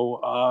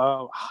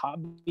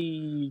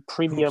 Hobby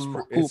Premium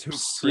Hoops,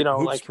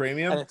 Hoops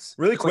Premium.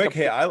 Really quick,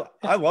 hey,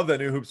 I love that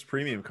new Hoops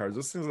Premium cards.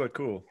 Those things look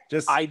cool.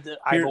 I've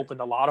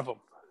opened a lot of them.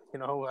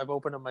 I've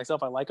opened them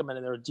myself. I like them,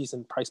 and they're a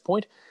decent price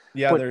point.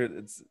 Yeah,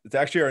 it's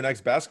actually our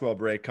next basketball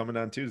break coming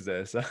on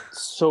Tuesday.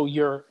 So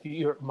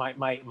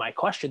my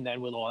question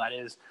then with all that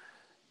is,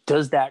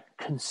 does that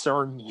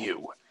concern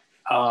you?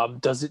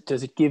 Does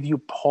it give you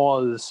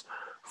pause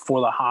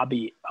for the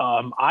hobby?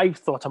 I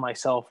thought to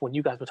myself, when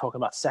you guys were talking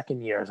about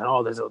second years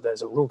and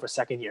there's a room for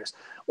second years,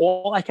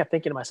 all I kept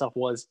thinking to myself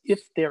was,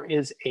 if there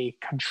is a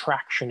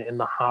contraction in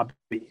the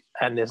hobby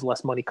and there's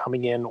less money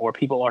coming in, or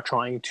people are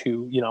trying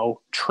to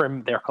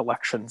trim their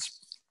collections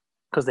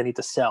because they need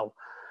to sell,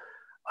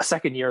 a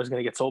second year is going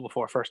to get sold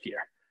before a first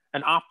year.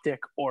 An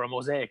Optic or a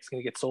Mosaic is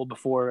going to get sold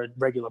before a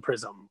regular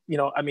Prism.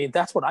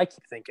 That's what I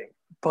keep thinking.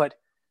 But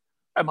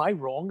am I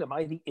wrong? Am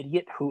I the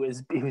idiot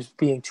who's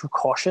being too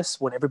cautious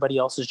when everybody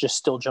else is just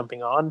still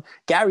jumping on?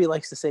 Gary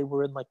likes to say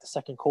we're in like the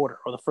second quarter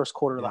or the first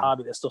quarter of the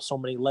hobby. There's still so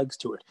many legs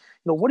to it.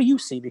 What do you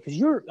see? Because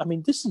you're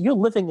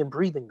living and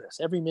breathing this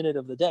every minute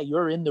of the day.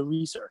 You're in the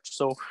research.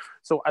 So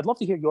I'd love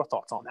to hear your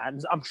thoughts on that.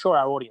 And I'm sure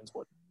our audience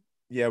would.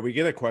 Yeah, we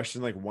get a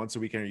question like once a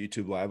week on our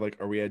YouTube live, like,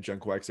 are we at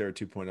Junk Wax Era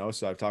 2.0?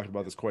 So I've talked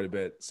about this quite a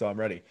bit, so I'm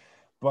ready.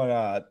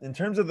 But in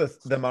terms of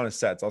the amount of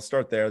sets, I'll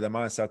start there. The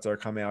amount of sets that are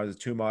coming out is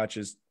too much.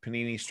 Is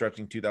Panini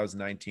stretching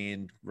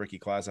 2019 rookie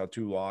class out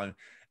too long?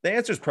 The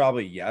answer is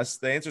probably yes.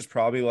 The answer is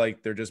probably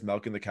like they're just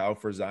milking the cow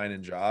for Zion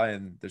and Ja,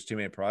 and there's too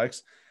many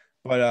products.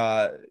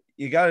 But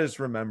you got to just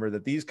remember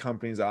that these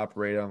companies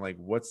operate on like,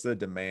 what's the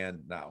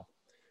demand now?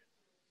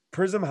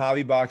 Prism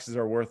hobby boxes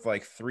are worth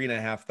like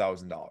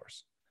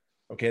 $3,500.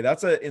 Okay,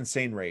 that's an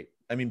insane rate.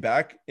 I mean,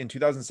 back in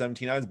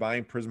 2017, I was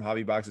buying Prism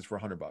hobby boxes for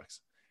 $100.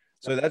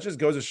 So that just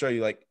goes to show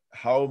you like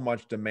how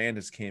much demand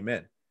has came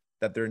in,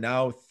 that they're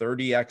now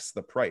 30x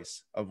the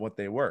price of what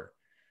they were.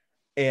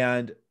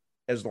 And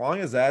as long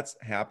as that's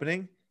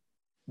happening,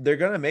 they're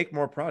going to make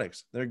more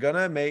products. They're going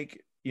to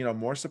make,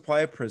 more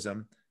supply of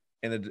Prism.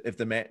 And if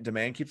the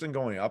demand keeps on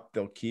going up,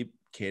 they'll keep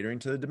catering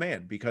to the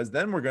demand, because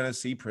then we're going to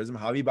see Prism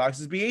hobby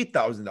boxes be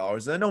 $8,000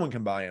 and then no one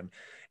can buy them.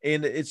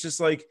 And it's just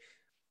like,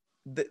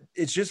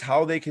 it's just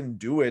how they can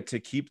do it to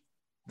keep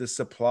the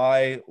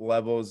supply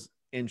levels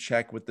in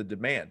check with the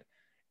demand.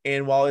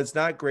 And while it's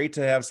not great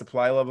to have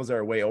supply levels that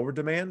are way over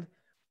demand,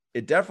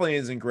 it definitely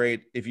isn't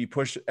great if you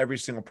push every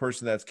single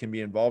person that can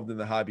be involved in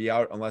the hobby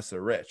out unless they're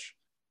rich.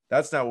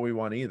 That's not what we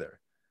want either.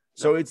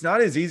 So it's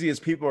not as easy as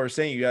people are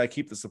saying. You got to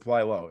keep the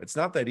supply low. It's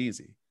not that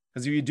easy,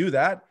 because if you do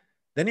that,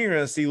 then you're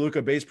going to see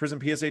Luka base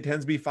Prism PSA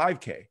 10s be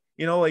 5K.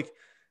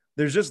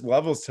 There's just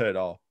levels to it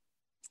all.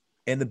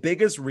 And the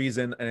biggest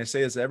reason, and I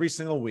say this every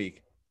single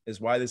week,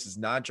 is why this is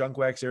not Junk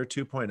Wax Era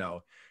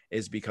 2.0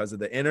 is because of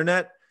the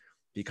internet,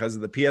 because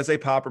of the PSA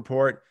Pop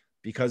Report,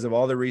 because of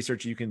all the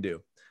research you can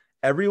do.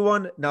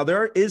 Now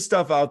there is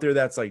stuff out there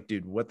that's like,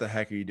 dude, what the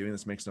heck are you doing?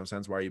 This makes no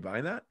sense. Why are you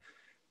buying that?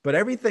 But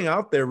everything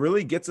out there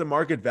really gets a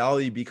market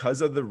value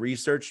because of the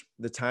research,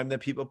 the time that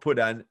people put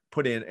in,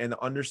 and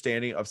the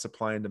understanding of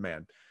supply and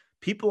demand.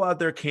 People out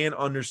there can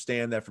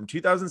understand that from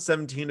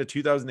 2017 to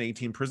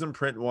 2018, Prism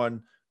Print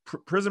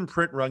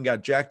Run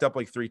got jacked up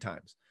like 3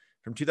 times.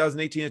 From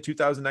 2018 to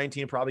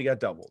 2019, it probably got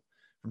doubled.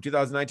 From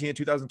 2019 to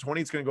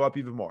 2020, it's going to go up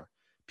even more.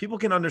 People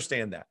can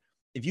understand that.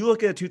 If you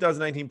look at a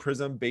 2019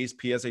 Prism base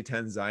PSA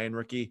 10 Zion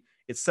rookie,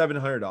 it's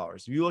 $700.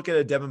 If you look at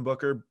a Devin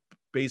Booker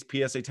base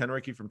PSA 10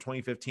 rookie from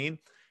 2015,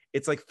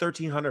 it's like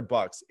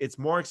 $1,300. It's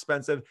more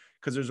expensive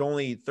because there's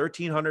only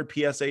 1,300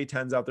 PSA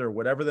 10s out there,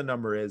 whatever the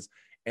number is,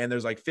 and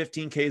there's like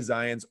 15K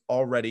Zions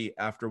already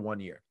after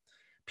 1 year.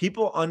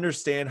 People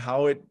understand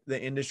how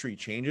the industry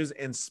changes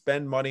and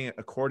spend money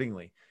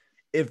accordingly.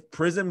 If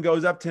Prism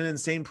goes up to an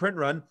insane print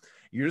run,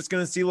 you're just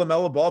going to see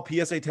LaMelo Ball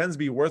PSA 10s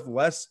be worth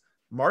less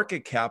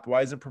market cap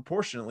wise and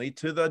proportionately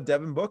to the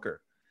Devin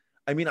Booker.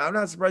 I mean, I'm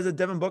not surprised that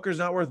Devin Booker is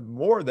not worth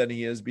more than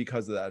he is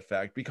because of that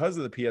fact, because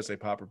of the PSA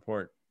Pop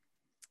Report.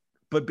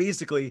 But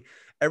basically,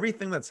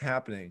 everything that's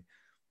happening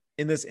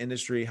in this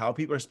industry, how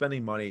people are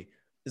spending money,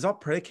 is all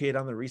predicated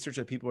on the research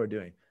that people are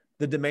doing.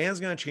 The demand is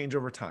going to change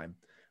over time.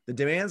 The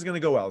demand is going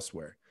to go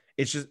elsewhere.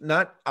 It's just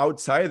not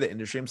outside of the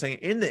industry. I'm saying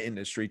in the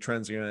industry,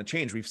 trends are going to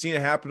change. We've seen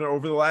it happen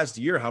over the last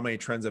year, how many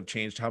trends have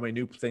changed, how many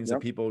new things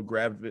that people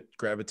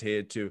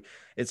gravitated to.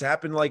 It's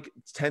happened like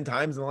 10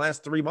 times in the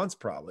last 3 months,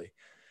 probably.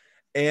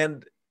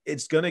 And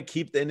it's going to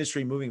keep the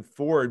industry moving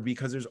forward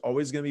because there's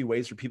always going to be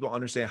ways for people to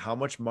understand how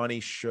much money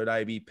should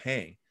I be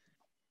paying.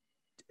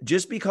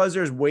 Just because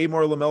there's way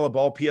more LaMelo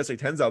Ball PSA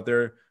 10s out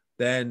there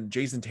than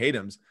Jason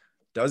Tatum's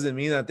doesn't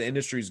mean that the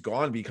industry's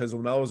gone because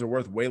LaMelos are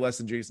worth way less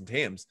than Jason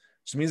Tatum's.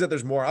 It just means that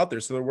there's more out there,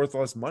 so they're worth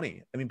less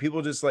money. I mean,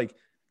 people just like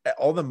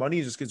all the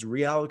money just gets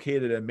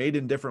reallocated and made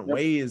in different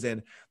ways.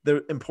 And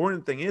the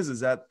important thing is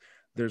that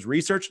there's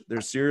research,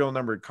 there's serial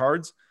numbered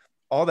cards,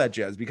 all that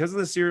jazz. Because of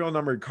the serial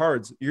numbered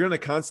cards, you're going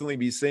to constantly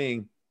be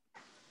seeing.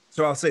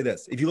 So I'll say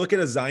this: if you look at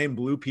a Zion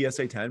Blue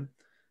PSA 10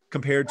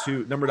 compared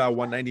to numbered out of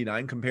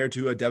 199, compared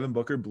to a Devin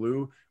Booker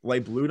Blue,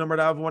 light blue numbered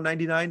out of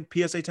 199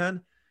 PSA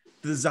 10,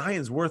 the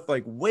Zion's worth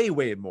like way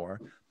more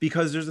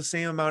because there's the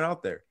same amount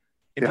out there.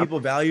 And people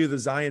value the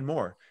Zion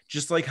more.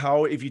 Just like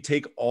how if you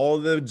take all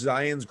the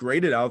Zions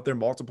graded out there,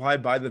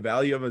 multiplied by the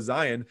value of a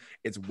Zion,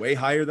 it's way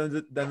higher than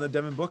the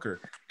Devin Booker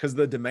because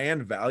the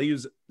demand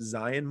values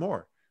Zion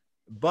more.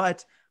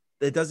 But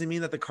it doesn't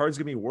mean that the card's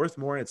going to be worth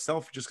more in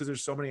itself just because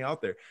there's so many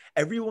out there.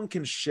 Everyone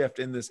can shift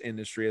in this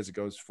industry as it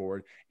goes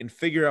forward and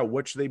figure out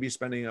what should they be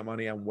spending that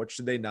money on, what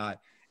should they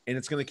not, and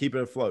it's going to keep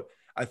it afloat.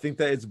 I think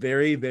that it's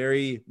very,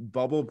 very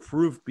bubble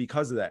proof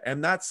because of that.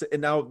 And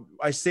now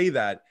I say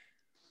that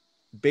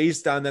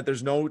based on that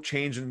there's no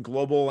change in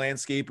global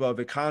landscape of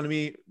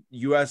economy,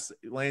 U.S.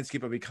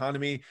 landscape of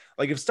economy.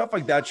 Like if stuff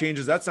like that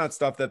changes, that's not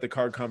stuff that the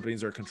card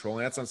companies are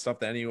controlling. That's not stuff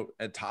that any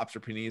at Topps or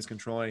Panini is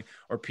controlling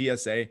or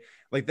PSA.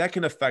 Like that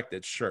can affect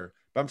it, sure.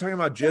 But I'm talking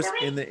about just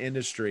in the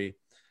industry.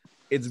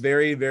 it's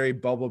very, very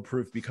bubble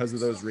proof because of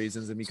those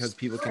reasons, and because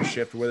people can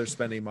shift where they're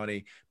spending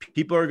money.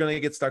 People are going to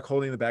get stuck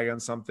holding the bag on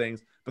some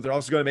things, but they're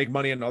also going to make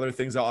money on other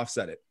things to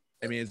offset it.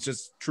 I mean, it's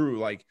just true.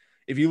 Like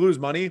if you lose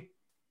money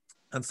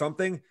on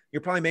something,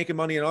 you're probably making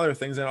money on other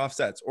things that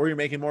offsets, or you're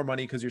making more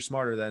money because you're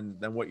smarter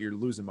than what you're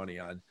losing money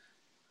on.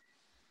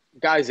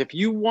 Guys, if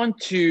you want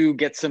to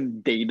get some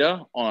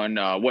data on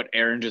what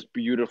Aaron just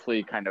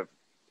beautifully kind of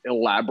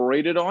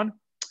elaborated on,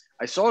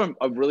 I saw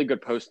a really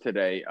good post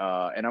today,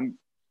 and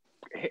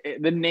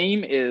the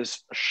name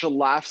is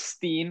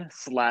Schlafstein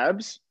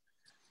Slabs.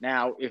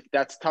 Now, if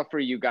that's tough for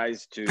you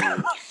guys to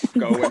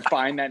go and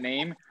find that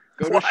name,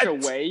 go to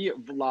Shaway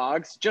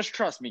Vlogs. Just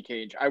trust me,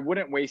 Cage. I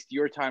wouldn't waste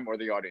your time or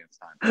the audience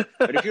time.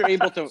 But if you're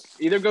able to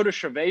either go to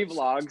Shaway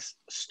Vlogs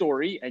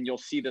story and you'll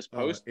see this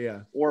post,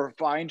 or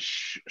find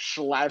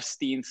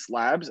Schlafstein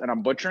Slabs, and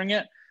I'm butchering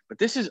it, but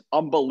this is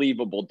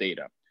unbelievable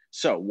data.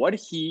 So what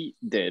he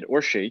did,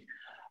 or she,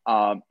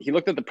 he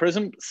looked at the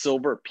Prism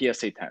Silver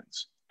PSA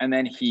 10s, and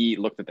then he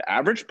looked at the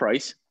average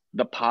price,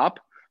 the pop,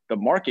 the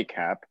market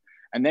cap,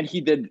 and then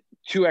he did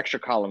 2 extra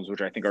columns,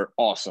 which I think are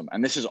awesome.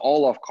 And this is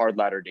all off Card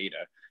Ladder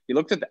data. He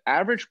looked at the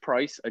average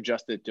price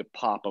adjusted to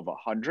pop of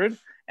 100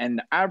 and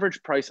the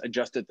average price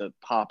adjusted to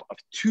pop of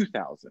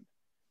 2,000.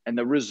 And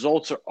the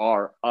results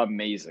are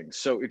amazing.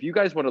 So if you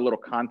guys want a little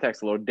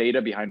context, a little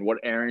data behind what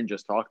Aaron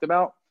just talked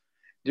about,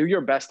 do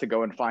your best to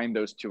go and find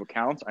those 2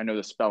 accounts. I know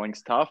the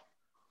spelling's tough.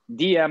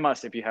 DM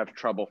us if you have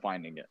trouble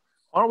finding it.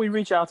 Why don't we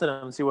reach out to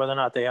them and see whether or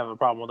not they have a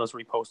problem with us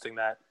reposting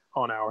that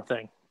on our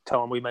thing?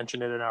 Tell them we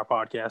mentioned it in our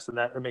podcast, and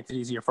that makes it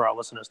easier for our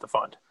listeners to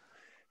find.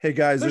 Hey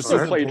guys, there's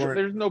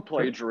no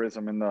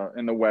plagiarism in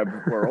the web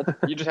world.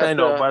 You just have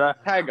to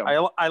tag them.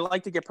 I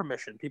like to get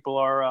permission. People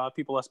are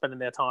spending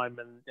their time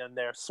and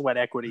their sweat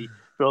equity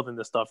building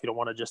this stuff. You don't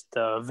want to just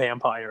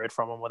vampire it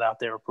from them without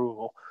their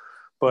approval.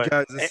 But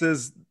guys,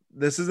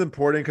 this is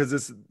important because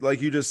this,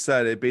 like you just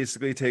said, it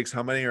basically takes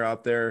how many are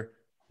out there,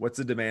 what's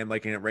the demand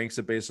like, and it ranks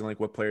it based on like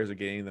what players are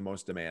getting the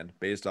most demand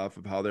based off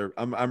of how they're.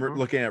 I'm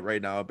looking at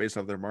right now based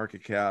off their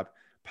market cap,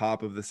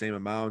 pop of the same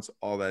amounts,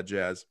 all that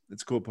jazz.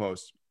 It's a cool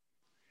post.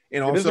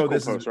 And also,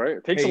 this post, right?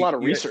 It takes a lot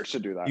of research to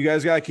do that. You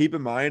guys got to keep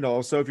in mind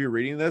also, if you're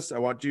reading this, I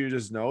want you to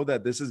just know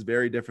that this is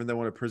very different than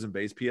what a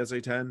Prism-based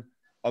PSA 10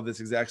 of this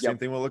exact same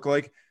thing will look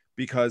like,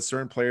 because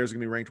certain players are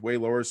going to be ranked way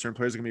lower. Certain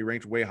players are going to be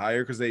ranked way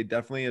higher because they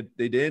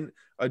didn't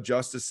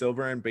adjust to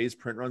silver and base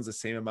print runs the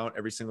same amount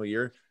every single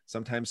year.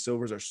 Sometimes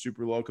silvers are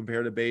super low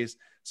compared to base.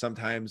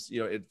 Sometimes,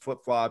 it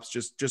flip-flops,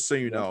 just so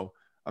you know.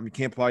 You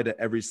can't apply to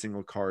every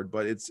single card,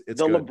 but it's the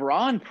good.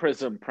 LeBron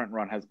Prism print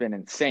run has been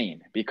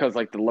insane because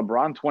like the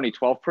LeBron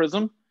 2012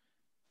 Prism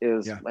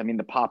is, I mean,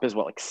 the pop is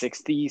what, like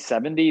 60,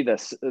 70,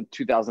 the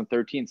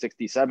 2013,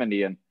 60,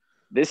 70. And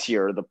this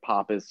year the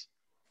pop is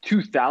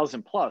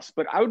 2,000 plus.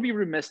 But I would be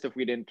remiss if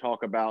we didn't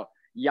talk about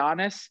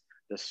Giannis,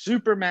 the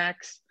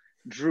Supermax,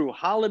 Drew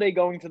Holiday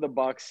going to the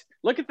Bucks.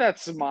 Look at that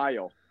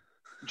smile.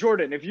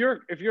 Jordan, if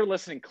you're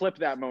listening, clip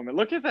that moment.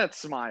 Look at that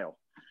smile.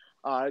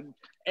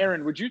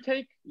 Aaron, would you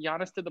take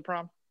Giannis to the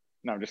prom?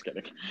 No, I'm just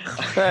kidding.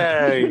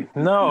 Hey,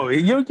 no,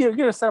 you're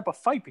gonna set up a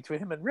fight between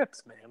him and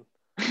Rips, man.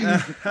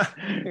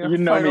 You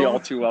know me all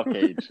too well,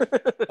 Cage.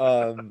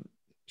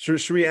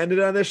 Should we end it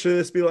on this? Should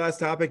this be the last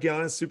topic?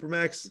 Giannis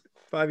Supermax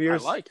 5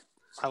 years.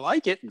 I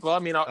like it. Well, I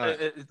mean,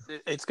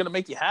 it's gonna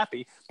make you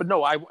happy. But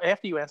no,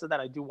 after you answer that,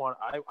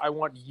 I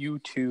want you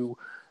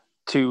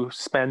to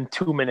spend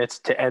 2 minutes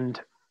to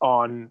end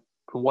on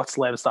what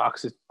Slam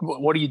Stocks is.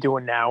 What are you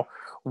doing now?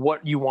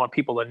 What you want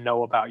people to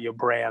know about your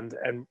brand,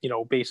 and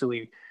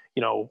basically,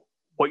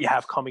 what you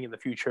have coming in the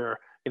future,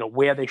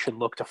 where they should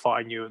look to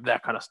find you,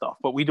 that kind of stuff.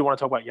 But we do want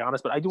to talk about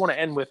Giannis, but I do want to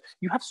end with,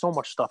 you have so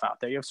much stuff out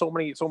there. You have so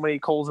many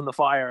coals in the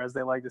fire, as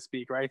they like to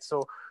speak, right?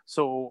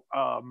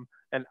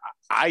 And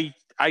I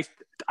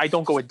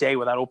don't go a day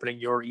without opening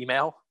your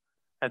email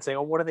and saying,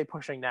 oh, what are they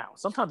pushing now?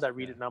 Sometimes I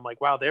read it and I'm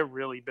like, wow, they're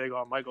really big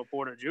on Michael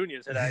Porter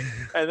Jr. today.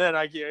 And then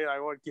I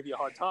want to give you a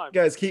hard time.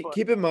 Guys,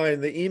 keep in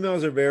mind, the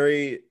emails are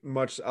very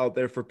much out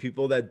there for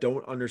people that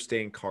don't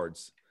understand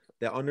cards,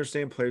 that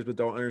understand players but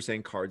don't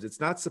understand cards.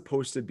 It's not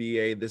supposed to be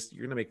you're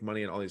going to make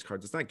money on all these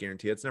cards. It's not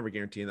guaranteed. It's never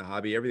guaranteed in the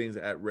hobby. Everything's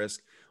at risk,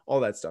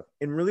 all that stuff.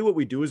 And really what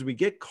we do is we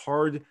get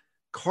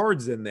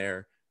cards in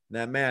there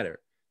that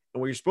matter. And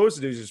what you're supposed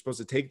to do is you're supposed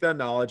to take that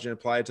knowledge and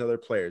apply it to other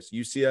players.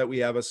 You see that we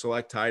have a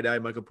select tie-dye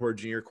Michael Porter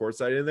Jr.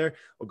 courtside in there.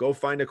 Well, go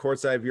find a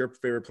courtside of your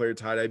favorite player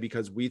tie-dye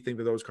because we think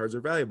that those cards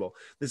are valuable.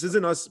 This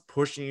isn't us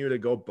pushing you to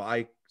go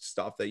buy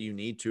stuff that you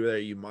need to,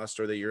 that you must,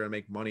 or that you're going to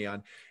make money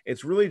on.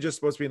 It's really just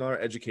supposed to be another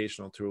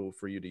educational tool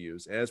for you to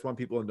use. And I just want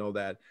people to know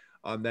that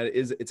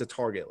it's a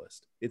target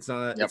list. It's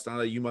not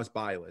a you must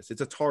buy list.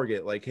 It's a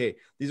target. Like, hey,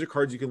 these are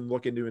cards you can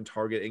look into in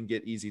Target and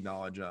get easy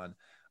knowledge on.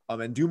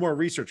 And do more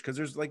research, because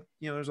there's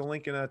there's a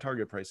link and a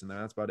target price in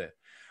there. That's about it.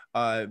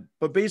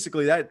 But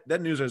basically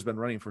that news has been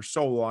running for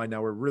so long.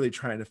 Now we're really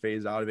trying to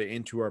phase out of it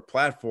into our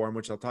platform,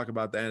 which I'll talk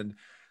about at the end,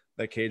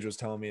 that Cage was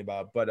telling me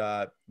about. But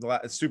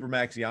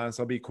Supermax Giannis,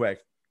 I'll be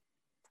quick.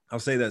 I'll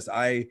say this.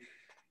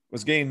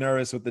 was getting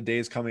nervous with the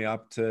days coming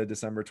up to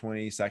December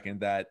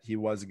 22nd that he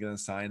wasn't going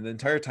to sign. The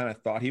entire time I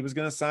thought he was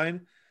going to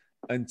sign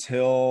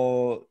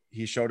until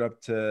he showed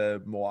up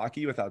to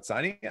Milwaukee without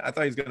signing. I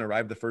thought he was going to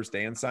arrive the first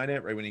day and sign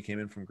it right when he came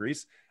in from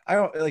Greece. I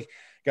don't like,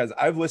 guys,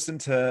 I've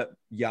listened to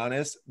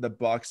Giannis, the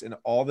Bucks, and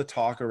all the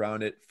talk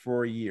around it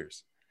for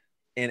years.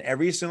 And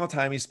every single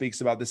time he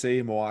speaks about the city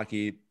of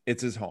Milwaukee,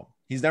 it's his home.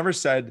 He's never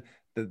said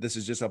that this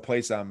is just a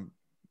place I'm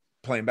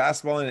playing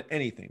basketball and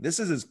anything. This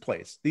is his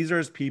place. These are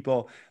his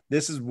people.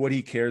 This is what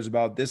he cares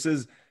about. This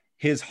is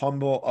his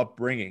humble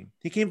upbringing.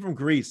 He came from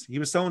Greece. He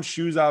was selling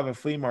shoes out of a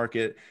flea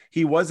market.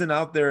 He wasn't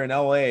out there in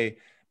LA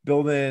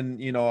building,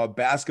 a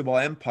basketball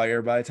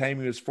empire by the time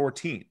he was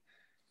 14.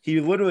 He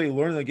literally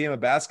learned the game of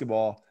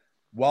basketball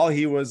while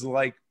he was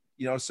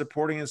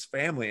supporting his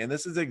family. And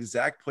this is the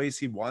exact place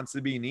he wants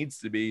to be, needs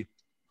to be,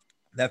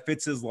 that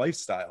fits his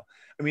lifestyle.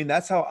 I mean,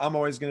 that's how I'm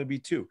always going to be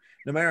too.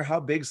 No matter how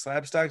big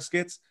Slabstocks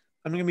gets,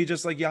 I'm going to be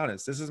just like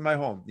Giannis. This is my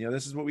home.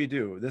 This is what we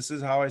do. This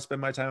is how I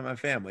spend my time with my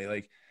family.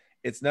 Like,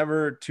 it's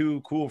never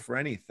too cool for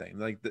anything.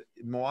 Like,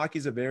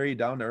 Milwaukee's a very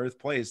down to earth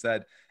place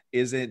that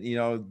isn't,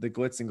 the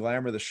glitz and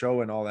glamour, the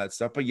show and all that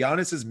stuff. But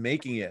Giannis is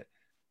making it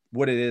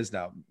what it is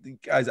now.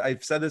 Guys,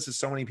 I've said this to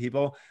so many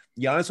people.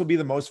 Giannis will be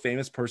the most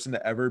famous person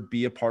to ever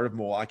be a part of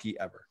Milwaukee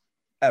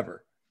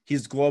ever.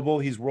 He's global.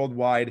 He's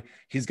worldwide.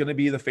 He's going to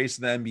be the face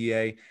of the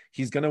NBA.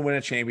 He's going to win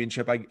a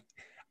championship.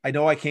 I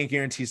know I can't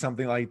guarantee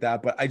something like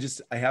that, but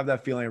I have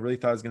that feeling. I really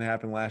thought it was going to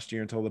happen last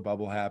year until the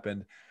bubble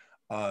happened.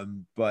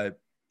 But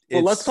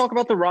let's talk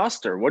about the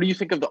roster. What do you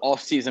think of the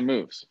offseason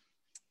moves?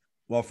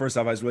 Well, first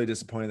off, I was really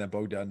disappointed that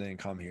Bogdan didn't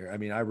come here. I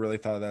mean, I really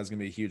thought that was going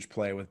to be a huge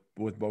play with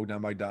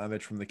Bogdan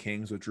Bogdanović from the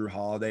Kings, with Drew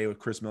Holiday, with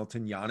Chris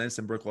Middleton, Giannis,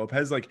 and Brook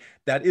Lopez. Like,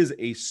 that is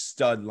a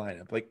stud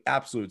lineup, like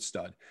absolute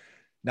stud.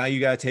 Now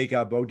you got to take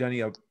out Bogdan,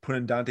 you put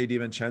in Dante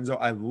DiVincenzo.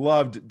 I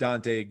loved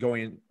Dante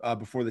going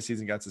before the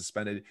season got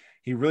suspended.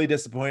 He really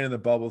disappointed in the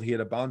bubble. He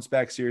had a bounce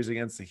back series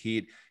against the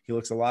Heat. He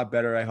looks a lot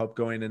better, I hope,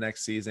 going into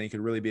next season. He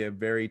could really be a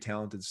very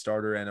talented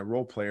starter and a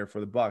role player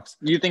for the Bucks.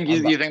 You think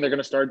they're going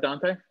to start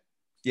Dante?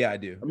 Yeah, I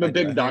do. I'm a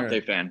big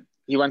Dante fan.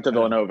 He went to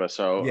Villanova,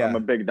 so yeah. I'm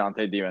a big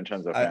Dante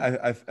DiVincenzo fan.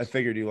 I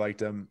figured you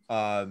liked him.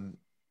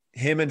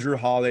 Him and Drew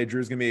Holiday.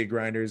 Drew's going to be a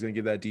grinder. He's going to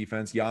give that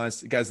defense.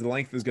 Giannis, guys, the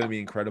length is going to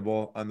be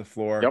incredible on the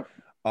floor. Yep.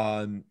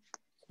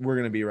 We're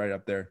going to be right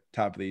up there,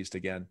 top of the East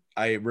again.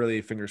 I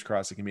really, fingers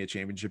crossed, it can be a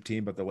championship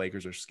team, but the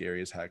Lakers are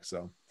scary as heck.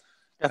 So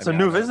got some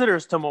new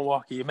visitors to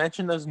Milwaukee. You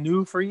mentioned those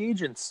new free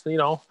agents.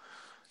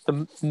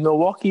 The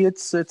Milwaukee,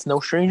 it's no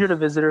stranger to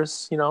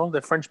visitors.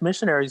 The French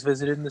missionaries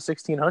visited in the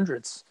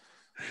 1600s.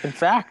 In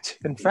fact,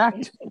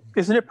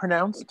 isn't it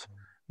pronounced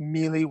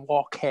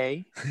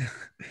Milwaukee?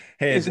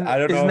 Hey, I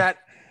don't know.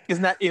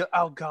 Isn't that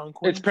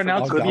Algonquin? It's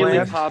pronounced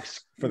Milwaukee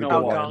for the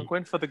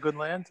Algonquin for the good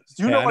land.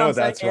 Do you know what I'm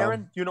saying,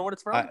 Aaron? Do you know what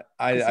it's from?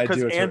 I do.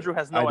 Because Andrew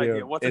has no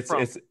idea. What's it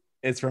from?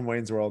 It's from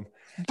Wayne's World.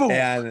 Boom.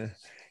 And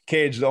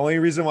Cage, the only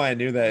reason why I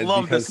knew that is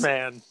Love because this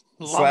man.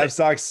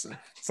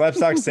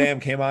 Slabstock Sam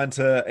came on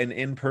to an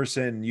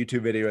in-person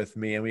YouTube video with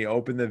me, and we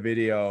opened the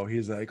video.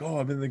 He's like, "Oh,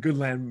 I'm in the good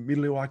land,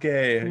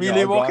 Milwaukee, and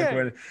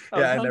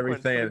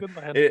everything."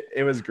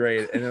 It was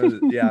great, and it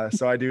was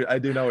So I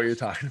do know what you're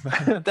talking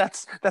about.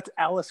 That's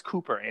Alice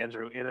Cooper,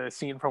 Andrew, in a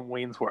scene from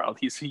Wayne's World.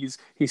 He's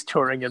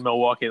touring in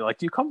Milwaukee. Like,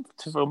 do you come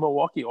to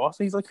Milwaukee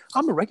often? He's like,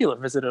 I'm a regular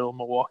visitor to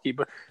Milwaukee,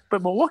 but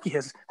Milwaukee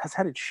has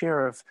had its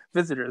share of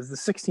visitors, the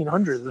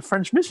 1600s, the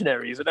French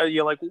missionaries, and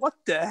you're like, what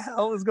the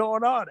hell is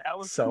going on?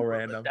 Alice so Cooper.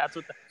 Random.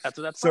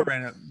 That's so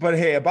random. But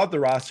hey, about the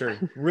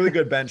roster, really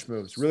good bench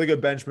moves.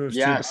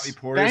 Yes. Too.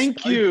 Portis,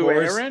 Thank you,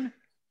 Aaron.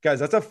 Guys,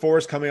 that's a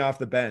force coming off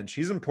the bench.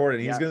 He's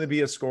important. He's going to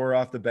be a scorer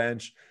off the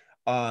bench.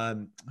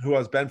 Who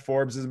else? Ben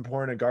Forbes is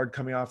important, a guard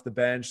coming off the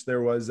bench.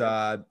 There was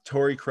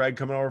Torrey Craig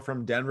coming over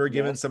from Denver,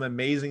 giving some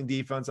amazing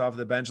defense off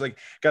the bench. Like,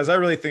 guys, I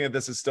really think that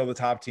this is still the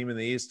top team in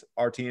the East.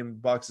 Our team,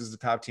 Bucks, is the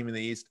top team in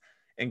the East.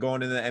 And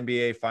going into the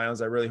NBA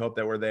Finals, I really hope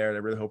that we're there. And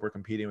I really hope we're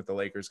competing with the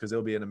Lakers, because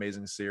it'll be an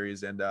amazing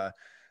series. And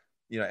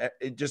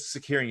just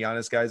securing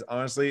Giannis, guys.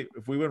 Honestly,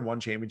 if we win one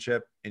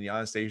championship and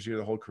Giannis stays here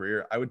the whole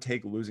career, I would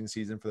take losing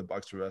season for the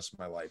Bucks for the rest of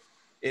my life.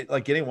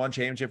 Getting one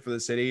championship for the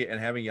city and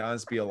having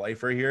Giannis be a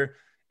lifer here,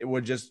 it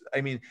would just,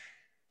 I can't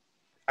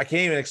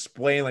even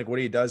explain what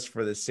he does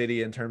for the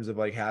city in terms of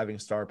having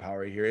star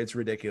power here. It's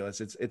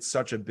ridiculous. It's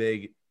such a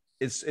big,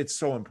 it's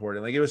so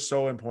important. It was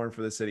so important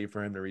for the city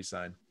for him to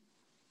resign.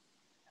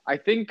 I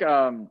think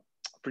from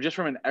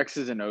an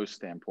X's and O's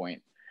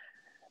standpoint,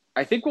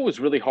 I think what was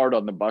really hard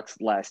on the Bucks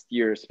last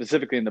year,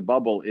 specifically in the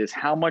bubble, is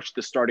how much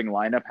the starting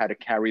lineup had to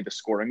carry the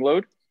scoring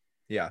load.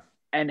 Yeah.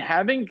 And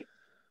having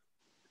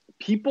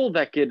people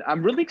that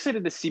I'm really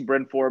excited to see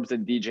Brent Forbes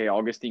and DJ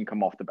Augustine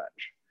come off the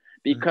bench,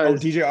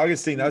 because DJ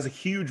Augustine, that was a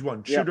huge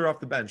one. Shooter off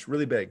the bench,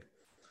 really big.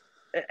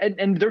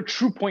 And they're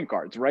true point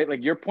guards, right?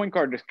 Your point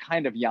guard is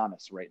kind of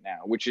Giannis right now,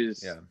 which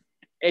is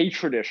a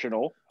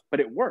traditional, but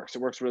it works.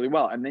 It works really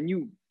well. And then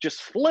you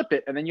just flip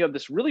it, and then you have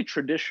this really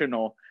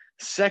traditional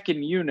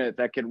second unit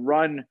that can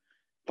run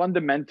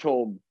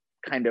fundamental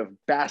kind of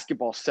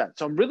basketball set.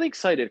 So I'm really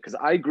excited, because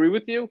I agree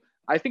with you.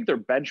 I think their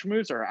bench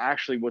moves are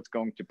actually what's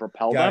going to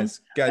propel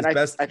Guys, them. And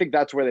best I think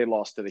that's where they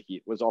lost to the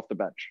Heat, was off the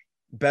bench.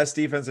 best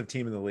defensive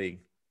team in the league.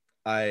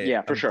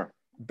 Yeah, for sure.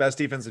 Best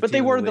defensive But team they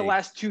in were the league. the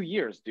last 2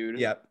 years, dude.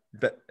 Yeah,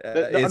 but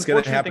The it's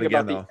going to unfortunate happen thing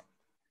again, about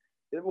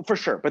though. for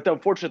sure. But the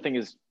unfortunate thing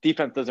is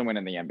defense doesn't win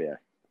in the NBA.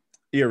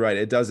 You're right.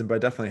 It doesn't, but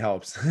it definitely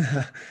helps.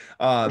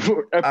 I'll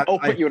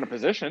put you in a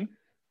position.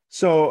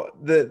 So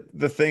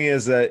the thing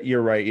is that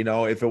you're right. You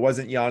know, if it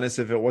wasn't Giannis,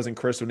 if it wasn't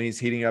Chris when he's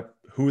heating up,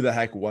 who the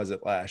heck was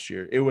it last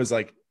year? It was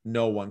like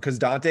no one. Because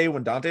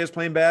when Dante is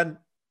playing bad,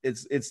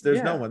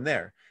 there's no one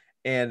there.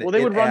 And well,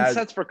 they would run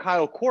sets for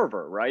Kyle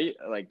Korver, right?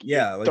 Like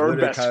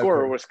third best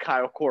scorer was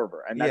Kyle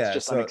Korver, and that's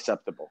just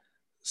unacceptable.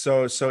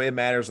 So it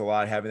matters a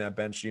lot having that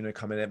bench unit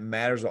come in. It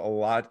matters a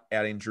lot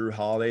adding Jrue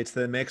Holiday to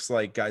the mix.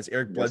 Like, guys,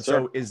 Eric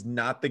Bledsoe is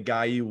not the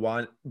guy you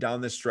want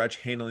down the stretch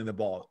handling the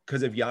ball.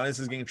 Because if Giannis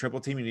is getting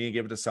triple team, you need to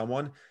give it to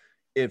someone.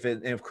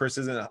 If Chris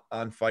isn't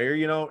on fire,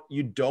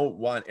 you don't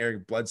want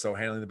Eric Bledsoe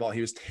handling the ball.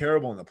 He was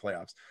terrible in the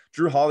playoffs.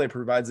 Jrue Holiday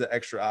provides the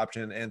extra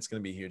option, and it's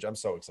going to be huge. I'm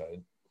so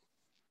excited.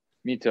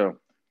 Me too.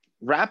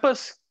 Wrap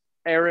us,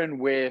 Aaron,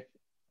 with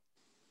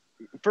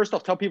first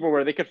off, tell people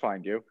where they could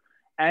find you.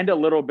 And a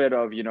little bit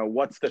of,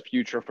 what's the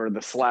future for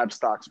the Slab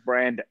Stocks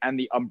brand and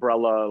the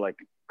umbrella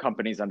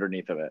companies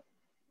underneath of it.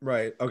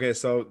 Right. Okay.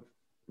 So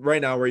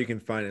right now where you can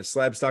find it,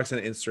 Slab Stocks on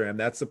Instagram.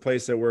 That's the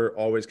place that we're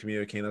always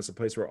communicating. That's the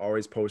place we're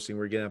always posting.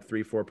 We're getting up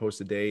 3-4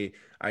 posts a day,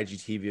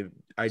 IGTV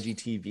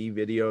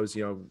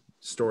videos,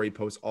 story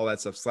posts, all that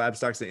stuff. Slab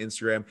Stocks on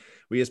Instagram.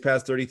 We just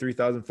passed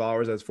 33,000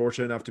 followers. I was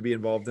fortunate enough to be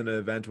involved in an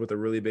event with a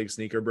really big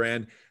sneaker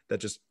brand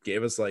that just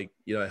gave us it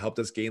helped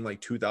us gain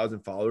 2,000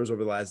 followers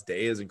over the last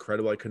day. Is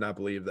incredible. I could not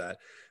believe that,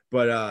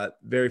 but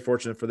very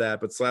fortunate for that.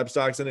 But Slab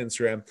Stocks on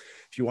Instagram.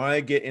 If you want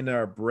to get into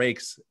our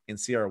breaks and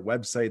see our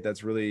website,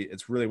 it's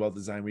really well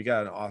designed. We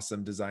got an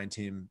awesome design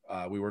team.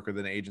 We work with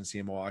an agency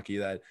in Milwaukee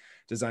that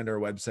designed our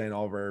website and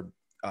all of our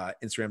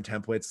Instagram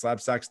templates.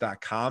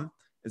 Slabstocks.com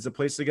is the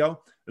place to go.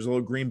 There's a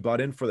little green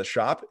button for the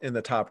shop in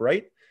the top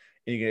right.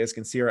 And you guys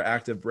can see our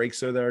active breaks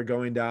that are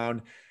going down.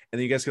 And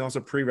then you guys can also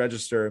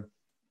pre-register.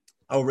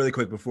 Oh, really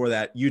quick before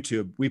that,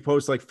 YouTube. We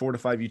post 4 to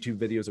 5 YouTube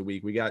videos a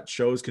week. We got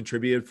shows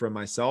contributed from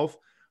myself,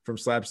 from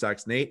Slab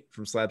Stocks Nate,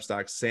 from Slab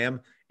Stocks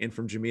Sam, and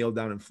from Jameel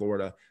down in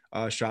Florida,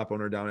 shop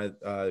owner down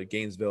at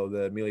Gainesville,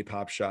 the Mealy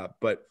Pop shop.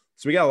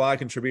 So we got a lot of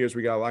contributors.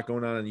 We got a lot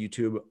going on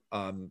YouTube.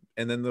 And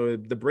then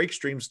the break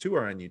streams too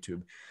are on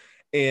YouTube.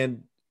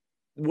 And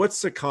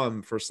what's to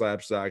come for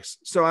Slab Stocks?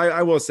 So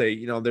I will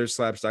say, there's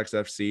Slab Stocks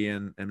FC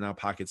and now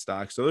Pocket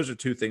Stocks. So those are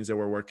two things that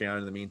we're working on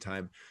in the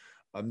meantime.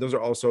 Those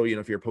are also,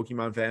 if you're a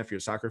Pokemon fan, if you're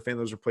a soccer fan,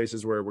 those are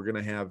places where we're going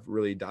to have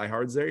really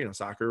diehards there.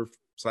 Soccer,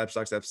 Slab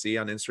Stocks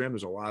FC on Instagram.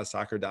 There's a lot of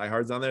soccer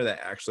diehards on there that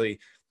actually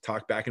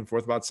talk back and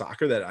forth about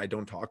soccer that I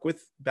don't talk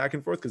with back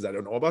and forth because I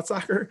don't know about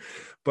soccer,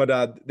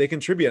 but they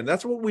contribute. And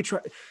that's what we try.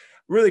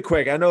 Really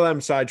quick, I know that I'm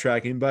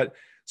sidetracking, but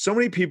so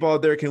many people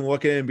out there can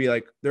look at it and be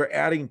like, they're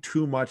adding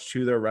too much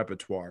to their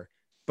repertoire.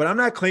 But I'm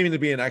not claiming to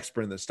be an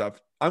expert in this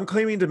stuff. I'm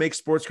claiming to make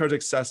sports cards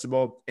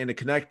accessible and to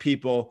connect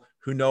people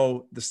who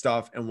know the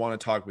stuff and want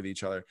to talk with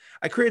each other.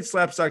 I created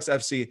Slab Stocks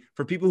FC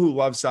for people who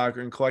love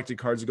soccer and collected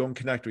cards to go and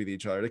connect with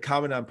each other, to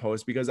comment on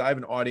posts, because I have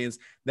an audience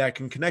that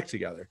can connect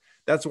together.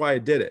 That's why I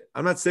did it.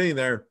 I'm not sitting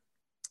there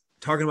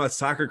talking about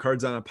soccer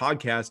cards on a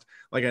podcast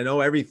like I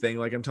know everything.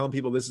 Like I'm telling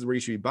people this is where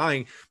you should be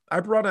buying. I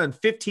brought on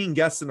 15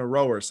 guests in a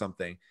row or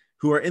something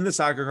who are in the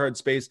soccer card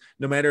space,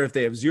 no matter if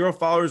they have 0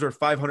 followers or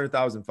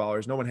 500,000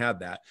 followers. No one had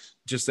that,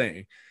 just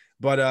saying.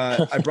 But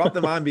I brought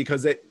them on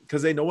because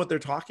they know what they're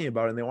talking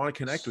about and they want to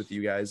connect with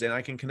you guys, and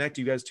I can connect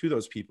you guys to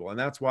those people. And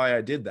that's why I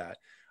did that,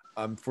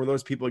 for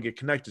those people to get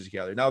connected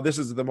together. Now, this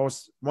is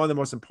one of the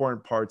most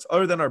important parts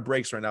other than our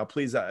breaks right now.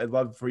 Please, I'd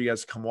love for you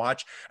guys to come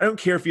watch. I don't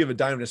care if you have a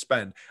dime to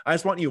spend. I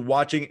just want you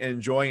watching and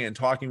enjoying and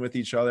talking with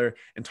each other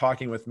and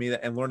talking with me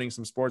and learning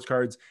some sports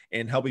cards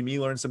and helping me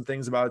learn some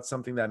things about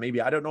something that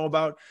maybe I don't know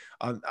about.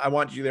 I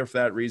want you there for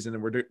that reason.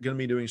 And we're going to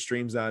be doing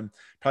streams on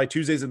probably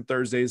Tuesdays and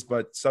Thursdays,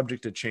 but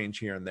subject to change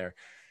here and there.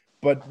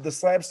 But the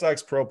Slab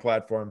Stocks Pro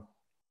platform,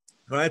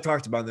 when I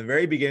talked about in the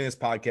very beginning of this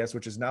podcast,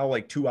 which is now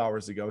 2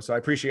 hours ago. So I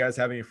appreciate you guys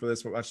having me for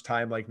this much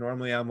time.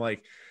 Normally I'm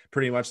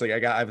pretty much I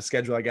have a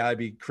schedule. I gotta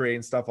be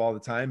creating stuff all the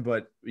time,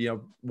 but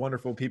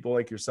wonderful people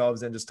like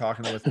yourselves and just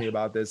talking with me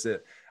about this.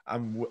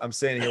 I'm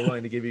sitting here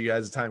willing to give you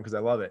guys the time because I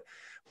love it.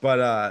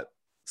 But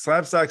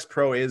Slab Stocks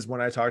Pro is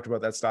when I talked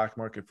about that stock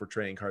market for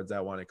trading cards that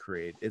I want to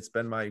create. It's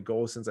been my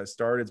goal since I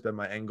started. It's been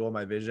my end goal,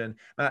 my vision,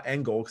 not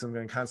end goal, because I'm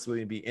going to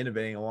constantly be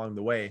innovating along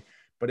the way.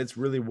 But it's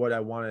really what I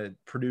want to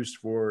produce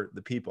for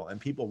the people,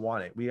 and people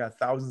want it. We got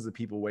thousands of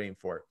people waiting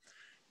for it.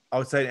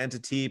 Outside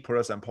entity put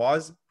us on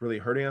pause, really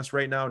hurting us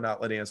right now,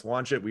 not letting us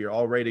launch it. We are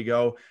all ready to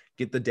go.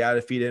 Get the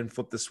data feed in,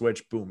 flip the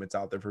switch, boom, it's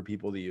out there for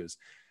people to use.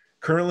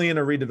 Currently in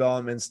a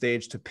redevelopment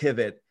stage to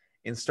pivot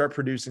and start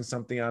producing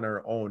something on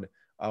our own,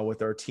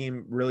 with our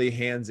team really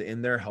hands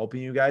in there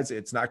helping you guys.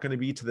 It's not going to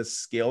be to the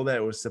scale that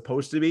it was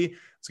supposed to be.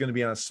 It's going to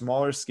be on a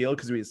smaller scale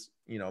because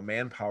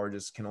manpower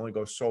just can only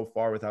go so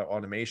far without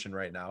automation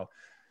right now.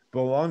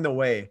 But along the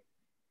way,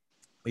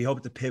 we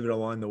hope to pivot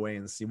along the way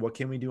and see what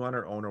can we do on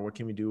our own, or what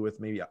can we do with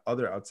maybe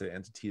other outside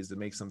entities to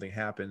make something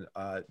happen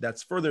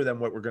that's further than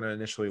what we're going to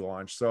initially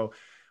launch. So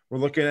we're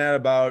looking at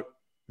about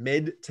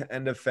mid to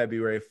end of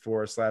February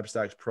for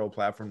Slabstox Pro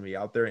platform to be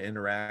out there,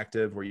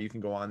 interactive, where you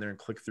can go on there and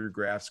click through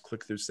graphs,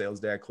 click through sales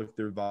data, click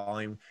through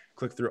volume,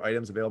 click through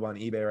items available on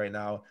eBay right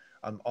now,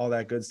 all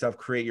that good stuff.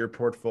 Create your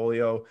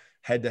portfolio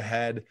head to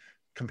head,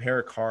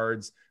 compare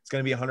cards. It's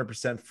going to be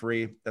 100%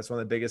 free. That's one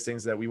of the biggest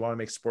things, that we want to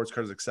make sports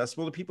cards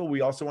accessible to people.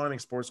 We also want to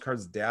make sports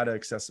cards data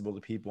accessible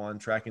to people on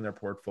tracking their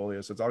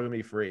portfolio. So it's all going to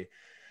be free.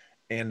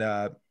 And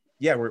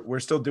yeah, we're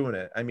still doing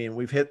it. I mean,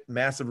 we've hit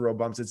massive road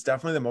bumps. It's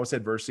definitely the most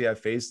adversity I've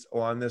faced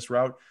along this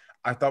route.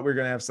 I thought we were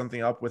going to have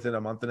something up within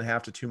a month and a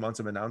half to 2 months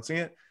of announcing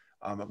it.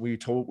 We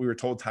were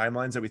told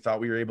timelines that we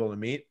thought we were able to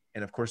meet.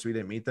 And of course we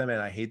didn't meet them. And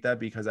I hate that,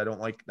 because I don't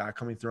like not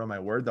coming through on my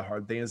word. The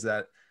hard thing is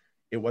that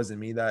it wasn't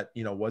me that,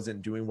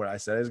 wasn't doing what I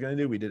said I was going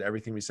to do. We did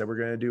everything we said we're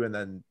going to do. And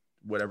then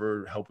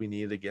whatever help we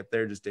needed to get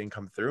there just didn't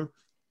come through.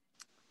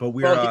 But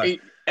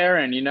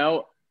Aaron,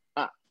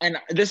 and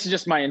this is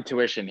just my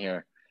intuition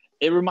here.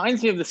 It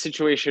reminds me of the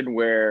situation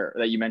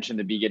that you mentioned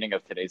at the beginning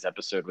of today's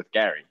episode with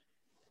Gary,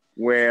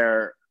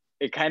 where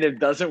it kind of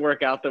doesn't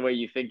work out the way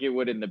you think it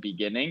would in the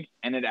beginning,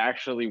 and it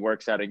actually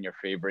works out in your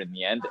favor in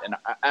the end.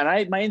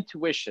 And my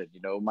intuition,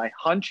 my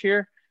hunch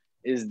here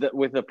is that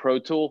with a Pro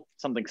Tool,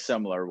 something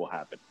similar will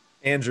happen.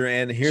 Andrew,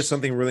 and here's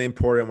something really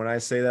important. When I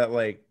say that,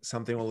 like,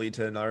 something will lead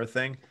to another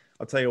thing,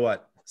 I'll tell you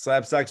what,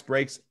 Slabstox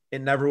Breaks,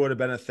 it never would have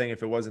been a thing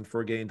if it wasn't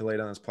for getting delayed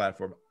on this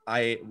platform.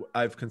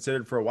 I've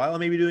considered for a while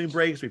maybe doing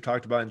breaks. We've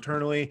talked about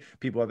internally.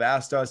 People have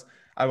asked us.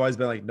 I've always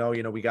been like, no,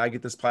 we got to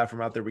get this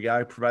platform out there. We got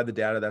to provide the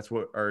data. That's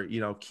what our,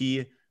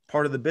 key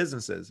part of the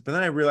business is. But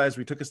then I realized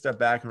we took a step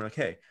back and we're like,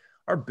 hey,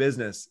 our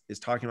business is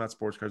talking about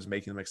sports cards,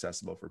 making them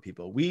accessible for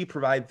people. We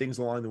provide things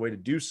along the way to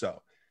do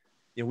so.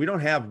 We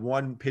don't have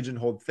one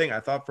pigeonholed thing. I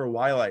thought for a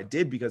while I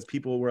did, because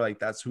people were like,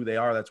 that's who they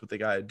are. That's what they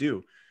got to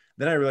do.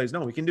 Then I realized,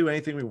 no, we can do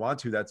anything we want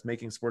to that's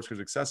making sports cards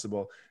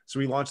accessible. So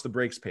we launched the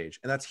breaks page,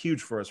 and that's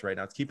huge for us right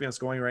now. It's keeping us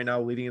going right now,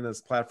 leading in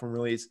this platform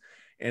release,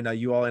 and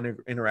you all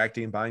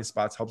interacting and buying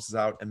spots helps us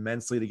out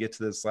immensely to get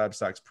to the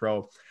Slabstox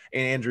Pro.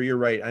 And Andrew, you're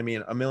right. I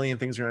mean, a million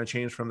things are going to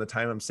change from the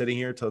time I'm sitting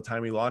here till the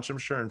time we launch, I'm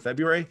sure, in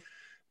February.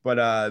 But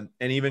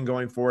and even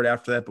going forward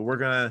after that, but we're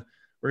gonna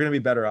be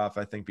better off,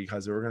 I think,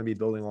 because we're going to be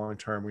building long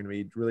term. We're going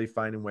to be really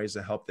finding ways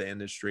to help the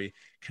industry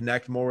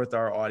connect more with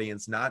our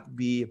audience, not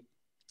be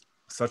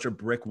such a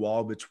brick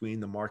wall between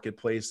the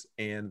marketplace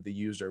and the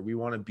user. We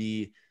want to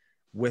be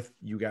with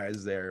you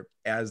guys there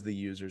as the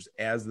users,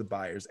 as the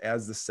buyers,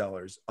 as the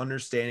sellers,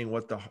 understanding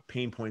what the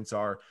pain points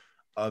are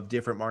of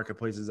different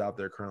marketplaces out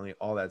there currently,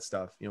 all that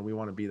stuff. We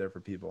want to be there for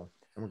people,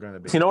 and we're going to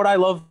be. You know what I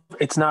love?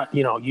 It's not,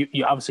 you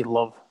obviously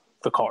love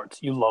the cards.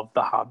 You love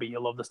the hobby.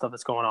 You love the stuff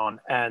that's going on.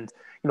 And,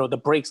 the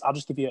breaks, I'll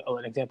just give you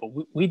an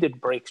example. We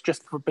did breaks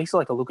just for basically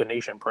like a Luca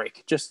Nation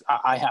break.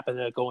 I happened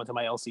to go into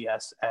my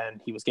LCS,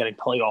 and he was getting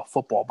playoff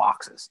football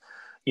boxes,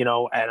 and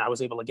I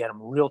was able to get them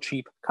real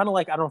cheap. Kind of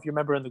like, I don't know if you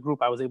remember in the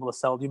group, I was able to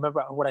sell. Do you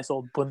remember what I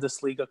sold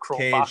Bundesliga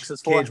Chrome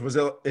boxes for? Cage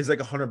is like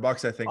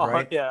 $100, I think,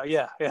 right?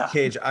 Yeah.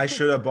 Cage, I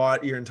should have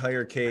bought your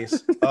entire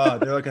case. They're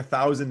like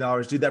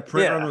 $1,000. Dude, that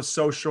print run was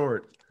so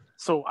short.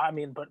 So, I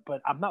mean, but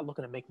I'm not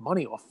looking to make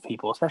money off of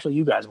people, especially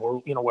you guys.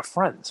 We're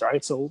friends,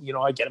 right? So,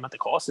 I get them at the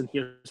cost, and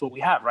here's what we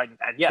have, right?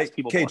 And yes,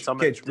 people want some.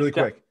 Cage, really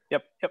quick.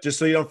 Yep. Just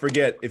so you don't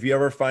forget, if you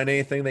ever find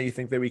anything that you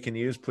think that we can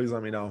use, please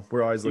let me know.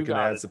 We're always looking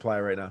to add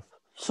supply right now.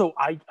 So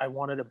I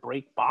wanted to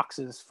break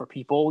boxes for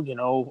people,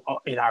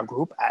 in our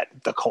group at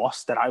the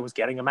cost that I was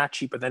getting them at,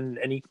 cheaper than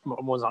any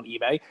was on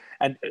eBay.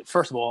 And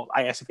first of all,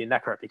 I asked if you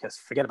neck hurt, because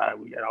forget about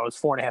it. It was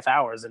 4.5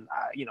 hours, and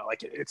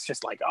it's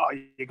just like, oh,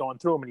 you're going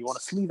through them and you want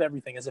to sleeve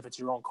everything as if it's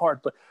your own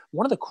card. But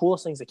one of the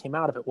coolest things that came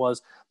out of it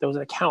was there was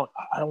an account.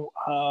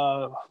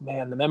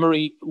 The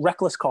memory,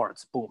 Reckless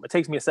Cards. Boom. It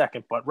takes me a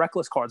second, but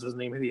Reckless Cards was the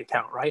name of the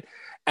account, right?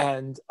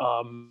 And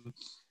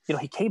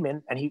he came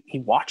in and he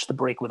watched the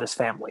break with his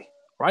family.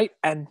 Right.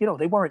 And,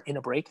 they weren't in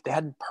a break. They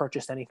hadn't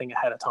purchased anything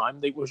ahead of time.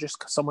 They was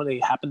just someone,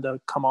 they happened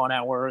to come on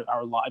our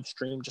live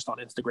stream just on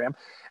Instagram.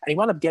 And he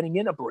wound up getting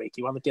in a break.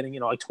 He wound up getting,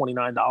 like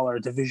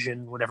 $29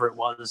 division, whatever it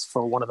was,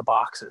 for one of the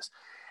boxes.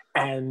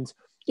 And,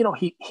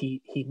 he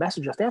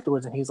messaged us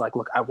afterwards, and he's like,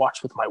 look, I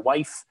watched with my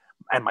wife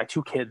and my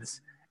 2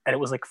 kids. And it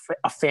was like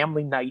a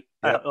family night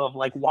of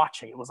like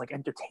watching. It was like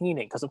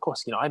entertaining, because of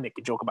course, I make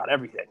a joke about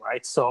everything.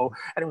 Right. So,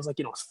 and it was like,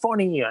 it's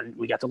funny, and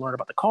we got to learn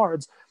about the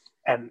cards.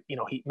 And,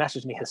 he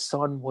messaged me, his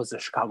son was a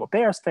Chicago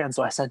Bears fan.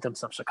 So I sent him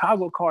some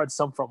Chicago cards,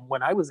 some from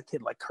when I was a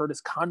kid, like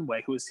Curtis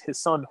Conway, who's his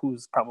son,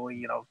 who's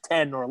probably,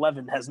 10 or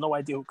 11, has no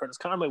idea who Curtis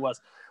Conway was.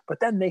 But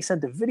then they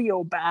sent a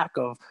video back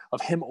of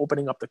him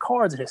opening up the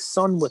cards, and his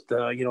son with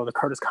the, the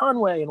Curtis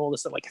Conway and all this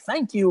stuff, like,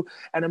 thank you.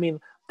 And I mean,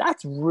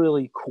 that's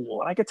really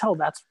cool. And I could tell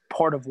that's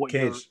part of what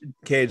Cage,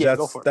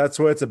 that's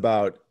what it's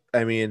about.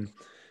 I mean,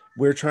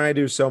 we're trying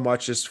to do so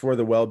much just for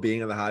the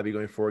well-being of the hobby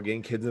going forward,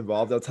 getting kids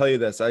involved. I'll tell you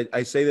this.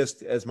 I say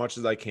this as much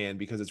as I can,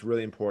 because it's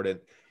really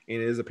important,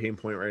 and it is a pain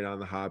point right now in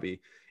the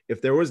hobby.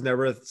 If there was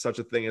never such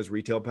a thing as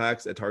retail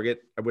packs at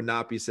Target, I would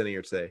not be sitting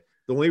here today.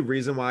 The only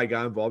reason why I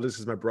got involved is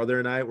because my brother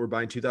and I were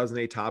buying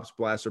 2008 Topps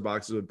blaster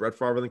boxes with Brett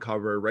Favre on the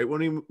cover right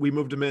when we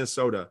moved to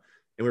Minnesota,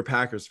 and we're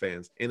Packers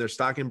fans, and they're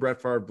stocking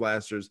Brett Favre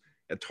blasters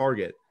at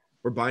Target.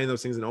 We're buying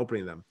those things and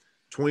opening them.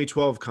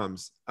 2012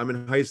 comes. I'm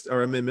in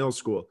middle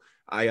school.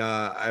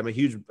 I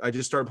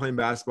just started playing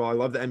basketball. I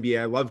love the NBA.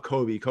 I love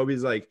Kobe.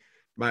 Kobe's like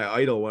my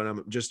idol when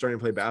I'm just starting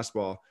to play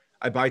basketball.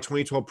 I buy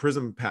 2012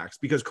 Prism packs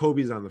because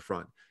Kobe's on the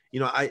front.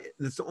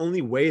 That's the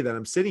only way that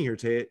I'm sitting here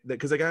today,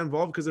 because I got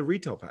involved because of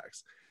retail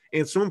packs.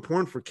 And it's so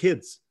important for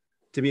kids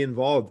to be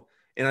involved.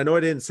 And I know I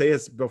didn't say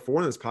this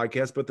before in this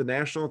podcast, but the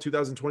National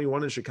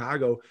 2021 in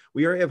Chicago,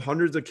 we already have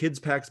hundreds of kids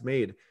packs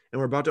made. And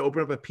we're about to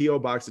open up a PO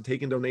box to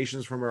take in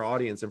donations from our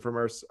audience and from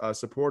our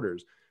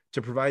supporters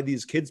to provide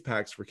these kids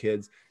packs for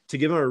kids, to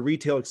give them a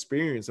retail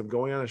experience of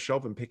going on a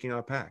shelf and picking out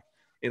a pack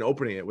and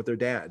opening it with their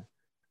dad.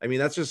 I mean,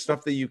 that's just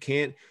stuff that you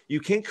can't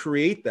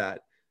create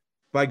that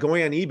by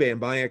going on eBay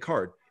and buying a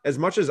card. As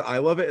much as I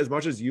love it, as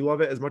much as you love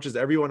it, as much as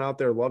everyone out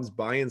there loves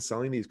buying and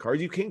selling these cards,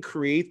 you can't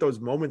create those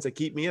moments that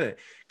keep me in it.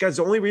 Guys,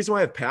 the only reason why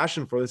I have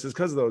passion for this is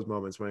because of those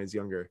moments when I was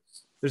younger.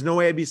 There's no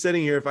way I'd be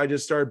sitting here if I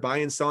just started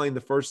buying and selling the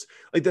first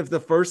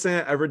thing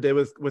I ever did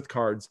with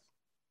cards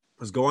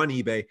was go on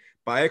eBay,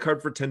 buy a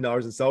card for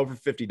 $10 and sell it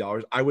for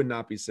 $50. I would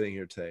not be sitting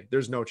here today.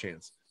 There's no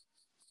chance.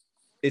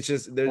 It's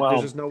just,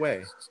 there's just no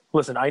way.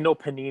 Listen, I know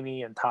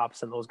Panini and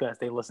Topps and those guys,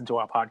 they listen to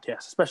our podcast,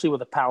 especially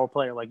with a power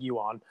player like you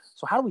on.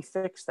 So how do we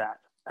fix that?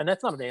 And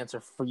that's not an answer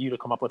for you to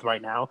come up with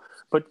right now.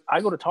 But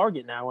I go to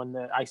Target now and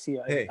I see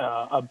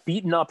a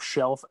beaten up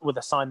shelf with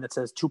a sign that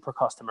says 2 per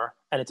customer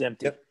and it's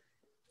empty. Yep.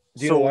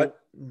 Do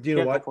you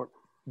know what?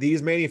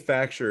 These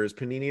manufacturers,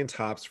 Panini and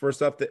Topps,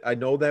 first off, I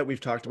know that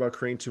we've talked about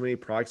creating too many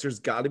products. There's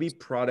got to be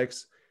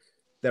products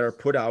that are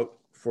put out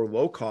for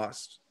low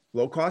cost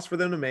for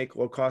them to make,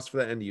 low cost for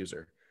the end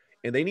user.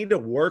 And they need to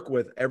work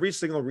with every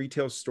single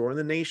retail store in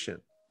the nation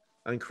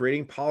on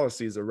creating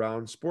policies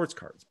around sports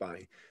cards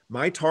buying.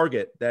 My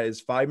Target that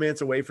is 5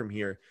 minutes away from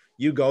here,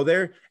 you go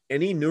there,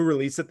 any new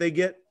release that they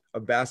get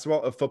of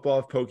basketball, of football,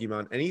 of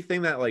Pokemon,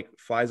 anything that like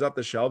flies off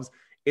the shelves,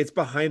 it's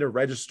behind a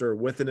register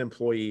with an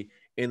employee,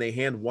 and they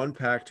hand 1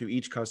 pack to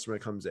each customer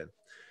that comes in.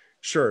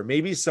 Sure,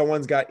 maybe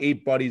someone's got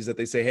 8 buddies that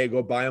they say, hey,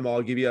 go buy them all,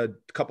 I'll give you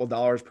a couple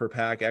dollars per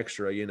pack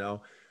extra,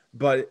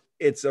 but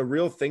it's a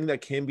real thing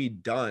that can be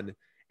done.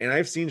 And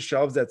I've seen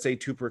shelves that say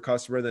 2 per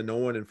customer that no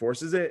one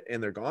enforces it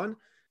and they're gone.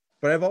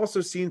 But I've also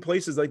seen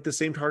places like the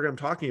same Target I'm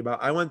talking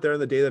about. I went there on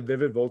the day that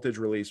Vivid Voltage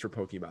released for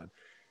Pokemon.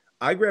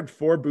 I grabbed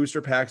 4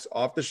 booster packs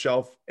off the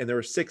shelf and there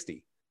were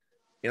 60.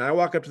 And I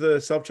walk up to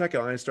the self-checkout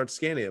and I start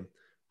scanning them.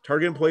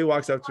 Target employee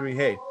walks up to me,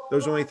 hey,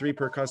 those are only 3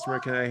 per customer.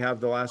 Can I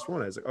have the last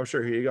one? I was like, oh,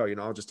 sure, here you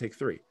go. I'll just take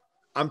 3.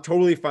 I'm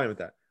totally fine with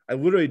that. I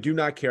literally do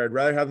not care. I'd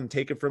rather have them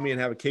take it from me and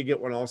have a kid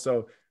get one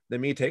also than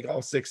me take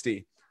all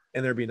 60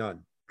 and there be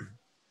none.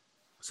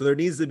 So there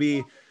needs to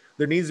be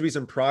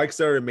some products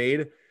that are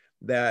made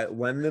that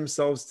lend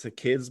themselves to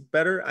kids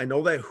better. I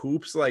know that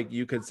Hoops, like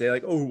you could say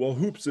like, oh, well,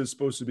 Hoops is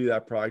supposed to be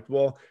that product.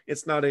 Well,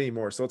 it's not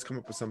anymore. So let's come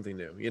up with something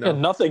new, Yeah,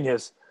 nothing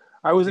is.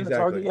 I was in the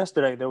Target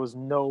yesterday. There's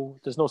no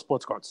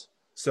sports cards.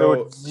 So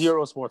there were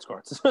 0 sports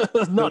cards.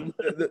 None.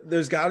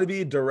 There's got to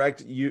be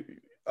direct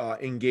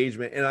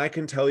engagement. And I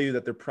can tell you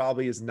that there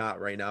probably is not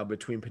right now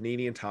between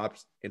Panini and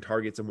Topps and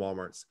Targets and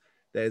Walmarts.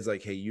 That is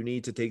like, hey, you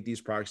need to take these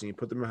products and you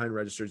put them behind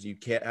registers. You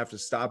can't have to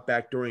stop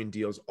backdooring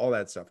deals, all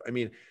that stuff. I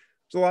mean,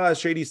 there's a lot of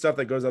shady stuff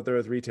that goes out there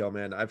with retail,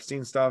 man. I've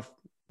seen stuff,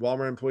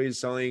 Walmart employees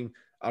selling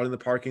out in the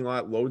parking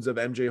lot, loads of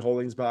MJ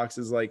Holdings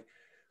boxes. Like,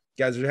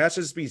 guys, there has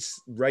to just be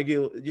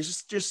regular,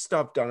 just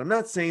stuff done. I'm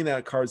not saying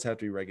that cards have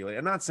to be regulated.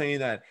 I'm not saying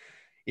that,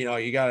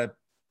 you got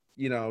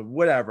to,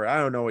 whatever. I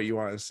don't know what you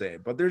want to say,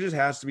 but there just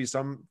has to be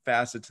some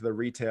facet to the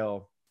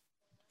retail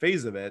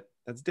phase of it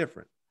that's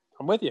different.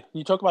 I'm with you.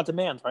 You talk about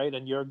demand, right?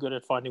 And you're good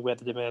at finding where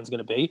the demand is going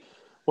to be.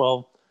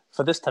 Well,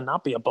 for this to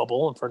not be a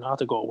bubble and for not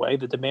to go away,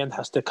 the demand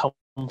has to come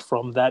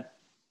from that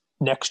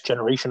next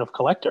generation of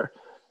collector.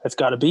 It's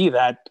got to be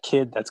that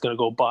kid that's going to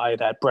go buy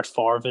that Brett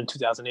Favre in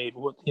 2008.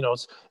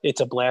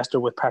 It's a blaster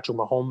with Patrick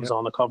Mahomes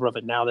on the cover of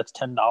it now. That's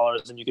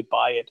 $10, and you could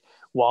buy it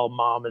while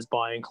mom is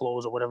buying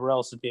clothes or whatever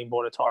else is being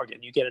bought at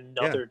Target. You get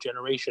another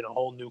generation, a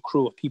whole new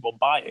crew of people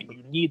buying.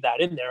 You need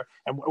that in there,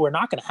 and we're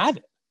not going to have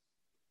it.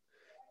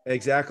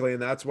 Exactly.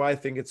 And that's why I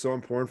think it's so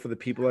important for the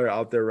people that are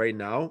out there right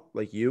now,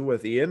 like you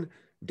with Ian.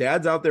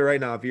 Dad's out there right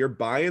now. If you're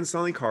buying and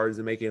selling cards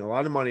and making a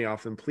lot of money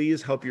off them,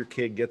 please help your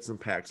kid get some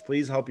packs.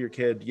 Please help your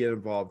kid get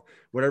involved.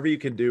 Whatever you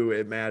can do,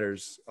 it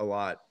matters a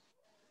lot.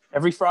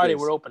 Every Friday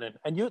we're opening.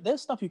 And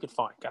there's stuff you could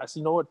find, guys.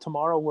 You know what?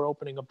 Tomorrow we're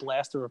opening a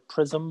blaster of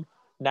Prism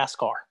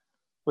NASCAR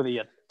with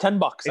 $10.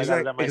 I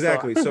got it at my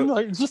exactly. store. So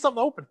it's just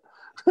something to open.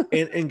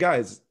 and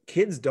guys,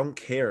 kids don't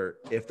care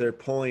if they're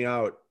pulling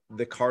out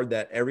the card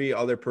that every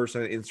other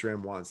person on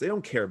Instagram wants. They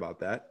don't care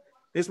about that.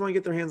 They just want to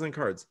get their hands on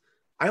cards.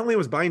 I only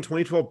was buying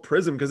 2012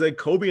 Prism because I had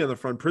Kobe on the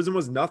front. Prism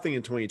was nothing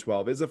in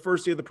 2012. It's the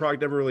first year the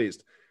product ever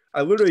released.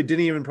 I literally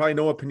didn't even probably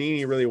know what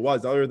Panini really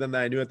was, other than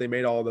that I knew that they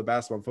made all the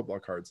basketball and football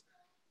cards.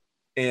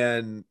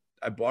 And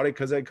I bought it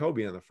because it had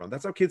Kobe on the front.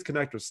 That's how kids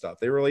connect with stuff.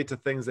 They relate to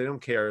things. They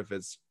don't care if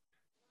it's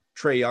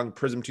Trae Young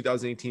Prism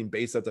 2018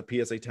 base that's a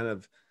PSA 10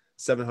 of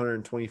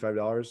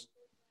 $725.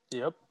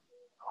 Yep,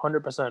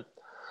 100%.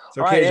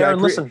 So Cage, right,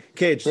 Aaron,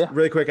 Cage,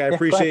 really quick, I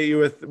appreciate you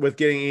with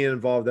getting Ian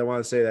involved. I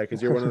want to say that because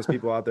you're one of those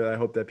people out there that I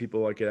hope that people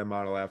like get a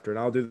model after, and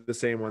I'll do the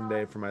same one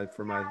day for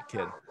my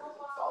kid.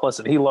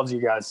 Listen, he loves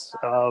you guys.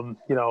 And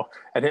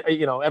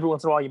every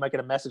once in a while you might get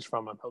a message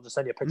from him. He'll just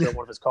send you a picture of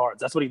one of his cards.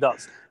 That's what he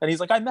does. And he's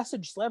like, I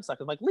messaged Slabstox.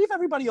 I'm like, leave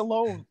everybody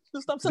alone.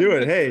 Just stop do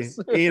it. Pictures.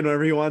 Hey, Ian,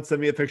 whenever you want,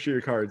 send me a picture of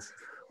your cards.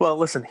 Well,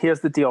 listen,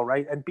 here's the deal,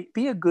 right? And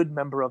be a good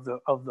member of the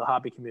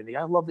hobby community.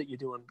 I love that you're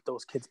doing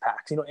those kids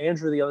packs.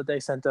 Andrew the other day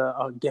sent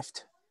a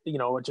gift.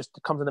 It just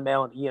comes in the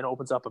mail and Ian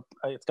opens up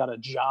it's got a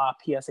Ja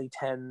PSA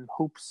 10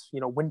 hoops,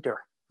 winter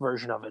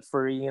version of it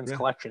for Ian's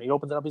collection. He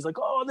opens it up. He's like,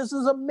 oh, this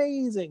is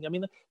amazing. I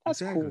mean, that's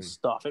cool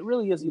stuff. It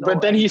really is.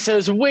 But then he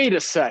says, wait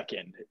a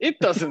second. It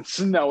doesn't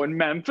snow in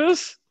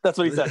Memphis. That's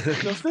what he said.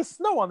 There's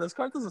snow on this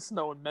card. It doesn't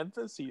snow in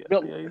Memphis.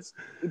 But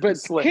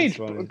Cage,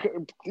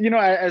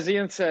 as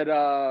Ian said,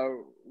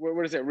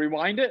 what is it?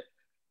 Rewind it.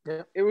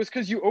 Yeah. It was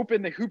because you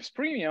opened the Hoops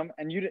Premium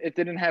and it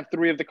didn't have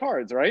 3 of the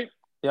cards, right?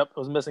 Yep, I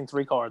was missing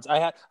 3 cards.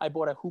 I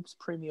bought a Hoops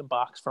Premium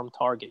box from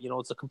Target.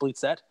 It's a complete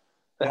set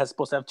that has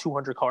supposed to have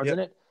 200 cards in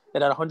it.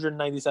 It had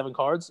 197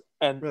 cards,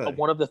 and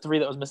one of the 3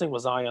 that was missing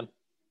was Zion.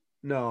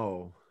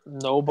 No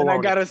baloney. And I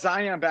got a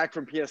Zion back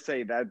from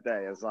PSA that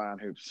day, a Zion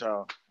Hoops.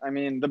 So, I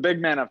mean, the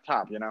big man up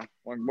top,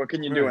 what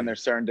can you do when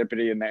there's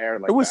serendipity in the air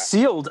like that? It was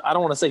sealed. I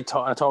don't want to say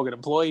a Target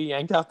employee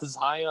yanked out the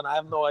Zion. I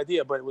have no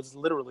idea, but it was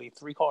literally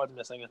 3 cards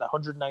missing. It had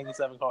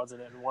 197 cards in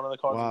it, and one of the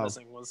cards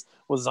missing was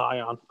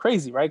Zion.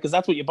 Crazy, right? Because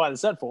that's what you buy the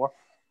set for.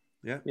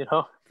 Yeah.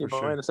 You're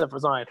buying the set for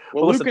Zion.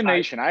 Well, Luca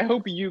Nation, I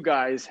hope you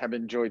guys have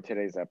enjoyed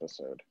today's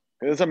episode.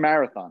 It's a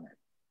marathon.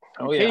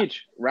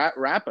 Cage,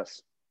 wrap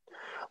us.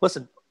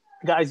 Listen,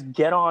 guys,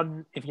 get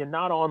on. If you're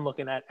not on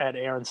looking at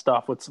Aaron's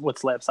stuff with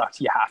Slabstox,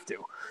 you have to.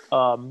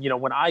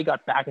 When I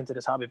got back into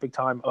this hobby big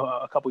time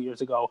a couple years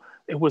ago,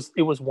 it was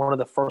one of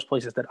the first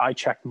places that I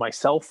checked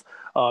myself.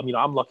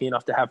 I'm lucky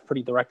enough to have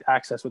pretty direct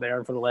access with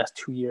Aaron for the last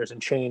 2 years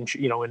and change,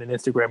 in an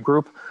Instagram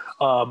group.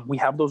 We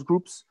have those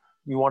groups.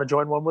 You want to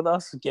join one with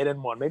us? Get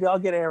in one. Maybe I'll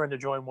get Aaron to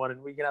join one,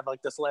 and we can have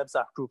like the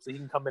Slabstox group so he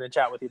can come in and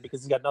chat with you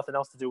because he's got nothing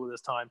else to do with his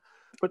time.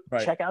 But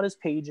check out his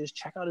pages,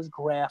 check out his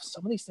graphs.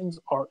 Some of these things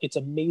it's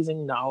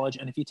amazing knowledge.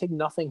 And if you take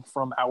nothing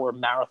from our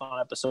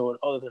marathon episode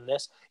other than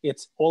this,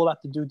 it's all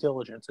about the due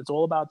diligence. It's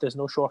all about there's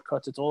no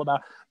shortcuts. It's all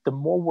about the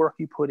more work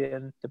you put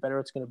in, the better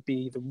it's going to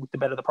be, the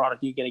better the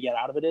product you're going to get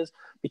out of it is.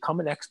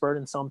 Become an expert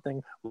in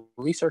something,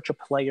 research a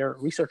player,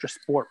 research a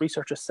sport,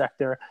 research a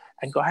sector,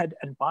 and go ahead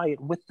and buy it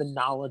with the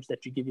knowledge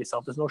that you give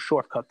yourself. There's no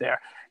shortcut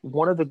there.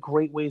 One of the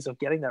great ways of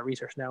getting that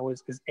research now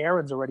is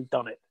Aaron's already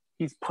done it.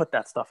 He's put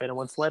that stuff in. And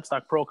when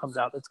Slabstox Pro comes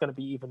out, it's going to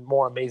be even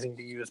more amazing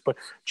to use. But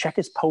check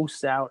his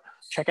posts out.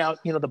 Check out,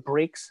 the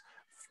breaks,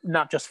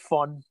 not just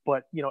fun,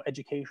 but,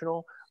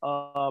 educational.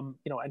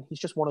 And he's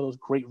just one of those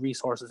great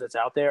resources that's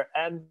out there.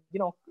 And,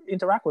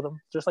 interact with him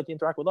just like you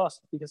interact with us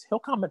because he'll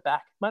comment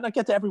back. Might not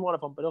get to every one of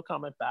them, but he'll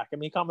comment back. I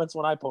mean, he comments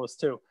when I post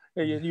too.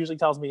 He usually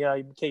tells me,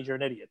 Cage, you're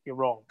an idiot. You're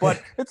wrong.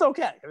 But it's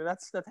okay. I mean,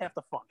 that's half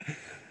the fun.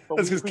 But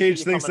that's because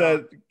Cage thinks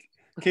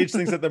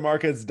that the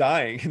market's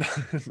dying.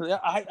 Yeah,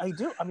 I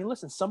do. I mean,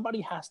 listen,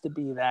 somebody has to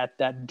be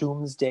that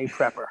doomsday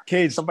prepper.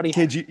 Cage,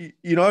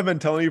 I've been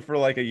telling you for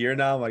like a year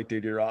now. I'm like,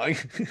 dude, you're wrong.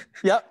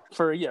 Yep,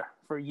 for a year.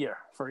 But here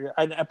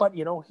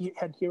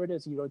it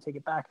is. Take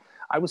it back.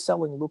 I was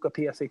selling Luka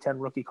PSA 10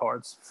 rookie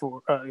cards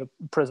for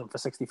Prism for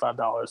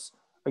 $65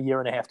 a year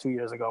and a half, 2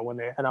 years ago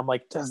and I'm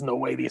like, there's no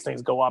way these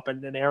things go up.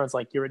 And then Aaron's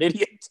like, you're an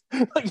idiot.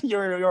 Like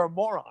you're a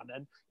moron.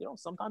 And,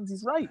 sometimes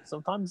he's right.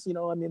 Sometimes,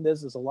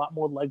 there's a lot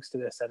more legs to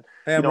this. And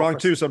hey, I'm wrong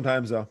too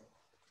sometimes though.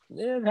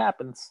 It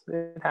happens.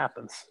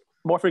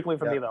 More frequently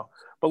for me though.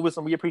 But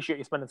listen, we appreciate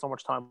you spending so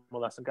much time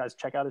with us. And guys,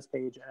 check out his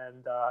page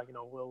and,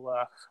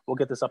 we'll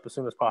get this up as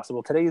soon as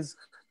possible.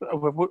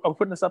 We're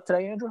putting this up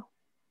today, Andrew?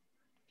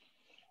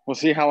 We'll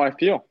see how I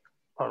feel.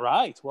 All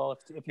right. Well,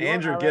 if you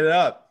Andrew, get it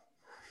up.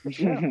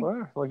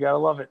 Yeah, we gotta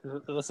love it.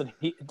 Listen,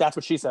 that's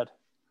what she said.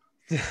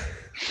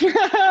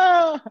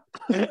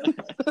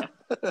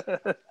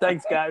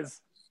 Thanks,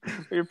 guys.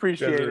 We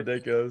appreciate it.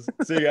 Ridiculous.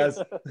 See you guys.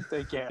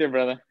 Take care. See you,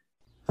 brother.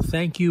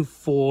 Thank you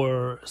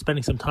for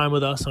spending some time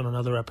with us on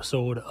another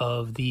episode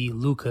of the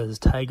Lucas,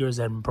 Tigers,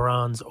 and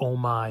Bronze Oh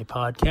My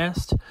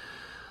podcast.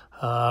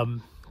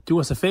 Do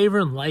us a favor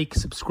and like,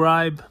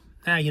 subscribe.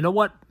 You know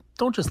what?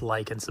 Don't just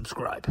like and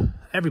subscribe.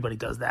 Everybody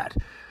does that.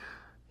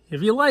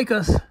 If you like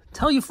us,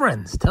 tell your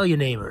friends, tell your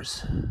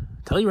neighbors,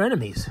 tell your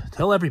enemies,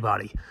 tell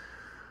everybody.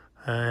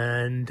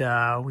 And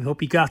we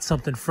hope you got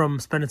something from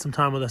spending some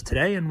time with us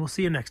today, and we'll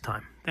see you next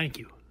time. Thank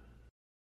you.